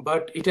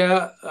 বাট এটা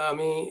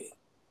আমি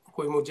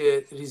কইমু যে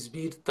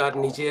রিজবির তার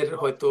নিজের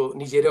হয়তো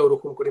নিজেরা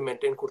ওরকম করে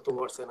মেনটেন করতে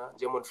পারছে না,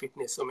 যেমন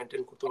ফিটনেসও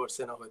মেনটেন করতে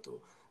পারছে না, হয়তো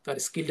তার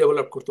স্কিল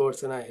ডেভেলপ করতে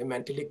পারছে না,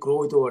 মেন্টালি গ্রো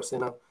হইতে পারছে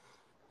না,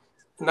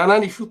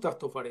 নানান ইস্যু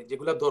থাকতে পারে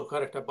যেগুলো দরকার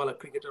একটা ভালো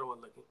ক্রিকেটার হওয়ার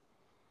লাগে।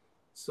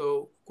 সো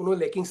কোনো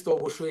লেকিংস তো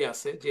অবশ্যই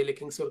আছে, যে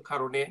লেকিংস এর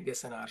কারণে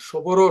গেছে না। আর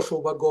সবরও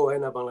সৌভাগ্য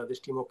হয় না বাংলাদেশ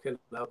টিমও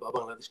খেলা বা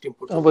বাংলাদেশ টিম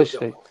পর্যন্ত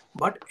যাওয়া,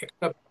 বাট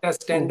একটা বেটার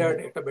স্ট্যান্ডার্ড,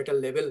 একটা বেটার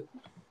লেভেল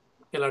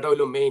খেলাটা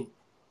হইলো মেইন।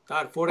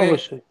 তারপরে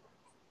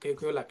কেউ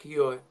কেউ লাকি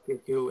হয়, কেউ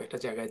কেউ একটা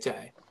জায়গায়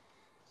যায়।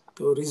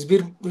 তো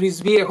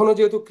রিজবি এখনো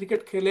যেহেতু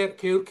ক্রিকেট খেলে,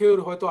 কেউ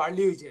হয়তো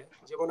আর্লি হয়ে যায়,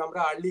 যেমন আমরা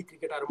আর্লি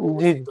ক্রিকেট আরম্ভ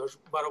করছি,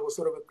 10-12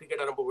 বছর ক্রিকেট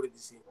আরম্ভ করে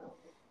দিছি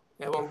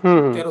এবং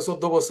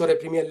 13-14 বছরে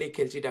প্রিমিয়ার লিগ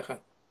খেলছি ঢাকা,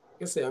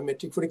 ঠিক আছে? আমি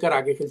মেট্রিক পরীক্ষার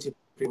আগে খেলছি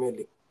প্রিমিয়ার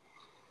লিগ।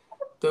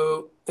 তো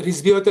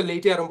রিজবি হয়তো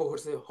লেটে আরম্ভ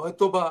করছে,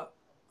 হয়তো বা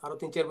আরো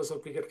 3-4 বছর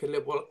ক্রিকেট খেললে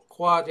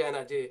খোয়া যায়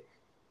না যে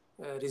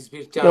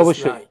রিজবির চান্স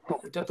নাই।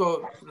 এটা তো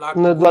লাখ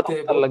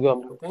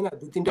তাই না?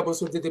 2-3টা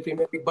বছর যদি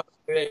প্রিমিয়ার লিগ বা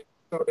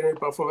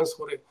পারফরমেন্স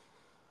করে,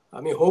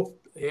 আমি হোপ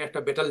একটা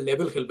বেটার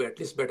লেভেল খেলবে,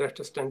 অ্যাটলিস্ট বেটার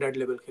একটা স্ট্যান্ডার্ড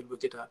লেভেল খেলবে,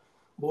 যেটা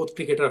বহুত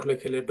ক্রিকেটার হলে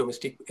খেলে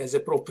domestic as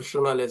a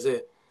professional, as a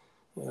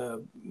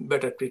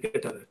better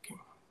cricketer আর কি।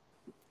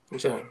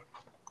 বুঝছেন?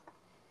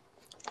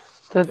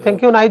 থ্যাংক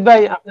ইউ নাহিদ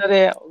ভাই, আপনারে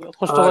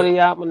কষ্ট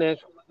করিয়া মানে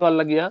ভালো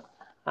লাগিয়া,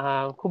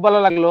 খুব ভালো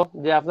লাগলো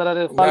যে আপনারা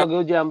ভালো লাগলো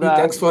যে আমরা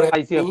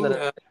পাইছি আপনারা।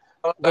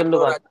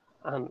 ধন্যবাদ।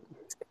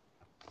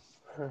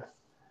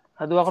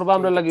 দোয়া করবা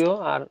আমরা লাগিও,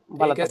 আর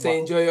ভালো থাকবা।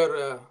 Enjoy your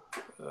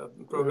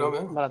programme.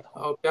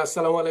 ওকে,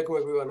 আসসালামু আলাইকুম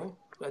এভরিওয়ান।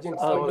 রাজিন,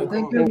 আসসালামু আলাইকুম।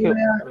 Thank you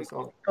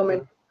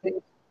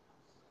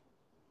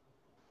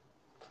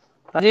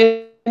Rajin.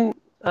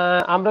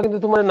 আমরা কিন্তু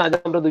তোমার না,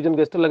 আমরা দুইজন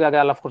গেস্টের লাগে আগে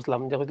আলাপ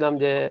করছিলাম, যে কইছিলাম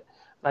যে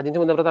রাজিন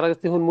সম্বন্ধে আমরা তার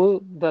কাছে শুনবো,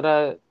 তারা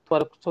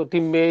তোমার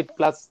টিমমেট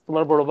প্লাস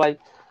তোমার বড় ভাই,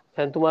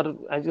 তোমার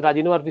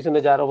রাজিন হওয়ার পিছনে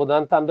যার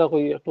অবদান তা আমরা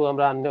কই একটু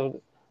আমরা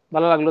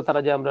ভালো লাগলো তারা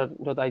যে আমরা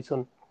যত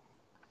আইসন।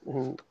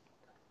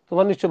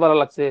 তোমার নিশ্চয় ভালো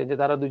লাগছে যে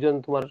তারা দুজন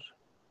তোমার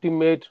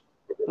টিমমেট।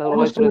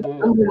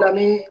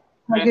 আমি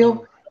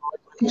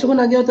কিছুক্ষণ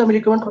আগেও তো আমি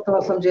রিকমেন্ড করতে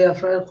পারলাম যে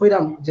আপনারা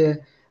কইরাম যে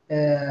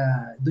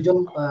দুজন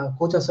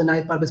কোচ আছে,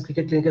 নাইট পারভেজ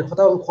ক্রিকেট ক্লিনিকের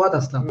কথা খোয়াত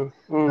আসলাম,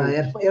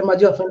 এর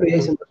মাঝে আপনারা লই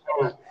আইছেন,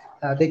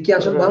 দেখি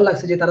আসলে ভালো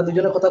লাগছে যে তারা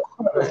দুজনের কথা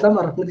আসলাম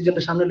আর আপনি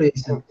দুজনের সামনে লই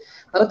আইছেন।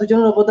 তারা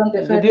দুজনের অবদান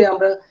ডেফিনেটলি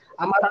আমরা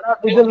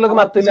দুজন লোক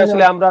মারতে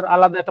আসলে আমরা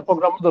আলাদা একটা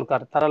প্রোগ্রাম দরকার,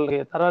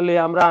 তারা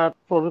আমরা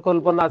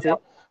পরিকল্পনা আছে,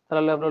 তারা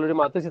আমরা অলরেডি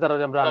মারতেছি, তারা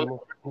আমরা আনবো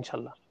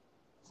ইনশাআল্লাহ।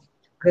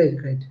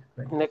 গ্রেট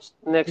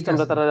নেক্সট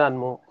আমরা তারা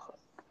আনবো।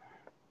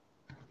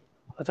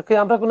 আচ্ছা, কি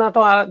আমরা কোন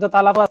একটা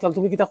আলাপ আসলাম,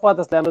 তুমি কি তা কোয়াত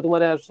আসলে আমরা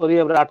তোমার সরি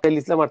আমরা আটকাই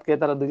লিসলাম, আটকে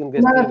তারা দুজন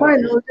গেস্ট না fine.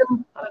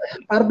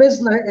 Parvez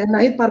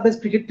Nahid Parvez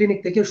cricket clinic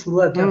থেকে শুরু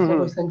আর কি। আপনি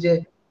কইছেন যে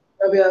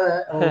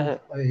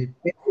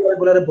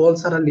রেগুলারে বল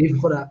ছাড়া লিভ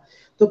করা,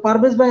 তো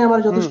পারভেজ ভাই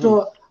আমার যথেষ্ট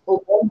ও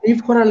বল লিভ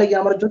করার লাগে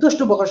আমার যথেষ্ট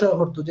বকাশা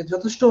করতো, যে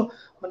যথেষ্ট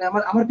মানে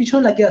আমার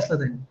পিছনে লাগিয়ে আসলা,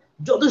 তাই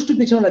যথেষ্ট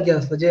পিছনে লাগিয়ে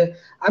আসলা যে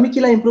আমি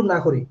কিলা ইমপ্রুভ না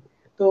করি।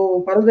 তো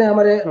পারভেজ ভাই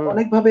আমারে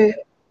অনেকভাবে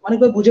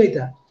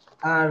বুঝাইতা।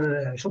 আর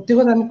সত্যি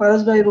কথা, আমি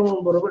পারভেজ ভাই এবং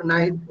বড়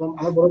নাহিদ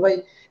আমার বড় ভাই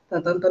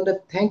তাদের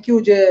থ্যাংক ইউ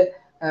যে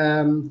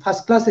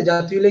ফার্স্ট ক্লাসে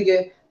জাতীয় লিগে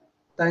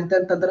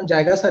তাদের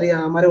জায়গা সারিয়া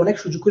আমার অনেক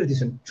সুযোগ করে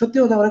দিয়েছেন। সত্যি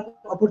কথা, অনেক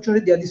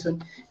অপরচুনিটি দিয়ে দিয়েছেন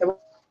এবং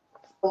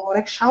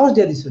অনেক সাহস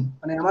দিয়ে দিয়েছেন।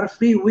 মানে আমার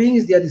ফ্রি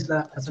উইংস দিয়ে দিছিলা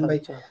হাসান ভাই,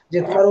 যে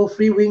তোমারও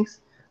ফ্রি উইংস,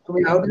 তুমি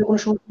আউটের কোনো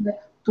সমস্যা নেই,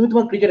 তুমি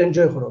তোমার ক্রিকেট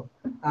এনজয় করো।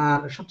 আর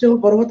সবচেয়ে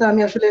বড় কথা,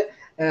 আমি আসলে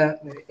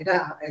এটা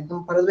একদম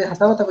পারভেজ ভাই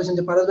হাসা কথা বলছেন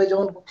যে পারভেজ ভাই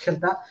যখন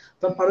খেলতা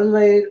তখন পারভেজ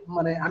ভাই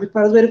মানে আমি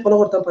পারভেজ ভাইয়ের ফলো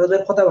করতাম, পারভেজ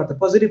ভাইয়ের কথাবার্তা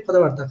পজিটিভ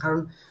কথাবার্তা, কারণ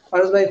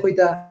পারভেজ ভাই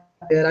কইতা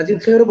রাজীব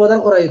খেয়েরও বদল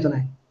করা যেত না,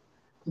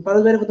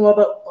 পারভেজ ভাইয়ের তোমার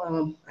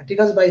ঠিক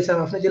আছে ভাই সাহেব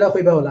আপনি জেলা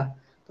কইবা ওলা,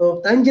 তো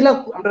টাইম জেলা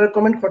আমরা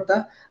কমেন্ট করতাম,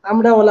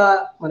 আমরা ওলা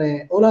মানে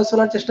ওলা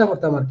চলার চেষ্টা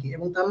করতাম আর কি।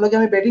 এবং তার লগে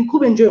আমি ব্যাটিং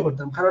খুব এনজয়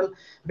করতাম, কারণ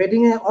ব্যাটিং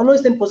এ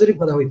অলওয়েজ দেন পজিটিভ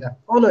কথা হইতাম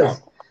অলওয়েজ।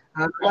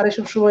 আর আমার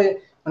সব সময়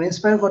মানে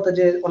ইন্সপায়ার করতাম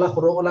যে ওলা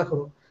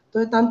করো। তো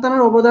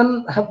তানার অবদান,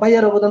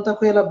 ভাইয়ার অবদান তা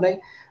কইয়া লাভ নাই।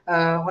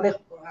 অনেক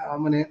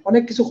মানে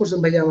অনেক কিছু করছেন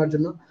ভাইয়া আমার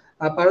জন্য।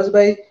 পারভেজ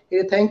ভাই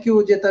থ্যাংক ইউ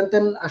যে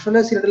তান আসলে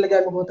সিলেটের লেগে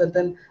আমি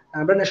তান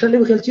আমরা ন্যাশনাল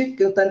লিগ খেলছি,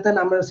 কিন্তু তান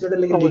আমরা সিলেটের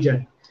লেগে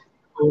লিজেন্ড।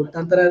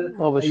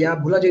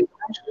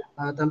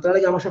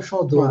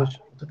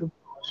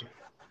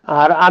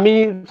 আর আমি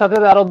সাথে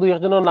আরো দুই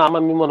একজনের নাম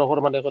আমি মনে করি,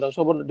 মানে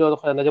সবর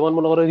না, যেমন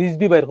মনে করো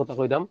রিজবি ভাইয়ের কথা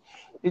কইতাম।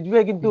 রিজবি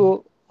ভাই কিন্তু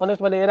অনেক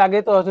মানে এর আগে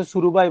তো হচ্ছে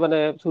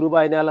শুরু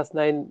ভাই নালাস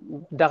নাইন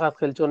ঢাকা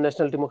খেলছেন,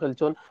 ন্যাশনাল টিমও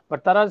খেলছেন, বাট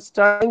তারা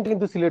স্টার্টিং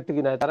কিন্তু সিলেট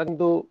থেকে নাই, তারা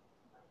কিন্তু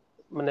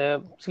মানে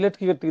সিলেট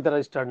ক্রিকেট থেকে তারা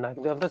স্টার্ট না,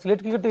 কিন্তু আমরা সিলেট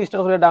ক্রিকেট থেকে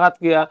স্টার্ট করে ঢাকাত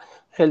গিয়া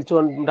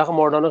খেলছেন, ঢাকা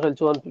মডার্নও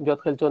খেলছেন, যত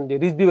খেলছেন। যে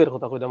রিজবি ভাইয়ের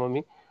কথা কইতাম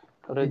আমি,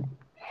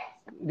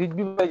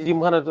 রিজবি ভাই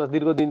জিমখানা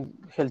দীর্ঘদিন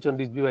খেলছেন,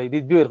 রিজবি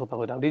ভাইয়ের কথা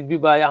কইতাম। রিজবি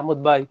ভাই, আহমদ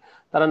ভাই,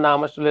 তারা নাম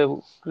আসলে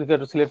ক্রিকেট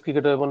সিলেট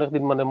ক্রিকেট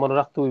অনেকদিন মানে মনে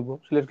রাখতে হইব।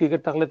 সিলেট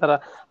ক্রিকেট থাকলে তারা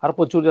আর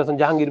প্রচুর আছেন,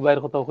 জাহাঙ্গীর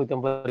ভাইয়ের কথাও কইতাম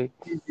পারি।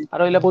 আর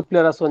ওইলা বহুত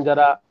প্লেয়ার আছেন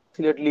যারা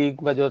সিলেট লিগ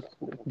বা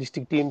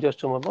ডিস্ট্রিক্ট টিম যার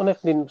সময়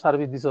অনেকদিন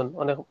সার্ভিস দিচ্ছেন,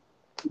 অনেক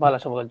ভালো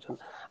সময় খেলছেন।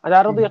 আর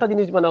আরো একটা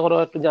জিনিস মনে করো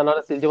একটু জানার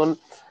আছে, যেমন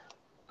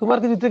তোমার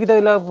কি যদি কিটা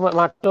হইলা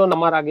মাত্র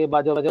নামার আগে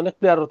বাজে বাজে অনেক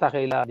প্লেয়ারও থাকে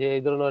ইলা যে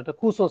এই ধরনের একটা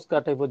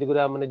কুসংস্কার টাইপের যেগুলো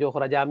মানে যে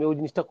করা যায় আমি ওই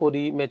জিনিসটা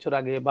করি ম্যাচের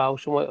আগে বা ওই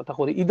সময় ওটা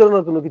করি এই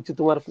ধরনের কোনো কিছু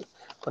তোমার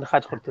মানে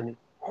কাজ করতে নেই?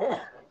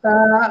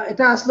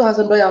 এটা আসলো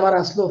হাসান ভাই, আমার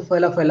আসলো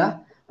ফয়লা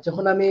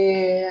যখন আমি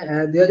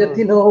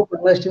 2003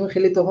 বাংলাদেশ টিমে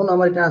খেলি, তখন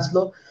আমার এটা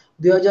আসলো।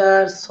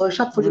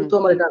 2006-07 পর্যন্ত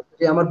আমার এটা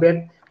যে আমার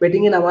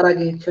ব্যাটিং এ নামার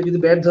আগে কেউ যদি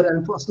ব্যাট ধরে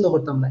আমি পছন্দ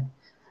করতাম না,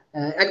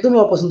 একদমই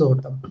অপছন্দ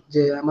করতাম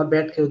যে আমার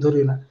ব্যাট কেউ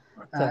ধরি না।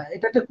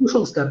 এটা একটা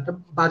কুসংস্কার, একটা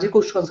বাজে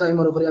কুসংস্কার আমি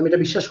মনে করি, আমি এটা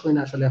বিশ্বাস করি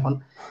না আসলে এখন।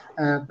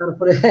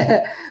 তারপরে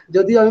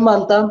যদিও আমি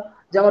মানতাম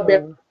যে আমার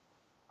ব্যাট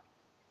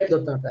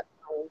ধরতে হতো,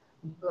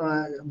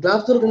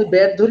 গ্লাভস ধরে, কিন্তু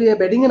ব্যাট ধরিয়ে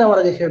ব্যাটিং এ নামার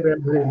আগে ব্যাট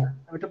ধরি না,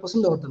 আমি এটা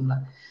পছন্দ করতাম না।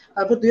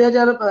 তারপর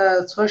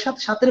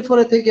 2006-07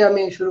 পরে থেকে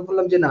আমি শুরু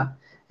করলাম যে না,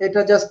 এটা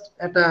জাস্ট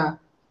একটা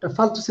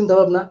ফালতু চিন্তা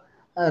ভাবনা।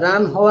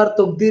 রান হওয়ার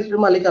তকদির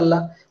মালিক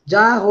আল্লাহ,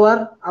 যা হওয়ার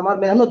আমার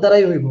মেহনত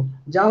দ্বারাই হইব,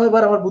 যা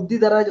হইবার আমার বুদ্ধি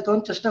দ্বারা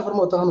যখন চেষ্টা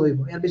করবো তখন হইব,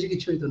 এর বেশি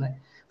কিছু হইতো না।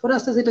 পরে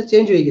আস্তে আস্তে এটা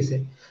চেঞ্জ হয়ে গেছে।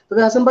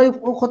 তবে হাসান ভাই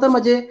ও কথার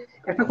মাঝে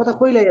একটা কথা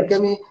কইলাই আর কি,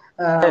 আমি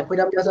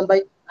কইলাম যে হাসান ভাই,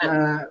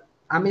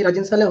 আমি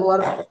রাজিন সালে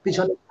হওয়ার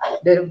পিছনে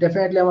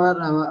ডেফিনেটলি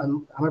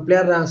আমার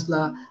প্লেয়াররা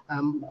আসলা,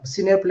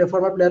 সিনিয়র প্লেয়ার,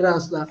 ফরমার প্লেয়াররা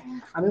আসলা,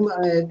 আমি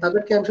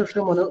তাদেরকে আমি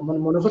সবসময়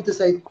মনে করতে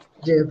চাই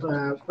যে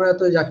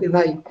প্রয়াত জাকির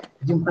ভাই,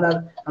 জিমখানার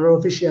আমার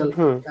অফিসিয়াল,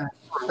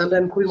 তাহলে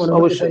আমি খুবই মনে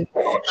করতে চাই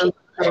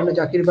কারণে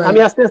জাকির ভাই।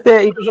 আমি আস্তে আস্তে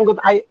এই প্রসঙ্গ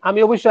আমি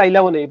অবশ্যই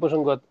আইলাম না এই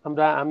প্রসঙ্গ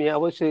আমি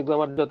অবশ্যই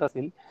আমার যত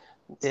আছেন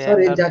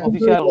সরি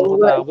জাকির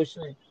ভাই,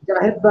 অবশ্যই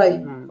জাহেদ ভাই,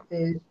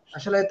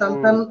 আসলে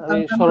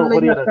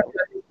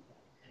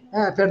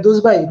হ্যাঁ ফেরদৌস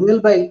ভাই, রুয়েল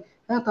ভাই,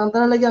 হ্যাঁ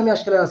তান্তানা লাগি আমি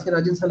আজকে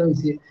রাজিন সালে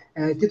হইছি,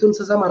 তিতুন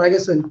চাচা মারা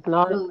গেছেন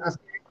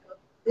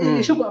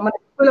এইসব মানে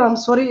কইলাম,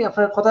 সরি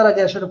আপনার কথার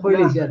আগে আসলে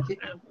কইলেছি আর কি।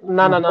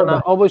 না না না না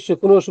অবশ্যই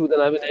কোনো অসুবিধা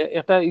নাই,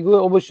 একটা ইগো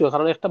অবশ্যই,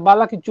 কারণ একটা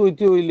বালা কিছু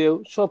হইতে হইলেও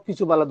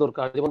সবকিছু বালা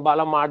দরকার, যেমন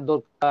বালা মাঠ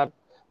দরকার,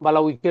 বালা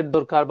উইকেট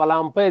দরকার, বালা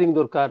আম্পায়ারিং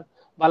দরকার,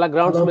 বালা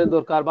গ্রাউন্ডসম্যান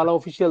দরকার, বালা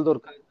অফিসিয়াল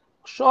দরকার,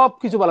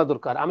 সবকিছু বালা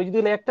দরকার। আমি যদি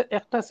একটা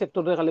একটা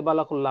সেক্টরে খালি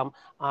বালা করলাম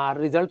আর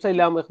রেজাল্ট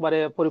চাইলাম একবারে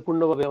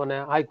পরিপূর্ণভাবে মানে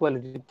হাই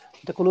কোয়ালিটি,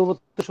 এটা কোনো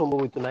মতে সম্ভব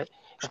হইতো না।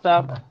 একটা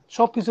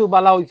সবকিছু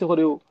বালা হইতে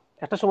করেও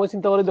একটা সময়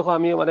চিন্তা করে দেখো,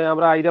 আমি মানে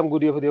আমরা আইরাম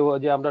ঘুরিয়ে ফিরিয়ে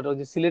যে আমরা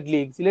সিলেট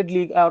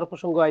লিগ আর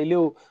প্রসঙ্গ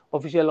আইলেও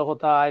অফিসিয়াল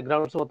কথা হয়,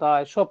 গ্রাউন্ডস কথা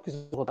হয়, সবকিছু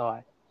কথা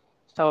হয়,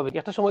 স্বাভাবিক।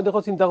 একটা সময় দেখো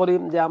চিন্তা করি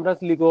যে আমরা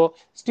লিগও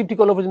স্টিভ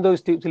টিকলো পর্যন্ত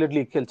সিলেট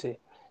লিগ খেলছে,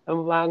 এবং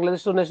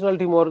বাংলাদেশ ন্যাশনাল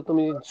টিমর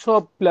তুমি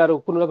সব প্লেয়ার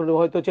কোনো না কোনো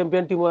হয়তো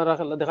চ্যাম্পিয়ন টিম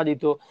দেখা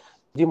যেত,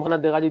 জিমখানা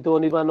দেখা যেত,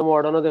 নির্মাণ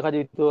মডার্নও দেখা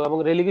যেত, এবং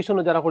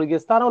রেলিগেশনও যারা করে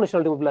গিয়েছে তারাও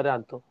ন্যাশনাল টিম প্লেয়ারে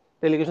আনতো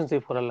রেলিগেশন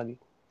সেভ করার লাগে।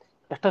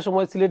 একটা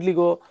সময় সিলেট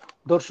লিগও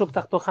দর্শক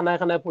থাকতো খানায়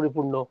খানায়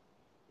পরিপূর্ণ।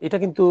 এটা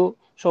কিন্তু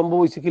সম্ভব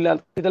হয়েছে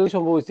কিলালি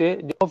সম্ভব হয়েছে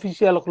যে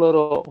অফিসিয়াল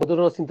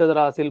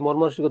চিন্তাধারা আছিল,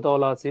 মর্মানসিকতা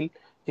বলা আছিল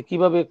যে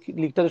কিভাবে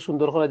লিগটাকে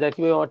সুন্দর করা যায়,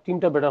 কিভাবে আমার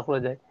টিমটা বেটার করা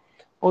যায়,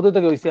 ওদের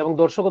থেকে হয়েছে। এবং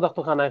দর্শকও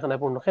থাকতো খানায় খানায়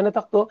পূর্ণ, সেখানে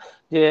থাকতো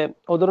যে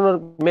ও ধরনের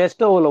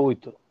ম্যাচটাও হলো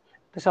হইতো।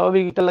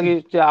 স্বাভাবিক এটা লাগে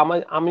যে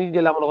আমি যে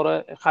আমার ঘরে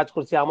কাজ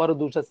করছি, আমারও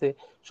দোষ আছে,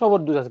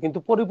 সবার দোষ আছে, কিন্তু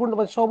পরিপূর্ণ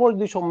মানে সবার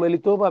যদি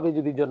সম্মিলিত ভাবে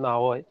যদি না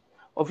হয়,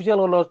 অফিসিয়াল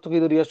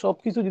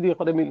সবকিছু যদি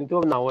মিলিত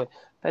ভাবে না হয়,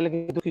 তাহলে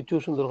কিন্তু কিছু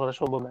সুন্দর করা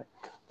সম্ভব নয়।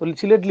 তো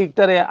সিলেট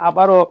লিগটারে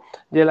আবারও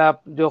জেলা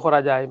করা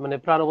যায়, মানে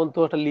প্রাণবন্ত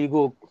একটা লিগ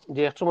হোক,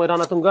 যে একসময়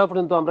রানাতুঙ্গা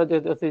পর্যন্ত আমরা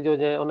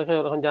যে অনেকে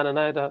এখন জানে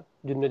না এটা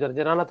জুনিয়র,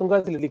 যে রানাতুঙ্গা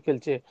সিলেট লিগ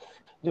খেলছে,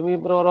 জমি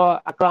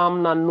আকরাম,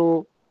 নান্নু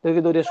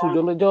থেকে ধরে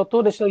সুজন, যত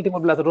ন্যাশনাল টিম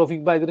আছে,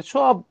 রফিক ভাই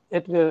সব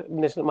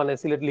মানে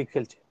সিলেট লিগ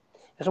খেলছে।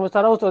 এ সময়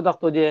তারাও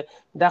থাকতো যে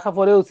দেখা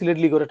পরেও সিলেট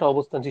লিগের একটা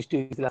অবস্থান সৃষ্টি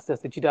হয়েছিল আস্তে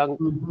আস্তে,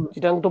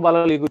 চিটাং তো ভালো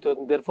লিগ হইতো,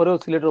 এরপরেও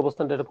সিলেটের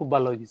অবস্থানটা খুব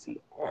ভালো হয়ে গেছিল।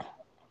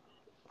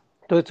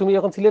 তো তুমি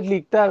এখন সিলেট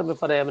লিগটার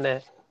ব্যাপারে মানে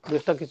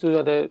একটা কিছু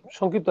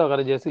সংক্ষিপ্ত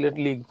আকারে যে সিলেট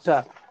লিগটা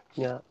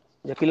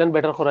যে কিলান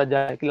বেটার করা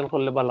যায়, কিলান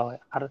করলে ভালো হয়।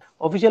 আর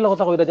অফিসিয়াল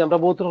কথা কইরা যে আমরা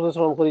বহুত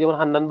শ্রম করি, যেমন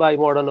হান্নান ভাই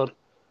মডার্নর,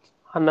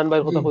 হান্নান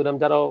ভাইয়ের কথা কইলাম,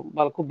 যারা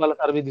খুব ভালো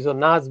সার্ভিস দিছো,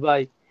 নাজ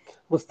ভাই,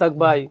 মুস্তাক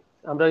ভাই,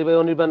 আমরা এই ভাই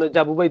অনির্বাণ,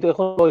 জাবু ভাই তো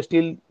এখন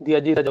স্টিল দিয়া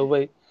জি জাবু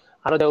ভাই,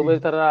 আরো জাবু ভাই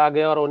তারা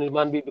আগে আর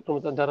অনির্বাণ বিক্রম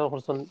যারা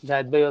করছেন,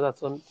 জাহিদ ভাইও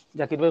আছেন,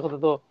 জাকির ভাই কথা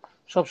তো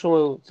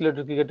সবসময়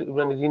সিলেটের ক্রিকেট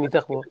মানে ঋণী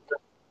থাকবো,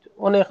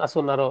 অনেক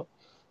আছেন আরো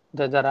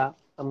যারা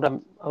আমরা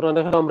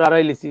আমরা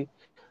আড়াই লিছি।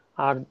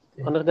 আর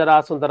অনেক যারা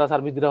আছেন তারা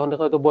সার্ভিস দিরা, অনেক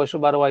হয়তো বয়স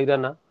বারো আইরা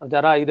না,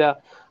 যারা আইরা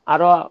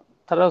আরো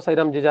তারাও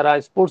চাইলাম যে যারা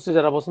স্পোর্টসে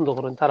যারা পছন্দ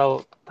করেন তারাও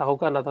থাকুক,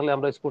 না তাহলে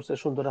আমরা স্পোর্টসে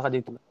সুন্দর রাখা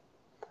যেত না।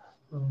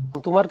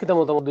 তোমার কিটা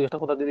মতামত, একটা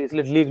কথা যদি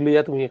সিলেট লিগ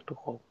লইয়া তুমি একটু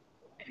কও।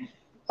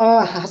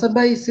 হাসান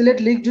ভাই, সিলেট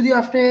লিগ যদি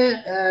আপনি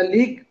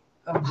লিগ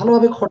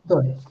ভালোভাবে করতে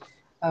হয়,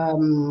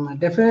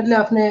 ডেফিনেটলি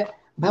আপনি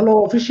ভালো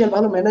অফিসিয়াল,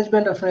 ভালো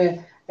ম্যানেজমেন্ট আপনি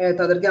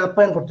তাদেরকে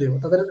আপ্যায়ন করতে হইব,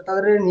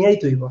 তাদের নিয়েই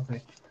তো হইব, আপনি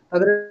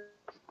তাদের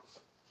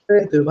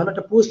ভালো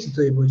একটা পোস্ট দিতে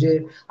হইব যে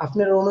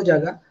আপনার অন্য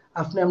জায়গা,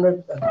 আপনি আমরা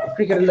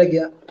ক্রিকেটের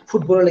লাগিয়া,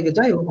 ফুটবলের লাগিয়া,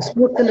 যাই হোক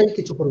স্পোর্টসের লাগে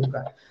কিছু করুক।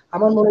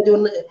 আমার মনে হয়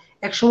যেমন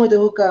এক সময়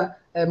দেখুক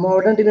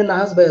মডার্ন টিমের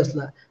নাহাজ ভাই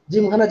আসলা,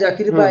 জিমখানা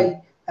জাকির ভাই,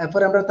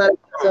 তারপরে আমরা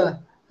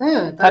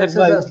তারেক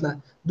আসলা,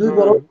 দুই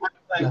বড়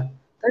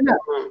তাই না,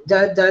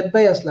 জাহেদ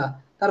ভাই আসলা,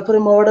 তারপরে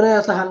মডার্নে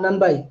আসলা হান্নান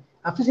ভাই।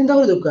 আপনি চিন্তা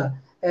করে দেখুক,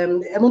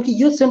 এমনকি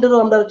ইউথ সেন্টারও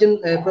আমরা যে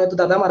প্রয়াত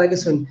দাদা মারা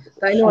গেছেন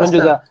তাইলেও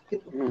আসলা,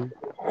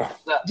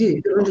 জি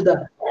রঞ্জুদা,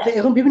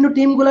 এখন বিভিন্ন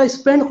টিম গুলা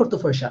স্পেন্ড করতো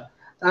পয়সা,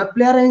 আর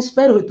প্লেয়াররা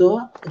ইন্সপায়ার হইতো।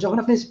 যখন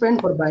আপনি স্পেন্ড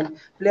করবেন,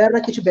 প্লেয়াররা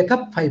কিছু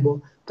ব্যাকআপ পাইবো,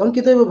 তখন কি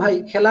হইব ভাই,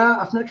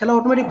 আপনার খেলা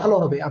অটোমেটিক ভালো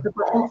হবে। আপনি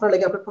পারফর্ম করার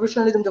লাগে, আপনার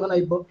প্রফেশনালিজম যখন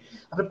আইব,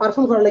 আপনি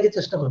পারফর্ম করার লাগে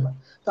চেষ্টা করবেন।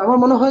 তো আমার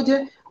মনে হয় যে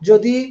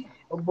যদি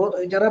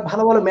যারা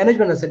ভালো ভালো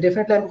ম্যানেজমেন্ট আছে,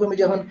 ডেফিনেটলি আমি কমি,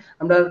 যখন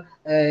আমরা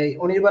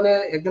অনির্বাণে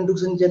একজন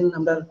ঢুকছেন যে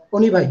আমরা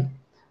অনি ভাই,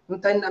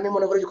 তাই আমি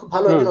মনে করি খুব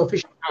ভালো একজন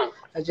অফিসার,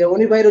 যে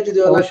অনি ভাইরও যদি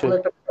কোনো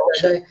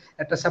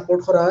একটা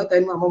সাপোর্ট করা হয়, তাই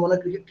আমার মনে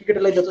হয়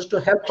ক্রিকেটের লাগে যথেষ্ট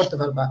হেল্প করতে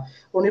পারবা।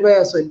 অনি ভাই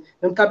আসেন,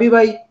 কাবি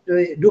ভাই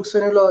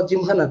ঢুকছেন হলো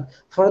জিমখানাত,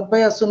 ফরদ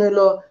ভাই আসেন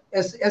হলো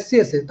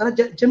এসসিএস এ, তারা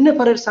যেমনি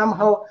পারে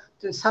সামহাও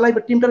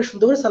চালাইবার, টিমটাকে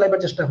সুন্দর করে চালাইবার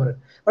চেষ্টা করে।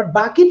 বাট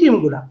বাকি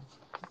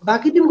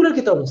টিমগুলোর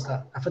কি অবস্থা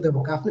আপনাদের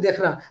পক্ষে? আপনি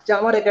দেখরা যে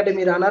আমার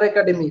একাডেমি, রানার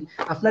একাডেমি,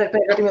 আপনার একটা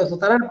একাডেমি আছে,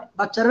 তারা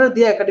বাচ্চারা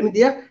দিয়ে একাডেমি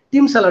দিয়ে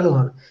টিম চালানো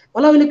হয়।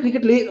 বলা হইলে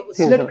cricket league,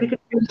 Sylhet cricket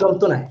team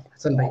জমতো নাই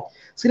হাসান ভাই।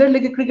 সিলেট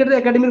লিগে ক্রিকেটের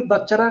একাডেমির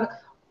বাচ্চারা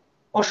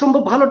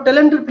অসম্ভব ভালো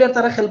ট্যালেন্টেড প্লেয়ার,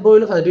 তারা খেলবে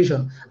হইলো ফার্স্ট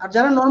ডিভিশন, আর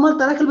যারা নর্মাল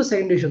তারা খেলবে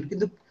সেকেন্ড ডিভিশন।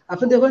 কিন্তু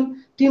আপনি দেখেন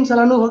টিম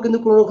চালানো হয় কিন্তু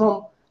কোন রকম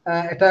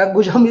একটা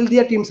গুজা মিল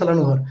দিয়ে টিম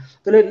চালানো হয়,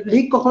 তাহলে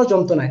লিগ কখনো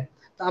জমতো নাই।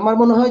 আমার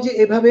মনে হয় যে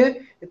এভাবে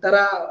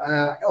তারা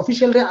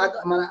অফিসিয়ালরা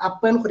মানে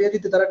আপ্যায়ন করিয়ে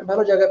দিতে, তারা একটা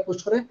ভালো জায়গায়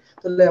পোস্ট করে,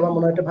 তাহলে আমার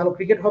মনে হয় একটা ভালো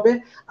ক্রিকেট হবে।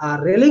 আর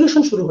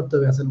রেলিগেশন শুরু করতে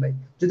হবে হাসান ভাই।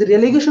 যদি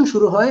রেলিগেশন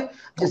শুরু হয়,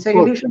 যে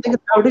সেকেন্ড ডিভিশন থেকে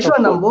থার্ড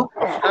ডিভিশন নামবো,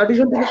 থার্ড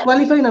ডিভিশন থেকে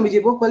কোয়ালিফাই নামে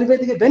যাব, কোয়ালিফাই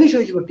থেকে ভ্যানিশ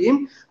হয়ে যাব টিম,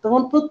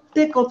 তখন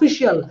প্রত্যেক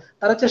অফিসিয়াল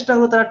তারা চেষ্টা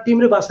করবে, তারা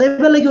টিমরে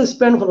বাঁচাইবার লাগি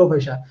স্পেন্ড করবে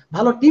পয়সা,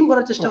 ভালো টিম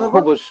করার চেষ্টা করবো,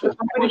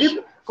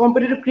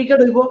 কম্পিটিটিভ ক্রিকেট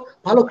হইব,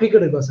 ভালো ক্রিকেট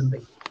হইব হাসান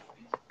ভাই।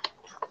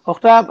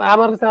 ওটা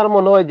আমার কাছে আর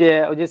মনে হয় যে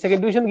ওই যে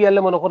সেকেন্ড ডিভিশন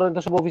গিয়ালে মনে করেন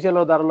এটা সব অফিসিয়াল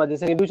ধারণা যে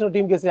সেকেন্ড ডিভিশন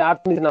টিম গেছে আর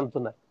নিচে নামতো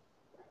না,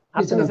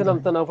 আর নিচে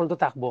নামতো না, ওখানে তো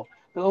থাকবো।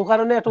 তো ওই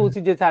কারণে একটা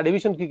উচিত যে থার্ড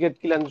ডিভিশন ক্রিকেট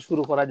খেলা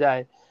শুরু করা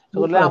যায়,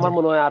 তাহলে আমার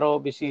মনে হয় আরো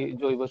বেশি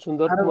জৈব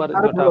সুন্দর। তোমার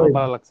যেটা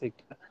ভালো লাগছে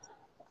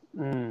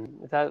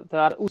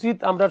তার উচিত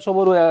আমরা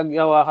সবর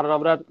যাওয়া, কারণ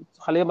আমরা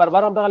খালি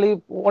বারবার আমরা খালি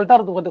অল্টার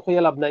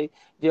হইয়া লাভ নাই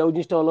যে ওই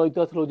জিনিসটা হলো, ওই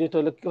জিনিসটা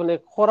হলো, মানে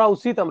করা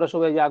উচিত আমরা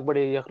সবাই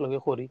একবারে একলগে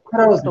করি।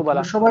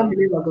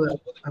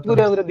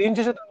 দিন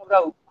শেষে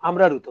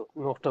আমরা রুতো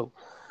নকটাও।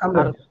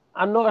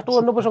 আর একটু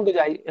অন্য প্রসঙ্গে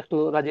যাই একটু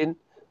রাজিন,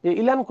 যে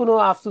ইলান কোনো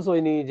আফসোস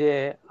হয়নি যে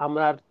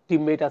আমরা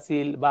টিমমেট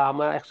আছিল বা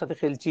আমরা একসাথে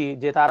খেলছি,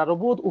 যে তার আরো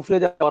বহুত উফরে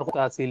যাওয়ার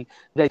কথা আছিল,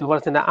 যাইতে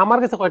পারছে না? আমার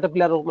কাছে কয়টা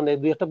প্লেয়ার, মানে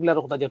দুই একটা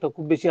প্লেয়ারের কথা যেটা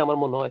খুব বেশি আমার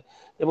মনে হয়,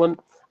 যেমন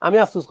আমি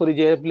আফসোস করি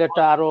যে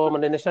প্লেয়ারটা আরো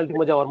মানে ন্যাশনাল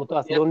টিমে যাওয়ার মতো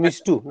আছে, যেমন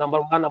মিষ্টু নাম্বার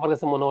 1 আমার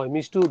কাছে মনে হয়।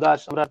 মিষ্টু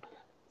দাস আমরা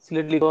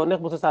সিলেট লিগে অনেক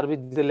বছর সার্ভিস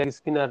দিতে, লেগ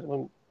স্পিনার।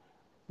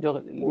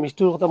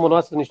 মিষ্টুর কথা মনে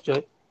আছে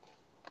নিশ্চয়?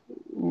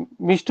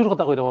 মিষ্টুর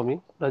কথা কইরাম আমি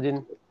রাজিন,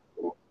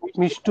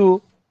 মিষ্টুর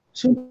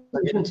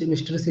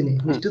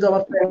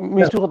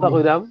কথা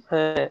কইরাম।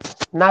 হ্যাঁ,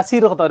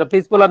 নাসির কথা,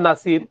 পেস বোলার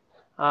নাসির,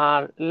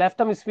 আর লেফট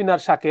আর্ম স্পিনার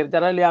শাকের,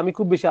 যারা আমি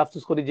খুব বেশি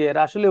আফসোস করি যে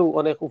এরা আসলেও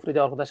অনেক উপরে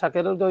যাওয়ার কথা।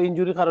 শাকেরও তো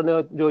ইনজুরির কারণে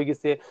হয়ে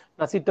গেছে,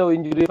 নাসিরটাও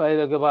ইনজুরি পাই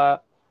লাগে, বা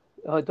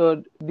হয়তো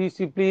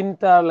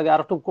ডিসিপ্লিনটা লাগে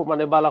আরো একটু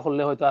মানে বালা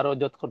করলে হয়তো আরো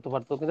জত করতে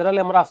পারতো। কিন্তু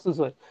আমার আফসোস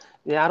হয়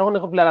যে আরো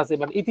অনেক প্লেয়ার আছে,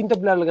 বাট এই 3টা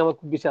প্লেয়ার লাগে আমার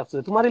খুব বেশি আফসোস।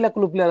 তোমার এলাকা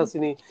কোনো প্লেয়ার আছে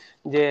নি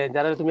যে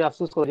যারা তুমি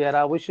আফসোস করো যে এরা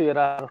অবশ্যই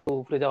এরা একটু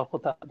উপরে যাওয়ার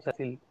কথা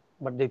ছিল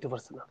বাট যেতে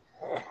পারছে না?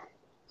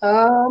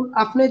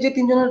 আপনি যে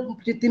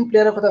তিন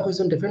প্লেয়ারের কথা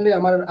কইছেন, ডেফিনেটলি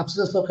আমার আফসোস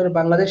আছে।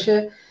 বাংলাদেশে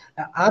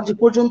আজ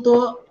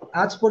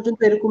পর্যন্ত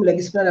এরকম লেগ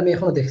স্পিনার আমি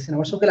এখনো দেখছি না।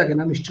 আমার চোখে লাগে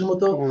না মিষ্টির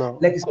মতো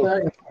লেগ স্পিনার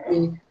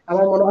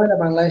আমার মনে হয় না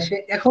বাংলাদেশে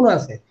এখনো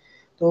আছে।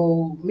 তো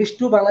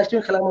মিষ্টু বাংলাদেশ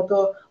টিমে খেলার মতো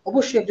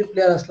অবশ্যই একজন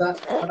প্লেয়ার আসলা,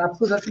 বাট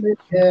আফসোস আসলে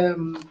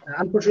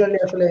আনফরচুনেটলি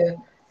আসলে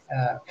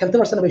খেলতে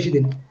পারছে না বেশি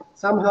দিন।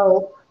 সামহাও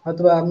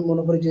হয়তো আমি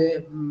মনে করি যে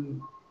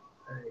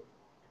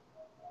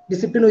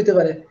ডিসিপ্লিন হইতে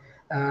পারে।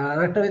 আর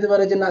একটা হইতে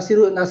পারে যে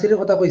নাসিরের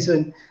কথা কইছেন,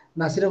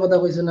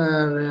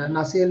 আর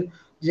নাসির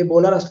যে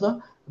বোলার আসলো,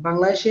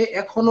 বাংলাদেশে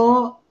এখনো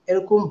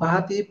এরকম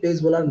বাহাতি পেস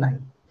বোলার নাই,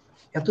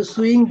 এত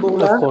সুইং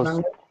বোলার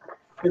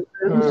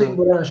সুইং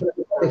বোলার আসলে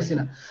দেখছি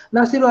না।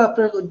 নাসিরও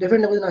আপনার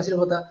ডেফিনেটলি নাসিরের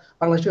কথা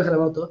বাংলাদেশে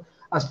খেলার মতো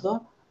আসলো,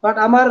 বাট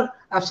আমার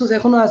আফসোস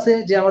এখনো আছে,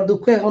 যে আমার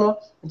দুঃখ এখনো,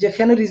 যে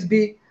খেনে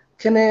রিজবি,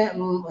 খেনে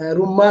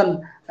রুম্মান,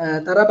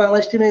 তারা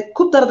বাংলাদেশ টিমে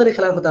খুব তাড়াতাড়ি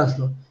খেলার কথা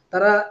আসলো।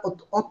 তারা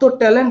অত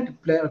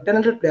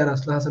ট্যালেন্টেড প্লেয়ার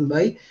আসলো হাসান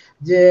ভাই,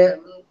 যে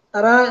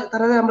তারা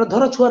আমরা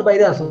ধরা ছোঁয়ার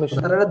বাইরে আসলো,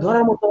 তারা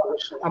ধরার মতো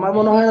আমার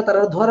মনে হয় না, তারা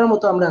ধরার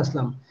মতো আমরা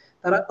আসলাম।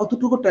 তারা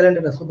অতটুকু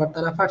ট্যালেন্টেড আসলো, বাট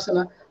তারা পারছে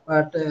না।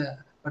 বাট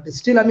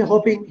স্টিল আমি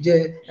হোপিং যে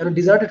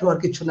ডিজার্টেড হওয়ার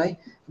কিছু নাই,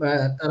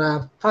 তারা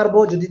পারবো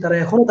যদি তারা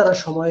এখনো তারা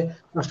সময়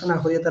নষ্ট না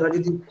করে, তারা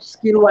যদি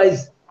স্কিল ওয়াইজ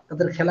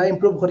তাদের খেলা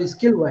ইমপ্রুভ করে,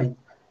 স্কিল ওয়াইজ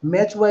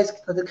ম্যাচ ওয়াইজ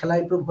তাদের খেলা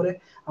ইমপ্রুভ করে,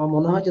 আমার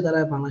মনে হয় যে তারা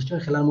বাংলাদেশ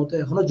টিমের খেলার মতো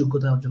এখনো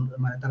যোগ্যতা অর্জন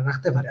মানে তারা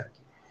রাখতে পারে আর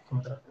কি।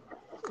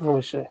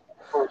 অবশ্যই।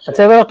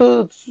 আচ্ছা, এবার একটু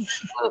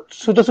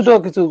ছোট ছোট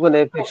কিছু মানে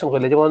কোয়েশ্চন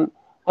করলে, যেমন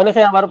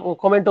অনেকে আমার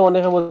কমেন্টে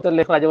অনেকের মধ্যে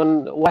লেখা, যেমন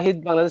ওয়াহিদ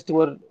বাংলাদেশ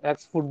টিমের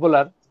এক্স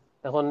ফুটবলার,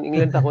 এখন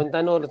ইংল্যান্ড থাকেন,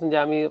 তাই না বলেছেন যে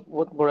আমি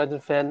বহুত বড়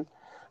একজন ফ্যান।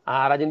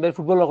 আর রাজিন ভাই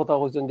ফুটবলের কথা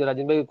বলছেন যে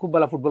রাজিন ভাই খুব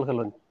ভালো ফুটবল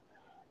খেলেন,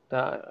 তা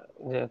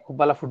যে খুব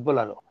ভালো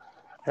ফুটবলারও।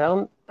 এখন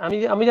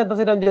আমি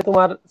জানতেছিলাম যে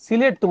তোমার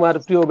সিলেট তোমার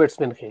প্রিয়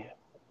ব্যাটসম্যান কে?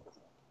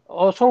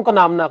 অসংখ্য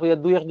নাম না কইয়া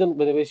দুই একজন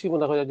বেশি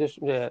মনে হয় যে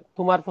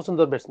তোমার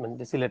পছন্দের ব্যাটসম্যান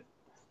যে সিলেট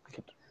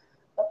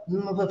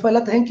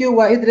পয়লা থ্যাংক ইউ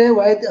ওয়াহিদ রে।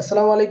 ওয়াহিদ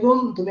আসসালামু আলাইকুম।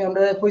 তুমি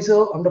আমরা কইছো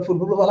আমরা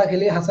ফুটবল ভালো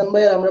খেলি, হাসান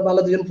ভাই আর আমরা ভালো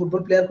দুজন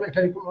ফুটবল প্লেয়ার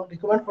একটা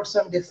রিকমেন্ড করছো,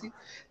 আমি দেখছি।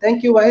 থ্যাংক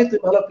ইউ ওয়াহিদ,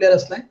 তুমি ভালো প্লেয়ার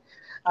আসলে।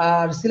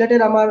 আর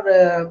সিলেটের আমার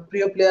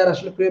প্রিয় প্লেয়ার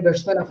আসলে প্রিয়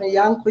ব্যাটসম্যান আপনি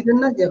ইয়াং কইতেন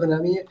না, যে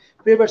আমি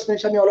প্রিয় ব্যাটসম্যান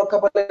হিসেবে আমি অলক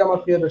কাপালে আমার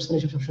প্রিয় ব্যাটসম্যান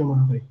হিসেবে সবসময়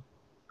মনে করি।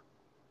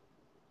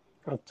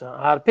 আচ্ছা,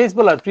 আর পেস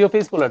বোলার, প্রিয়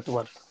পেস বোলার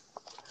তোমার?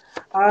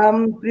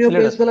 প্রিয়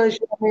পেস বোলার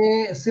হিসেবে আমি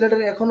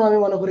সিলেটের এখনো আমি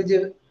মনে করি যে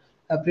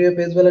প্রিয়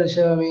পেস বোলার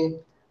হিসেবে আমি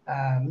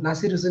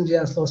নাসির হোসেন, যে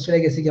আসলে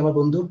অস্ট্রেলিয়া গেছে কি আমার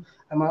বন্ধু,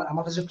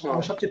 আমার কাছে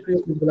আমার সবচেয়ে প্রিয়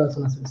পেস বোলার আছে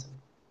নাসির হোসেন।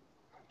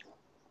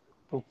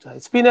 আচ্ছা,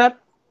 spinner?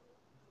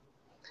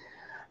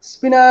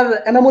 Spinner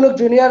এনামুলক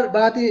junior,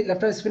 বাহাতি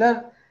left spinner.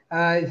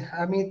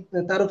 আমি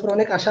তার উপর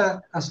অনেক আশা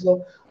আসলো,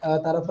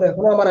 তার উপর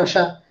এখনো আমার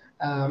আশা।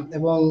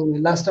 এবং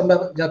লাস্ট আমরা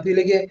জাতীয়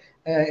লিগে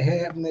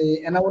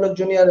এনামুলক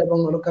জুনিয়র এবং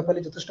অলক কাপালি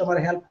যথেষ্ট আমার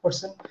হেল্প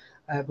করছেন,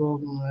 এবং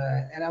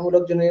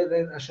এনামুলক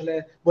জুনিয়রের আসলে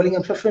বোলিং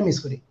আমি সবসময় মিস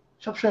করি,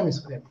 সবসময় মিস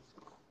করি আমি।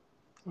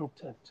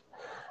 আচ্ছা আচ্ছা।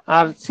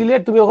 আর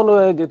সিলেট তুমি এখন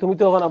যে তুমি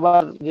তো এখন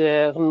আবার যে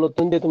এখন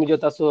নতুন যে তুমি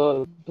যেটা আছো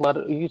তোমার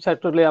এই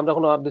সেক্টরে আমরা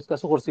এখন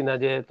ডিসকাস করছি না,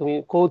 যে তুমি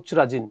কোচ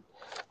রাজিন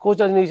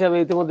হিসাবে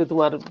ইতিমধ্যে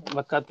তোমার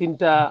বাক্কা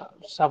 3টা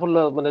সাফল্য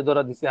মানে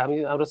ধরা দিছে।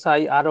 আমরা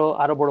চাই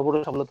আরো বড় বড়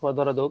সাফল্য তোমার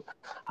ধরা হোক,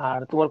 আর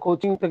তোমার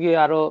কোচিং থেকে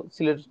আরো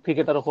সিলেট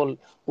ক্রিকেটার হল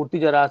উঠতি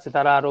যারা আছে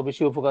তারা আরো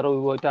বেশি উপকার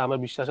হইব, এটা আমার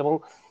বিশ্বাস। এবং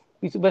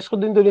বেশ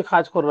কয়েকদিন ধরে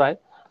কাজ করায়।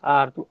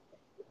 আর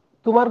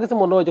তোমার কাছে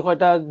মনে হয় যে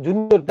কয়টা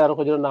জুনিয়র আরো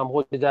কয়জনের নাম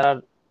হচ্ছে যারা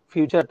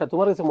ফিউচারটা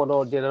তোমার কাছে মনে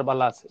হয় যে এর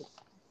ভালো আছে,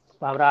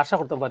 বা আমরা আশা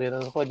করতে পারি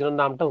কয়জনের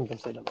নামটা শুনতে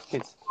চাইলাম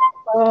প্লিজ।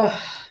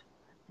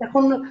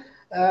 এখন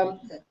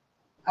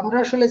আমরা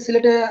আসলে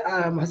সিলেটে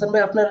হাসান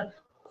ভাই আপনার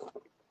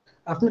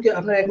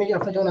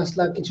যখন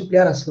আসলা কিছু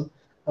প্লেয়ার আসলো,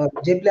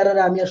 যে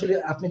প্লেয়াররা আমি আসলে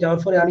আপনি যাওয়ার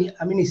পরে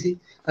আমি নিছি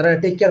তারা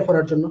টেক কেয়ার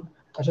করার জন্য।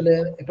 আসলে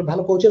একটা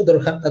ভালো কোচের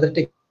দরকার তাদের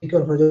টেক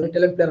কেয়ার করার জন্য।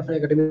 ট্যালেন্ট প্লেয়ার আপনার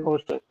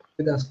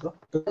একাডেমিতে আসলো,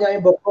 তো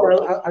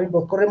আমি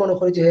বক্করে মনে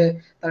করি যে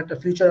তার একটা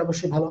ফিউচার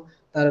অবশ্যই ভালো,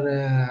 তার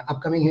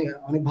আপকামিং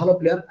অনেক ভালো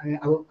প্লেয়ার। আমি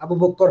আবু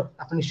বক্কর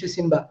আপনি নিশ্চয়ই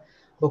চিনবা,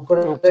 বক্কর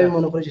আমি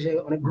মনে করি যে সে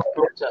অনেক ভালো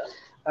প্লেয়ার।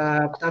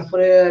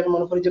 তারপরে আমি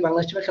মনে করি যে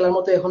বাংলাদেশ টিমে খেলার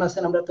মতো এখন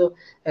আছেন, আমরা তো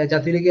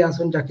জাতীয় লিগে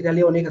আছেন, জাকির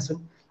আলী অনেক আছেন,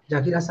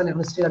 জাকির হাসান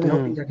এখন স্টিল আমি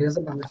হোপিং জাকির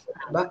হাসান বাংলাদেশ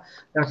বা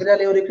জাকির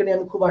আলী ওরিকে নিয়ে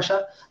আমি খুব আশা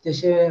যে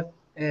সে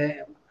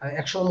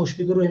একসময়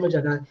মুশফিকুর রহিমের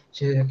জায়গায়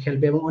সে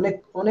খেলবে এবং অনেক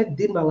অনেক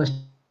দিন বাংলাদেশ।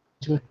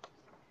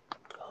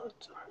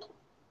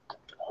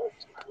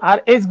 আর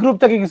এজ গ্রুপ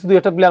থেকে কিছু দুই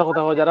একটা প্লেয়ার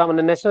কথা হয় যারা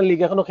মানে ন্যাশনাল লিগ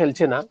এখনো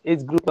খেলছে না,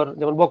 এজ গ্রুপের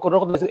যেমন বকর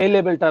এই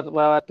লেভেলটার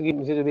বা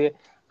যদি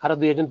আরো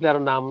 2-1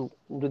 প্লেয়ারের নাম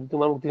যদি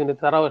তোমার মুক্তি শুনে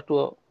তারাও একটু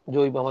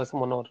জয়ী আমার কাছে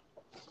মনে হয়।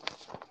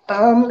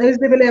 এজ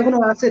লেভেলে এখনো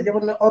আছে,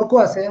 যেমন অর্ক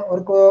আছে,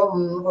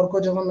 অর্ক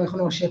যখন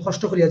এখনো সে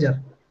কষ্ট করিয়া যার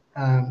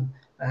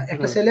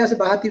একটা ছেলে আছে,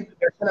 বাহাতি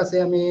ব্যাটসম্যান আছে,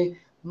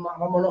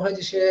 আমার মনে হয়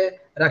যে সে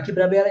রাকিব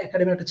রাবিয়ার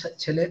একাডেমির একটা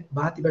ছেলে,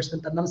 বাহাতি ব্যাটসম্যান,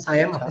 তার নাম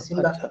সায়াম, আপনি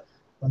চিনবা,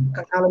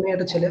 কালামি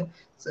একটা ছেলে।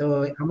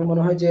 আমার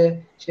মনে হয় যে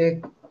সে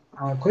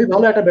খুবই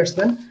ভালো একটা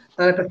ব্যাটসম্যান,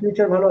 তার একটা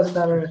ফিউচার ভালো আছে,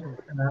 তার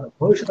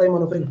ভবিষ্যৎ আমি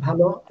মনে করি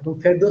ভালো। এবং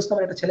ফেরদৌস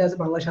নামের একটা ছেলে আছে,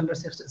 বাংলাদেশ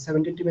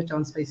আন্ডার-17 টিমে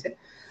চান্স পাইছে,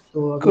 তো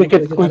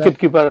উইকেট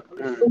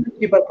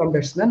কিপার কাম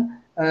ব্যাটসম্যান,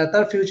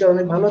 তার ফিউচার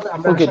অনেক ভালো।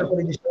 আমরা আশা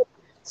করি যে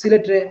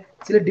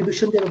সিলেট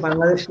ডিভিশন থেকে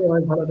বাংলাদেশে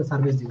অনেক ভালো একটা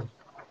সার্ভিস দিবে।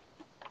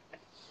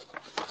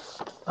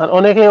 আর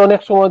অনেকে অনেক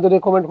সময় ধরে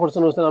কমেন্ট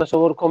করছেন, আমরা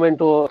সবার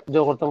কমেন্টও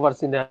যোগ করতে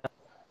পারছি না,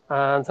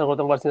 আনসার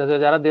করতে পারছি না।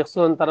 যারা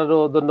দেখছেন তারারও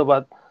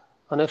ধন্যবাদ।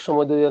 অনেক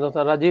সময় ধরে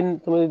রাজিন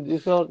তুমি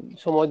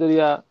সময়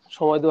ধরিয়া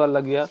সময় দেওয়ার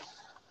লাগিয়া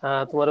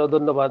তোমারও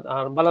ধন্যবাদ।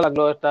 আর ভালো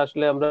লাগলো একটা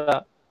আসলে আমরা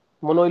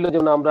মনে হইলো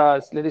যেমন আমরা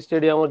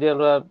স্টেডিয়ামে যে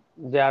আমরা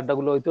যে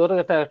আড্ডাগুলো হইতো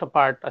একটা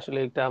পার্ট আসলে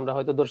এটা আমরা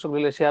হয়তো দর্শক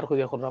মিলে শেয়ার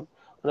করিয়া করলাম।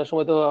 অনেক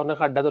সময় তো অনেক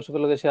আড্ডা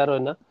দর্শকের লগে শেয়ার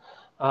হয় না।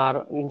 আর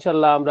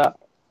ইনশাল্লাহ আমরা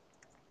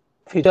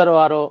ফিউচারও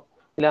আরো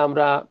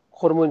আমরা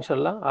করবো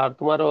ইনশাল্লাহ। আর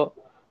তোমারও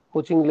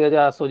কোচিং লিয়ে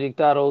যা আছো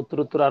যেটা আরো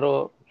উত্তর আরো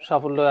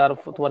সাফল্য আর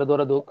তোমার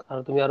দৌড়া দুক, আর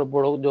তুমি আরো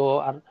বড়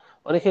আর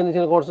অনেকে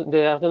করছেন যে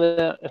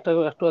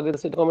একটু আগে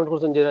কমেন্ট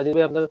করছেন যে রাজীব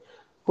ভাই আপনার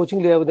কোচিং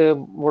লিয়ে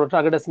বড়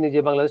টার্গেট আসেনি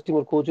যে বাংলাদেশ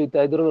টিমের কোচ হইতে,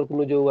 এই ধরনের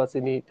কোনো যোগ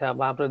আসেনি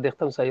বা আপনারা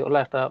দেখতাম চাই, ওলা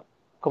একটা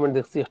কমেন্ট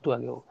দেখছি একটু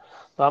আগেও।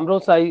 তো আমরাও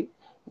চাই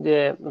যে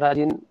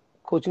রাজিন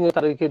কোচিং এর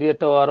তার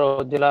ক্যারিয়ারটাও আরো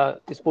জেলা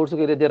স্পোর্টস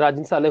ক্যারিয়ার যে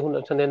রাজিন সালেহ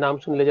নাম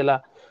শুনলে জেলা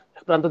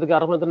প্রান্ত থেকে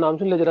আরো প্রান্তের নাম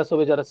শুনলে যারা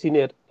সবাই যারা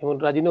সিনিয়র, এবং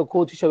রাজিনও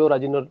কোচ হিসেবেও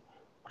রাজিনের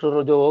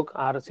যোগ,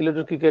 আর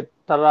সিলেটের ক্রিকেট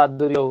তারা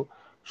ধরেও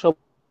সব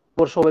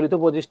সম্মিলিত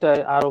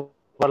প্রচেষ্টায় আরো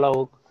ভালো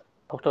হোক,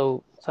 ওটাও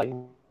চাই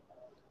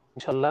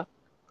ইনশাল্লাহ।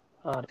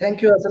 আর থ্যাংক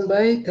ইউ হাসান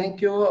ভাই, থ্যাংক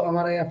ইউ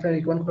আমার আপনার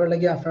রিকমেন্ড করার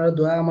লাগি, আপনার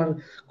দোয়া আমার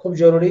খুব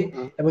জরুরি।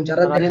 এবং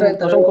যারা দেখেন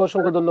তারা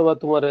অসংখ্য ধন্যবাদ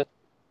তোমারে।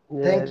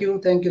 থ্যাংক ইউ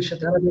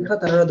যারা দেখেন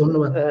তারা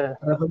ধন্যবাদ।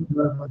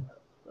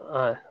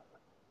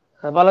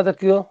 ভালো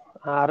থাকিও।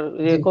 আর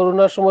এই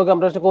করোনার সময়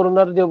আমরা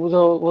করোনার যে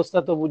অবস্থা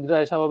তো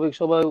বুঝলাই স্বাভাবিক,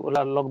 সবাই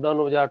লকডাউন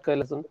যে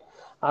আটকাইলেছেন,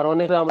 আর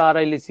অনেকে আমরা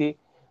আড়াইলেছি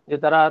যে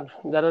তারা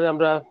যারা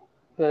আমরা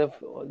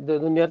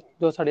দুনিয়ার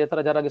ছাড়িয়ে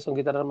তারা যারা গেছেন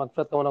কি তারা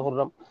মাগফিরাত কামনা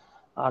করলাম।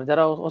 আর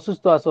যারা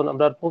অসুস্থ আছেন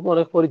আমরা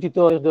অনেক পরিচিত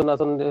একজন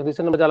আছেন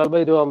রিসেন্ট জালাল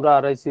ভাইও আমরা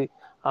আড়াইছি।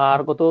 আর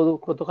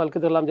গতকালকে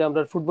দেখলাম যে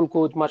আমরা ফুটবল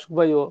কোচ মাসুক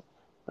ভাইও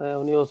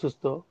উনি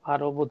অসুস্থ,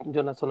 আরো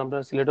বহুজন আছেন আমরা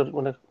সিলেটের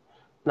অনেক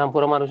নাম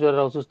করা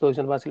মানুষেরা অসুস্থ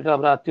হয়েছেন, বা সিলেটের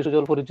আমরা আত্মীয়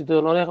স্বজন পরিচিত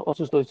অনেক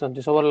অসুস্থ হয়েছেন,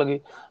 যে সবার লাগি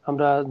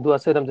আমরা দোয়া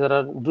চাইলাম যারা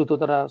দ্রুত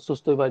তারা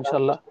সুস্থ হইবা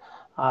ইনশাল্লাহ।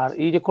 আর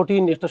এই যে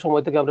কঠিন একটা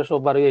সময় থেকে আমরা সব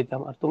বাড়ি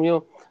যাইতাম, আর তুমিও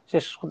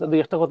শেষ কথা দুই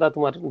একটা কথা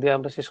তোমার দিয়ে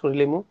আমরা শেষ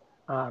করিলাম।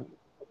 আর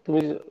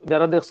তুমি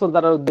যারা দেখছো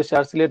তারা উদ্দেশ্যে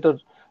আর সিলেটের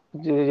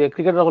যে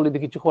ক্রিকেটার হলে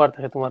কিছু খবর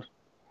থাকে তোমার?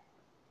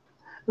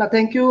 না,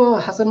 থ্যাংক ইউ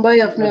হাসান ভাই,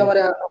 আপনি আমার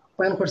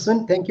আপ্যায়ন করছেন,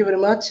 থ্যাংক ইউ ভেরি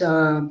মাচ।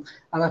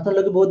 আর আপনার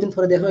লগে বহুত দিন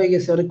পরে দেখা হয়ে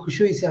গেছে, অনেক খুশি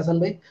হয়েছে হাসান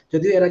ভাই,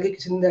 যদিও এর আগে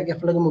কিছুদিন আগে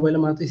আপনার লগে মোবাইলে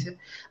মাত হয়েছে।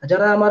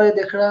 যারা আমার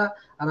দেখা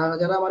আর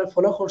যারা আমার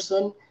ফলো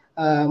করছেন,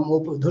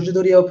 ধৈর্য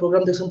ধরিয়া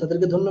প্রোগ্রাম দেখছেন,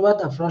 তাদেরকে ধন্যবাদ।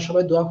 আপনারা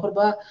সবাই দোয়া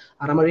করবা।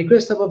 আর আমার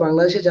রিকোয়েস্ট থাকবো,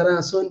 বাংলাদেশে যারা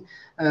আছেন,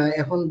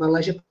 এখন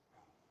বাংলাদেশে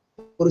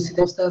পরিস্থিতি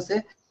অবস্থা আছে,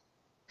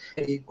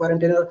 এই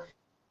কোয়ারেন্টাইনের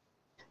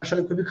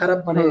আসলে খুবই খারাপ,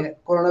 মানে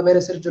করোনা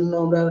ভাইরাসের জন্য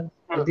আমরা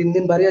দিন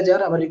দিন বাড়িয়ে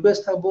যার। আমার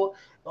রিকোয়েস্ট থাকবো,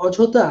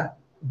 অযথা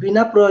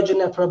বিনা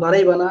প্রয়োজনে আপনারা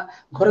বাড়াইবা না,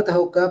 ঘরে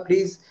থাকুকা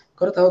প্লিজ,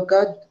 ঘরে থাকুকা,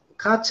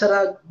 কাজ ছাড়া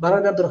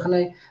বাড়ানোর দরকার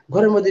নাই,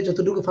 ঘরের মধ্যে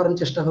যতটুকু পারেন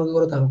চেষ্টা করো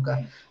করে থাকুকা।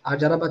 আর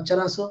যারা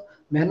বাচ্চারা আছো,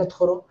 মেহনত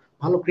করো,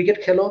 ভালো ক্রিকেট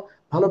খেলো,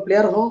 ভালো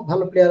প্লেয়ার হও,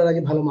 ভালো প্লেয়ারের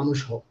আগে ভালো মানুষ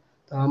হও।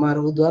 তো আমার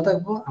দোয়া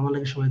থাকবো, আমার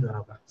লাগে সবাই দোয়া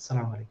রাখবা।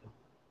 আসসালামু আলাইকুম।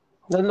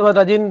 ধন্যবাদ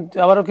রাজিন,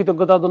 আবারও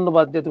কৃতজ্ঞতা,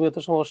 ধন্যবাদ যে তুমি এত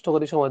কষ্ট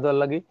করে সময় দেওয়ার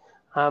লাগি।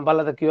 হ্যাঁ,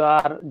 ভালো থাকিও।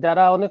 আর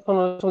যারা অনেক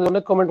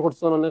কমেন্ট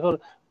করছো, অনেক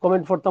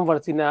কমেন্ট পড়তাম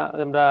পারছি না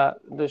আমরা,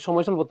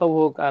 সময় স্বল্পতা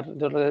হোক আর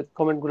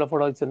কমেন্ট গুলা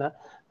পড়া হয়েছে না।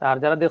 আর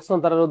যারা দেখছেন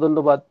তারাও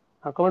ধন্যবাদ।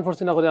 আর কমেন্ট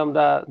পড়ছি না করে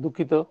আমরা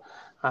দুঃখিত।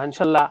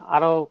 ইনশাল্লাহ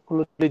আরো কোন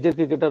লিজের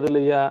ক্রিকেটার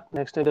লইয়া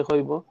নেক্সট টাইম দেখা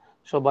হইব।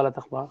 সব ভালো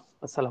থাকবা।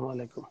 আসসালামু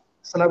আলাইকুম।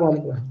 আসসালামু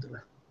আলাইকুম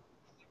রহমতুল্লাহ।